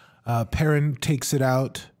 Perrin takes it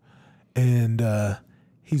out and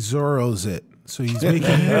he Zorros it. So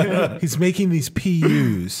he's making these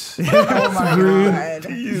PUs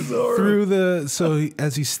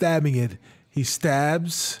as he's stabbing it, he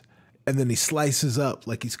stabs and then he slices up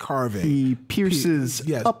like he's carving. He pierces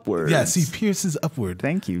upwards. Yes, he pierces upward.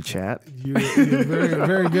 Thank you, chat. You're very,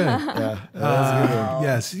 very good. Yeah,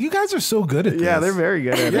 yes, you guys are so good at this. Yeah, they're very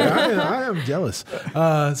good at it. I am jealous.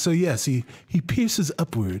 So yes, he pierces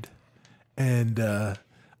upward and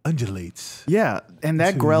undulates. Yeah, and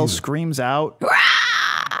that Grell screams out.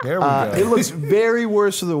 There we go. It looks very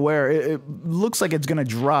worse for the wear. It looks like it's going to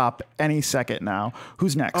drop any second now.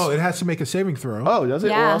 Who's next? Oh, it has to make a saving throw. Oh, does it?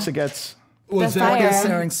 Yeah. Or else it gets... Was The that fire.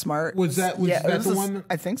 Considering smart. Was that the one?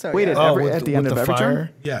 I think so. Wait, yeah. at the end of every turn?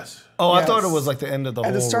 Yes. Oh, I Yes. thought it was like the end of the At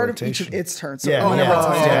whole the start rotation. of each of its turns. So Yeah. whenever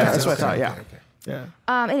it's That's what I thought, yeah.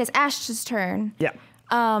 Yeah. It is Ash's turn. Yeah.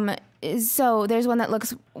 So there's one that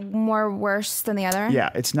looks more worse than the other. Yeah,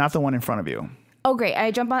 it's not the one in front of you. Oh, great! I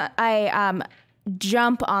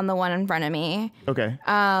jump on the one in front of me. Okay.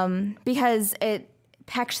 Because it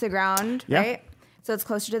pecks the ground, Yeah. right? So it's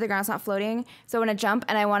closer to the ground. It's not floating. So I want to jump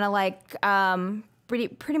and I want to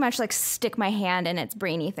pretty much like stick my hand in its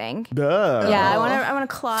brainy thing. Duh. Yeah, I want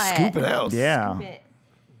to claw it. Scoop it out. Yeah. Scoop it.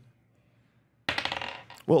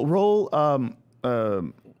 Well, roll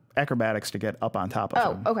acrobatics to get up on top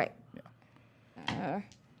of him. Oh, okay. Okay.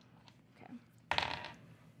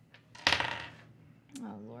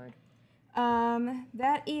 Oh Lord.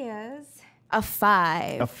 That is a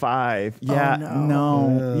 5. A 5. Yeah, no.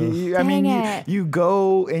 I mean, Dang it. you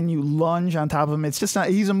go and you lunge on top of him. It's just not,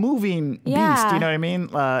 he's a moving beast. Yeah. You know what I mean?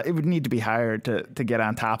 It would need to be higher to get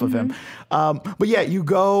on top of him. But yeah, you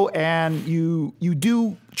go and you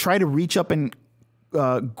do try to reach up and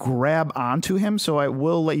grab onto him. So I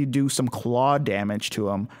will let you do some claw damage to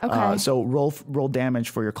him. Okay. So roll damage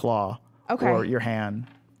for your claw or your hand.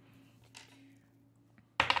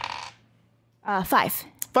 5.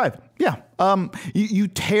 5. Yeah. You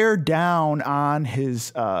tear down on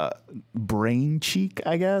his brain cheek,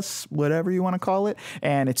 I guess, whatever you want to call it,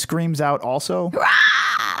 and it screams out also.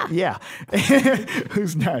 Yeah.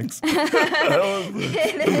 Who's next? It's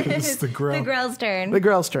the Grell. The Grell's turn. The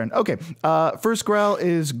Grell's turn. Okay. First Grell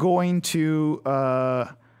is going to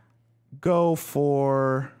go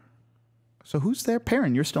for. So who's there?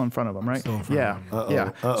 Perrin, you're still in front of him, right? Yeah.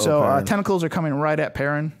 Yeah. So Perrin. tentacles are coming right at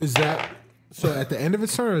Perrin. Is that so at the end of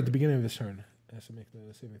its turn or at the beginning of its turn? It has to make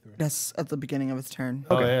the saving throw. That's at the beginning of its turn.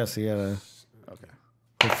 Oh, yeah, so you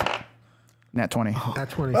gotta... Nat 20. At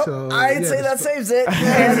 20. So I'd say that saves it.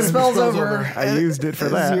 And the spell's over. I used it for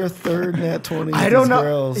This is that. your third nat 20. I don't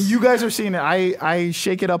know. You guys are seeing it. I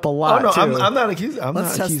shake it up a Oh, lot. no, too. I'm not accusing. I'm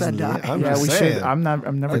Let's not test accusing that you. die. I'm Yeah, just we saying. should. I'm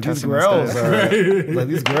never Like these testing this growls stuff. are... like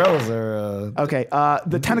these growls are... Okay.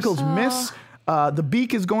 The tentacles miss. The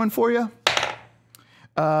beak is going for you.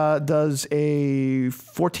 Does a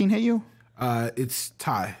 14 hit you? it's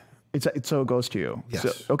tie. So it goes to you. Yes.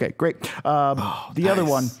 So, okay, great. The other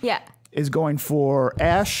one Yeah. is going for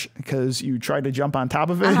Ash because you tried to jump on top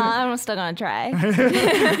of it. I'm still gonna try.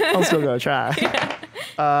 I'm still gonna try.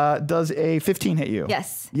 Does a 15 hit you?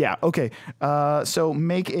 Yes. Yeah. Okay. So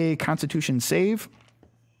make a Constitution save.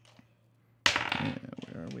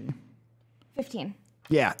 Where are we? 15.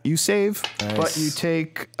 Yeah, you save, but you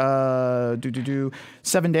take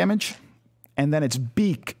 7 damage, and then its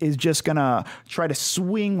beak is just gonna try to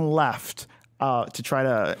swing left to try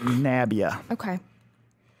to nab you. Okay.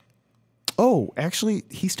 Oh, actually,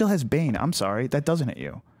 he still has Bane. I'm sorry, that doesn't hit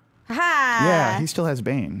you. Ha! Yeah, he still has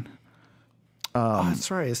Bane. oh,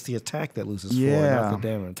 that's right. It's the attack that loses 4, Yeah. not the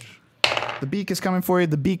damage. The beak is coming for you.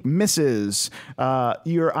 The beak misses.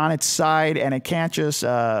 You're on its side, and it can't just,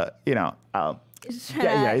 it's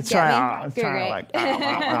trying to like,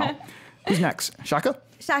 ow. Who's next? Shaka?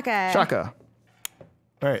 Shaka. Shaka.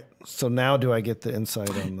 All right. So now do I get the insight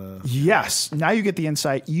on the... Yes. Now you get the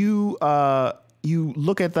insight. You you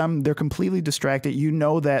look at them, they're completely distracted. You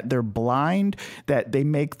know that they're blind, that they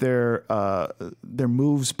make their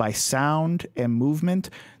moves by sound and movement.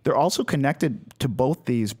 They're also connected to both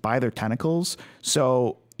these by their tentacles.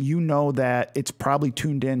 So you know that it's probably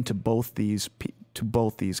tuned in to both these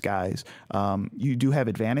guys. You do have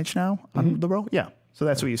advantage now on the roll? Yeah. So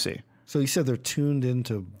that's what you see. So you said they're tuned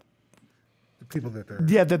into People that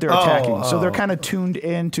they're that they're attacking. So they're kind of tuned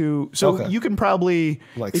into. So you can probably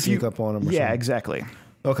like sneak up on them. Or something. Exactly.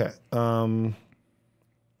 Okay. All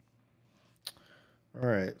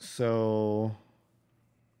right. So.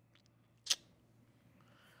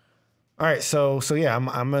 All right. So yeah, I'm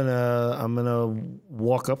gonna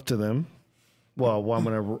walk up to them. Well, I'm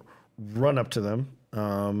gonna run up to them.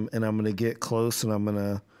 And I'm gonna get close, and I'm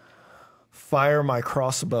gonna fire my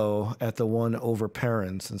crossbow at the one over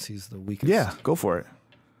Perrin, since he's the weakest. Yeah, go for it.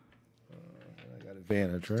 I got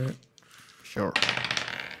advantage, right? Sure.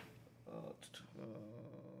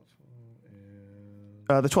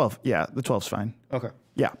 The 12. Yeah, the 12's fine. Okay.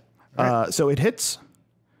 Yeah. So it hits.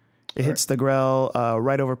 It hits the Grell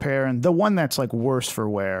right over Perrin, the one that's like worse for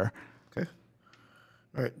wear. Okay.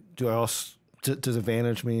 All right. Do I also... Does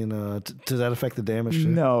advantage mean, does that affect the damage too?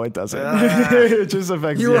 No, it doesn't. It just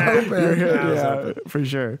affects You were hoping. Yeah, for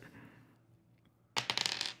sure.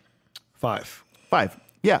 5. 5.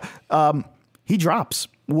 Yeah. He drops.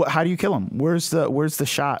 How do you kill him? Where's the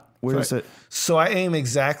shot? Where's it? So I aim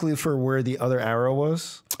exactly for where the other arrow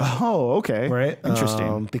was. Oh, okay. Right.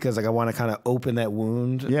 Interesting. Because like I want to kind of open that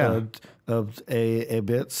wound. Yeah. A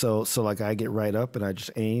bit. So like I get right up and I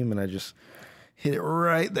just aim and I just hit it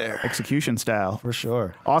right there. Execution style. For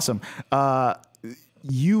sure. Awesome.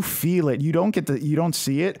 You feel it. You don't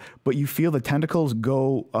see it, but you feel the tentacles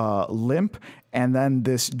go limp, and then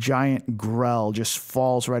this giant Grell just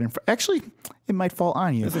falls right in front. Actually, it might fall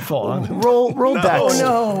on you. Does it fall on him? Roll Dex.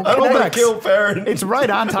 no. I don't Roll want to Dex. kill Perrin. It's right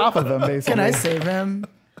on top of them, basically. Can I save him?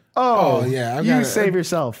 Oh, yeah, I you got it. save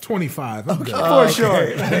yourself. 25. I'm good. For sure.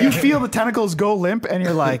 You feel the tentacles go limp, and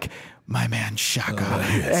you're like, my man Shaka.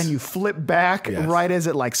 And you flip back right as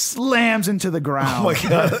it like slams into the ground. Oh my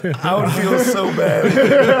God. I would feel so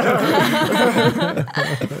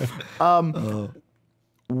bad.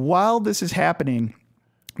 While this is happening,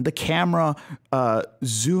 the camera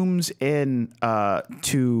zooms in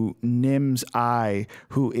to Nim's eye,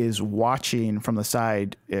 who is watching from the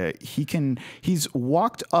side. He's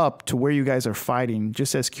walked up to where you guys are fighting,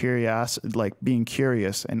 just as curious, like being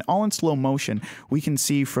curious, and all in slow motion. We can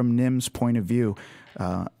see from Nim's point of view.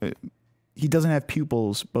 He doesn't have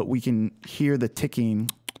pupils, but we can hear the ticking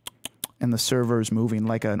and the servers moving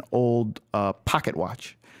like an old pocket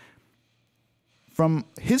watch. From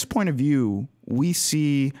his point of view, we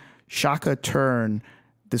see Shaka turn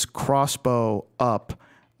this crossbow up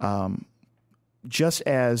just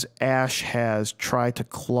as Ash has tried to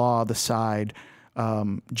claw the side,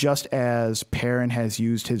 just as Perrin has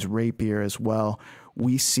used his rapier as well.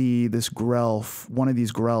 We see this Grell, one of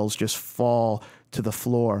these Grells, just fall to the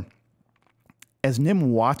floor. As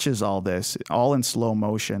Nim watches all this, all in slow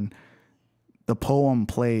motion, the poem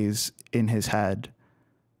plays in his head.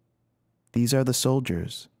 These are the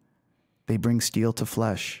soldiers. They bring steel to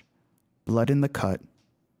flesh, blood in the cut,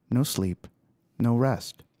 no sleep, no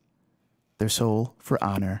rest. Their soul for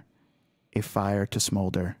honor, a fire to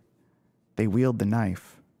smolder. They wield the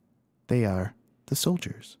knife. They are the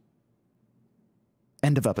soldiers.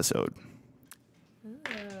 End of episode.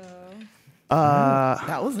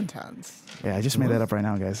 That was intense. Yeah, I just made that up right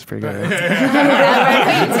now, guys. It's pretty good.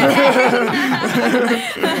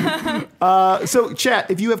 So,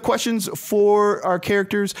 chat, if you have questions for our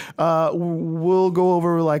characters, we'll go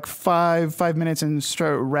over like five minutes and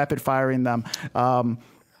start rapid firing them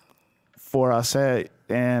for us.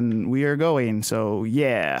 And we are going. So,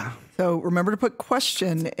 yeah. So remember to put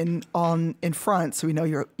question in front, so we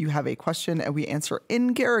know you have a question, and we answer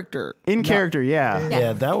in character. In character, yeah.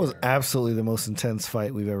 Yeah, that was absolutely the most intense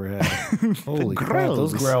fight we've ever had. Holy crap,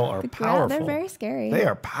 those Grell are powerful. They're very scary. They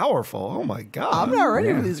are powerful. Oh my God. I'm not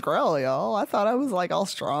ready for these Grell, y'all. I thought I was like all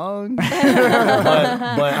strong. but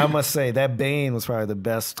I must say that Bane was probably the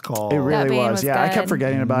best call. It really Bane was. was Yeah, I good. kept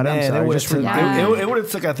forgetting about it. I'm sorry. it would Just have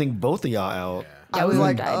took, I think, both of y'all out. I was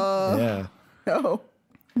like, Yeah. no.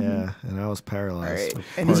 Yeah, and I was paralyzed. All right.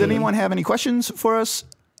 And does anyone have any questions for us?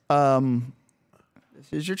 This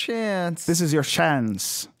is your chance. This is your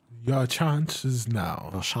chance. Your chances now.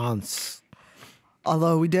 No chance.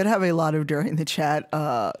 Although we did have a lot of during the chat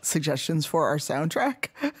suggestions for our soundtrack.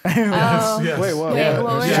 Yes. Wait, what? Wait,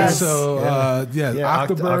 what was Yeah, it? so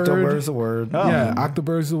Octobird. Octobird is the word. Yeah,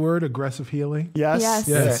 Octobird is the word. Aggressive healing. Yes. Yes.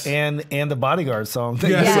 Yes. Yeah, and the Bodyguard song.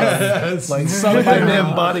 Yes. Like sung by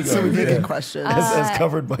Nim Bodyguard. So we did get questions. as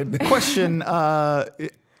covered by Nim.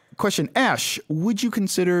 Question, Ash, would you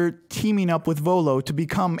consider teaming up with Volo to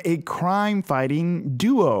become a crime-fighting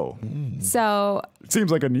duo? So It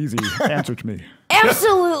seems like an easy answer to me.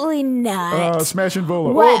 absolutely not. Smash and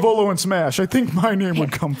Volo. What? Oh, Volo and Smash. I think my name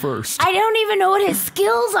would come first. I don't even know what his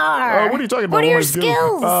skills are. What are you talking about? What are your my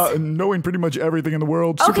skills? Knowing pretty much everything in the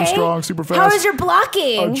world. Super strong, super fast. How is your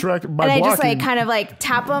blocking? My and I just blocking- like kind of like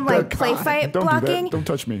tap him like play fight Don't blocking. do that. Don't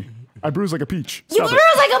touch me. I bruise like a peach. You Stop bruise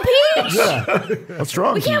it. like a peach. A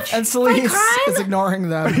strong We can't peach. And fight Celeste crime. is ignoring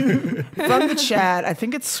them. From the chat, I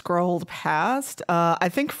think it's scrolled past. I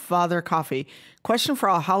think Father Coffee. Question for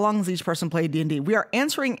all, how long has each person played D&D? We are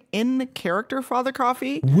answering in character, Father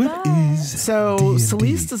Coffee. What is So D&D?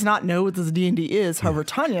 Celeste does not know what this D&D is. However,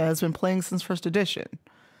 Tanya has been playing since first edition.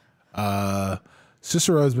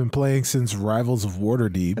 Cicero has been playing since Rivals of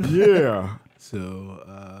Waterdeep. Yeah.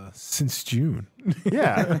 So since June.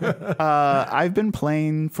 Yeah. I've been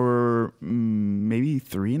playing for maybe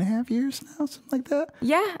 3.5 years now, something like that.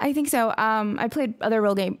 Yeah, I think so. I played other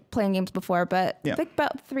playing games before, but Yeah. I think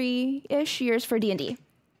about 3-ish years for D&D.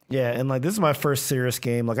 Yeah, and like this is my first serious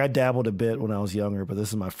game. Like I dabbled a bit when I was younger, but this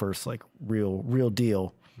is my first like real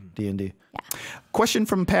deal D&D. Question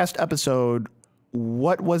from past episode.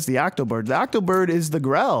 What was the Octobird? The Octobird is the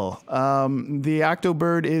Grell. The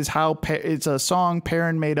Octobird is how it's a song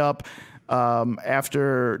Perrin made up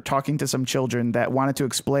after talking to some children that wanted to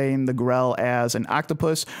explain the Grell as an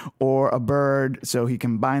octopus or a bird, so he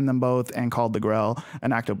combined them both and called the Grell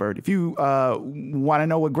an Octobird. If you want to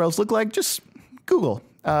know what Grells look like, just Google.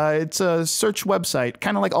 It's a search website,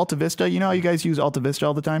 kind of like Alta Vista. You know how you guys use Alta Vista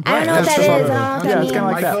all the time? I don't know what that is. I don't know what that Yeah, it's means. kinda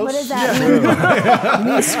like that. What does that mean?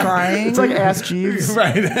 You mean scrying? It's like Ask Jeeves.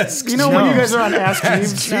 Right. That's You know when you guys are on Ask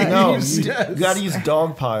Jeeves? No, you got to use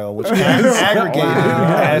Dogpile, which aggregated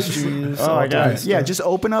Ash Jeeves. Oh my god! Alta Yeah, just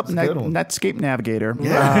open up good one. Netscape Navigator.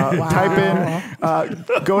 Type in,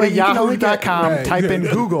 go to you can only get- yahoo.com. Type in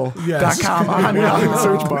google.com on the Yahoo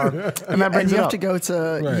search bar, and that and brings you it have up. to go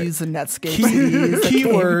to Right. use the Netscape CDs.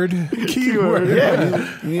 Keyword. Yeah,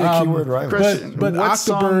 you need a keyword right. But What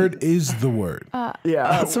Octobird is the word.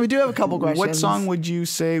 Yeah. So we do have a couple questions. What song would you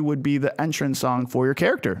say would be the entrance song for your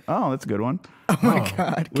character? Oh, that's a good one. Oh my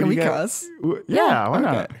God. Can we you got? cuss? Yeah, why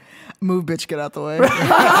not? Move, bitch, get out the way.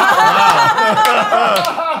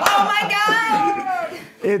 Oh my god!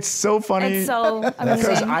 It's so funny. It's so Because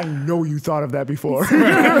amazing. I know you thought of that before.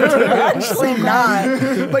 Actually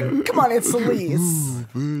not. But come on, it's Celeste.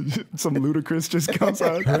 Some ludicrous just comes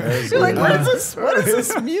out. You're like, what is this? What is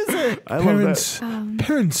this music? I love that.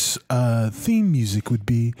 Parents' theme music would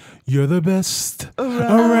be "You're the best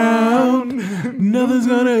around. Nothing's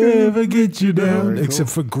gonna ever get you down," except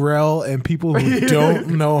for Grell and people who don't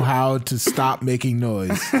know how to stop making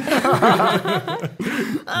noise. Oh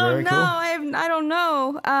no, I don't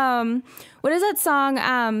know. What is that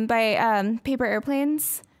song by Paper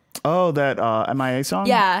Airplanes? Oh, that MIA song?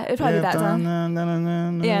 Yeah, it'd probably be that song.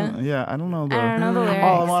 Yeah. Yeah. Yeah, I don't know. I don't know the lyrics.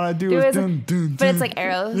 All I want to do is It was- dun, dun, But dun. it's like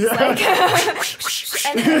arrows. Like,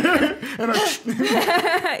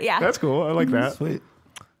 yeah. That's cool. I like that. Sweet.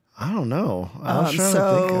 I don't know. I was trying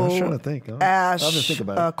to think. Ash, I'll just think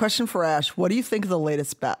about it. question for Ash. What do you think of the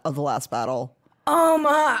latest of the last battle?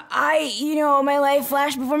 My life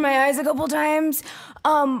flashed before my eyes a couple times.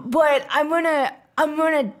 But I'm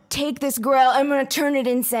gonna take this Grell. I'm gonna turn it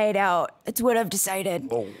inside out. That's what I've decided.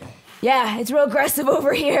 Oh. Yeah, it's real aggressive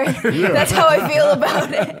over here. That's how I feel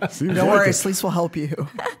about it. Don't worry, Celeste will help you.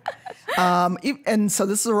 And so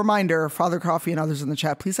this is a reminder, Father Coffee and others in the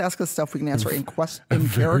chat, please ask us stuff we can answer in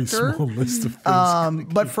Very character. small list of things.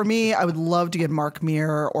 But for me, I would love to get Mark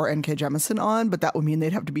Meir or N.K. Jemisin on, but that would mean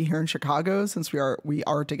they'd have to be here in Chicago since we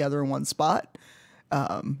are together in one spot.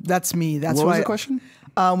 That's me. That's What why. was the question?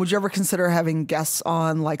 Would you ever consider having guests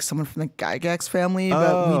on, like someone from the Gygax family?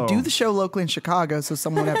 But we do the show locally in Chicago, so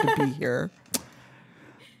someone would have to be here.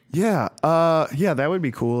 Yeah, that would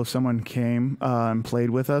be cool if someone came and played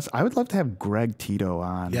with us. I would love to have Greg Tito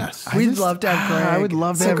on. Yes. We'd love to have Greg. I would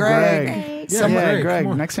love to So have Greg. Greg. Yeah, Yeah, Greg,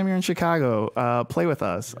 come on. Next time you're in Chicago, play with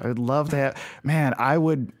us. I would love to have. Man, I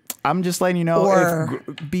would. I'm just letting you know. Or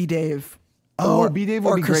B. Dave. B. Dave would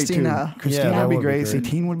or be Christina. great too. Christina Yeah, that would be would be great. great.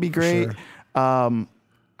 Satine would be great. I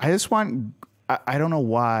just want. I don't know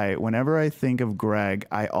why. Whenever I think of Greg,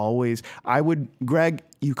 Greg,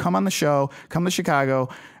 you come on the show, come to Chicago.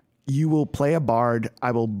 You will play a bard.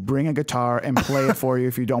 I will bring a guitar and play it for you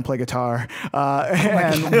if you don't play guitar.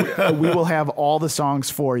 And we will have all the songs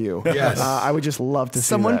for you. Yes. I would just love to see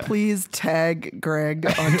Someone that. please tag Greg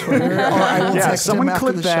on Twitter, or I will text someone him after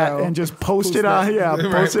clip the that show. and just post it on. Yeah, post it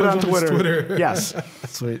on post it on his Twitter. Twitter. Yes.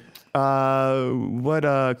 Sweet. What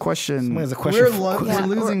question? There's a question. We're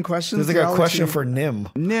losing questions. There's like a throughout question the- for Nim.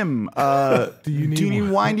 Nim, Do you do you need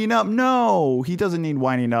winding up? No, he doesn't need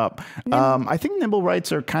winding up. I think nimble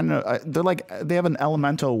rights are kind of they have an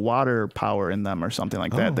elemental water power in them or something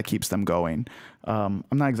like that keeps them going. I'm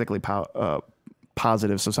not exactly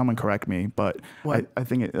positive, so someone correct me, but I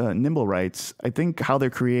think nimble rights, I think how they're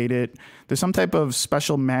created, there's some type of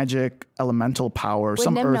special magic elemental power. Would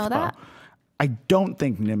some Nim earth know that? I don't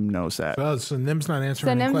think Nim knows that. So Nim's not answering So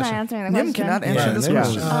the Nim's not question. answering the question. Nim cannot answer this Nim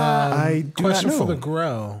question. I do Question not know. for the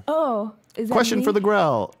Grell. Oh, is that Question me? for the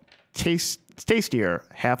Grell. Tastier,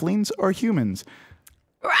 halflings or humans?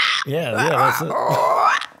 Yeah, that's it.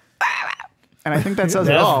 And I think that says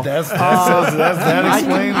it all. That explains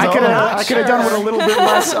I all. could have done with a little bit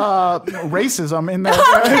less racism in there.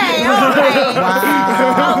 Okay, all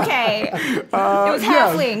right. Okay. It was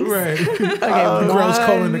halflings. Right. The girls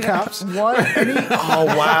calling the cops. What? Oh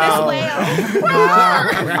wow! Whale.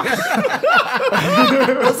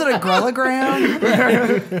 Was it a grelogram?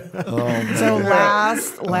 So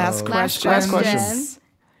last question. Last question.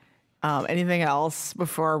 Anything else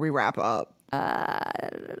before we wrap up?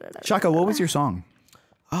 Shaka, what was your song?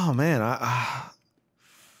 Oh man, I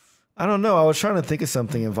don't know. I was trying to think of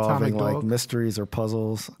something involving Atomic like Dog? mysteries or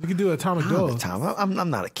puzzles. You could do Atomic Dog. Tom, I'm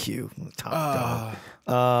not a Q. Atomic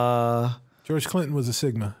Dog. George Clinton was a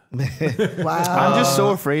Sigma. Wow. I'm just so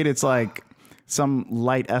afraid it's like some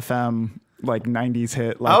light FM like 90s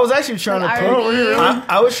hit. Like, I was actually trying Like to pick. R&B?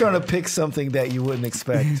 I was trying to pick something that you wouldn't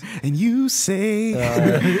expect. and you say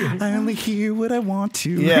I only hear what I want to.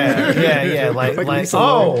 Yeah. Like Lisa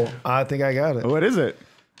I think I got it. What is it?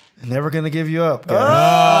 Never gonna give you up.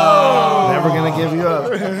 Guys. Never gonna give you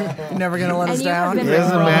up. Never gonna let us And you have down. been It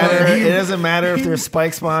doesn't matter. It doesn't matter if there's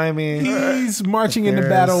spikes behind me. He's marching into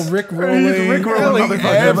There's- battle, Rick rolling, Rick-rolling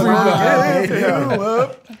everybody.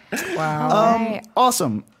 Right.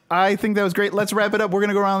 Awesome. I think that was great. Let's wrap it up. We're going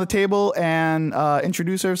to go around the table and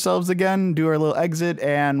introduce ourselves again, do our little exit,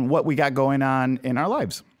 and what we got going on in our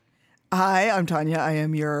lives. Hi, I'm Tanya. I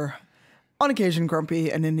am your, on occasion,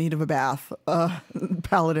 grumpy and in need of a bath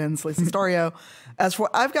paladin / Storio. As for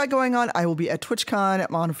what I've got going on, I will be at TwitchCon.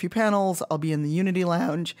 I'm on a few panels. I'll be in the Unity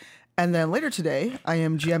Lounge. And then later today, I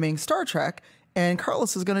am GMing Star Trek, and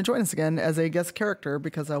Carlos is going to join us again as a guest character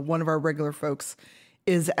because one of our regular folks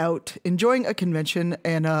is out enjoying a convention,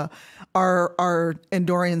 and our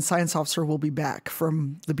Andorian science officer will be back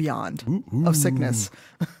from the beyond of sickness.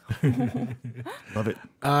 Love it.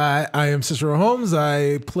 I am Cicero Holmes.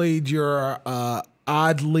 I played your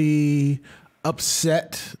oddly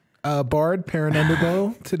upset bard, Perrin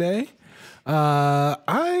Underbow, today.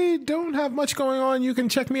 I don't have much going on. You can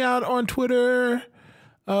check me out on Twitter.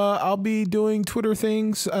 I'll be doing Twitter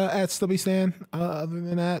things at StubbyStan. Other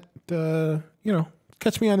than that,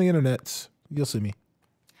 catch me on the internets. You'll see me.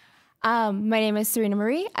 My name is Serena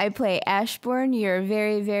Marie. I play Ashbourne, your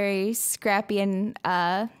very, very scrappy and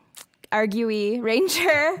arguey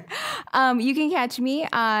ranger. You can catch me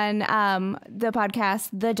on the podcast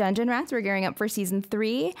The Dungeon Rats. We're gearing up for season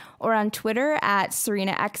 3, or on Twitter at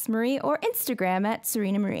Serena X Marie, or Instagram at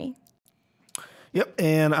Serena Marie. Yep,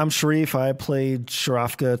 and I'm Sharif. I played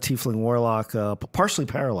Sharafka, Tiefling Warlock, partially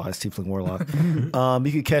paralyzed Tiefling Warlock.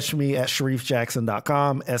 You can catch me at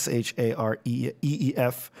sharifjackson.com,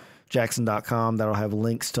 SHAREEF Jackson.com. That'll have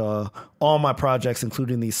links to all my projects,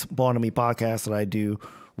 including the Spawn of Me podcast that I do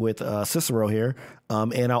with Cicero here.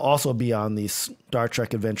 And I'll also be on the Star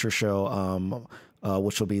Trek Adventure Show,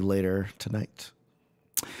 which will be later tonight.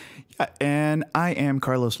 And I am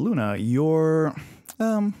Carlos Luna, your...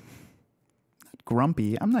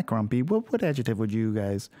 grumpy. I'm not grumpy. What adjective would you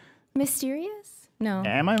guys? Mysterious? No.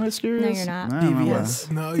 Am I mysterious? No, you're not. I don't know.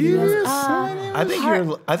 Devious. No, Devious? I think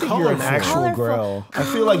you're an actual Colorful. Grell. I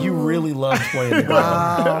feel like you really love playing the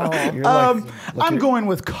Grell. You're like I'm going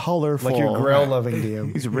with colorful. like you're Grell loving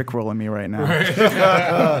DM. He's rickrolling me right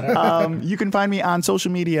now. You can find me on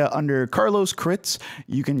social media under Carlos Crits.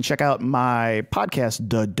 You can check out my podcast,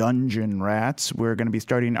 The Dungeon Rats. We're going to be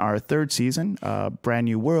starting our 3rd season. Brand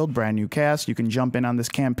new world, brand new cast. You can jump in on this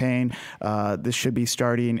campaign. This should be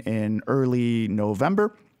starting in early November.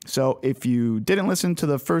 So if you didn't listen to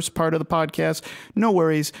the first part of the podcast, no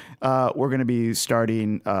worries. We're going to be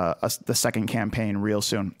starting the second campaign real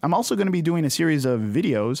soon. I'm also going to be doing a series of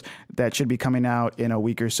videos that should be coming out in a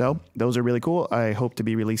week or so. Those are really cool. I hope to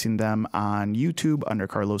be releasing them on YouTube under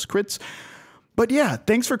Carlos Crits. But yeah,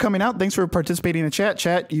 thanks for coming out. Thanks for participating in the chat.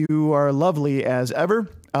 Chat, you are lovely as ever.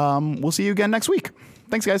 We'll see you again next week.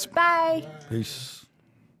 Thanks, guys. Bye. Peace.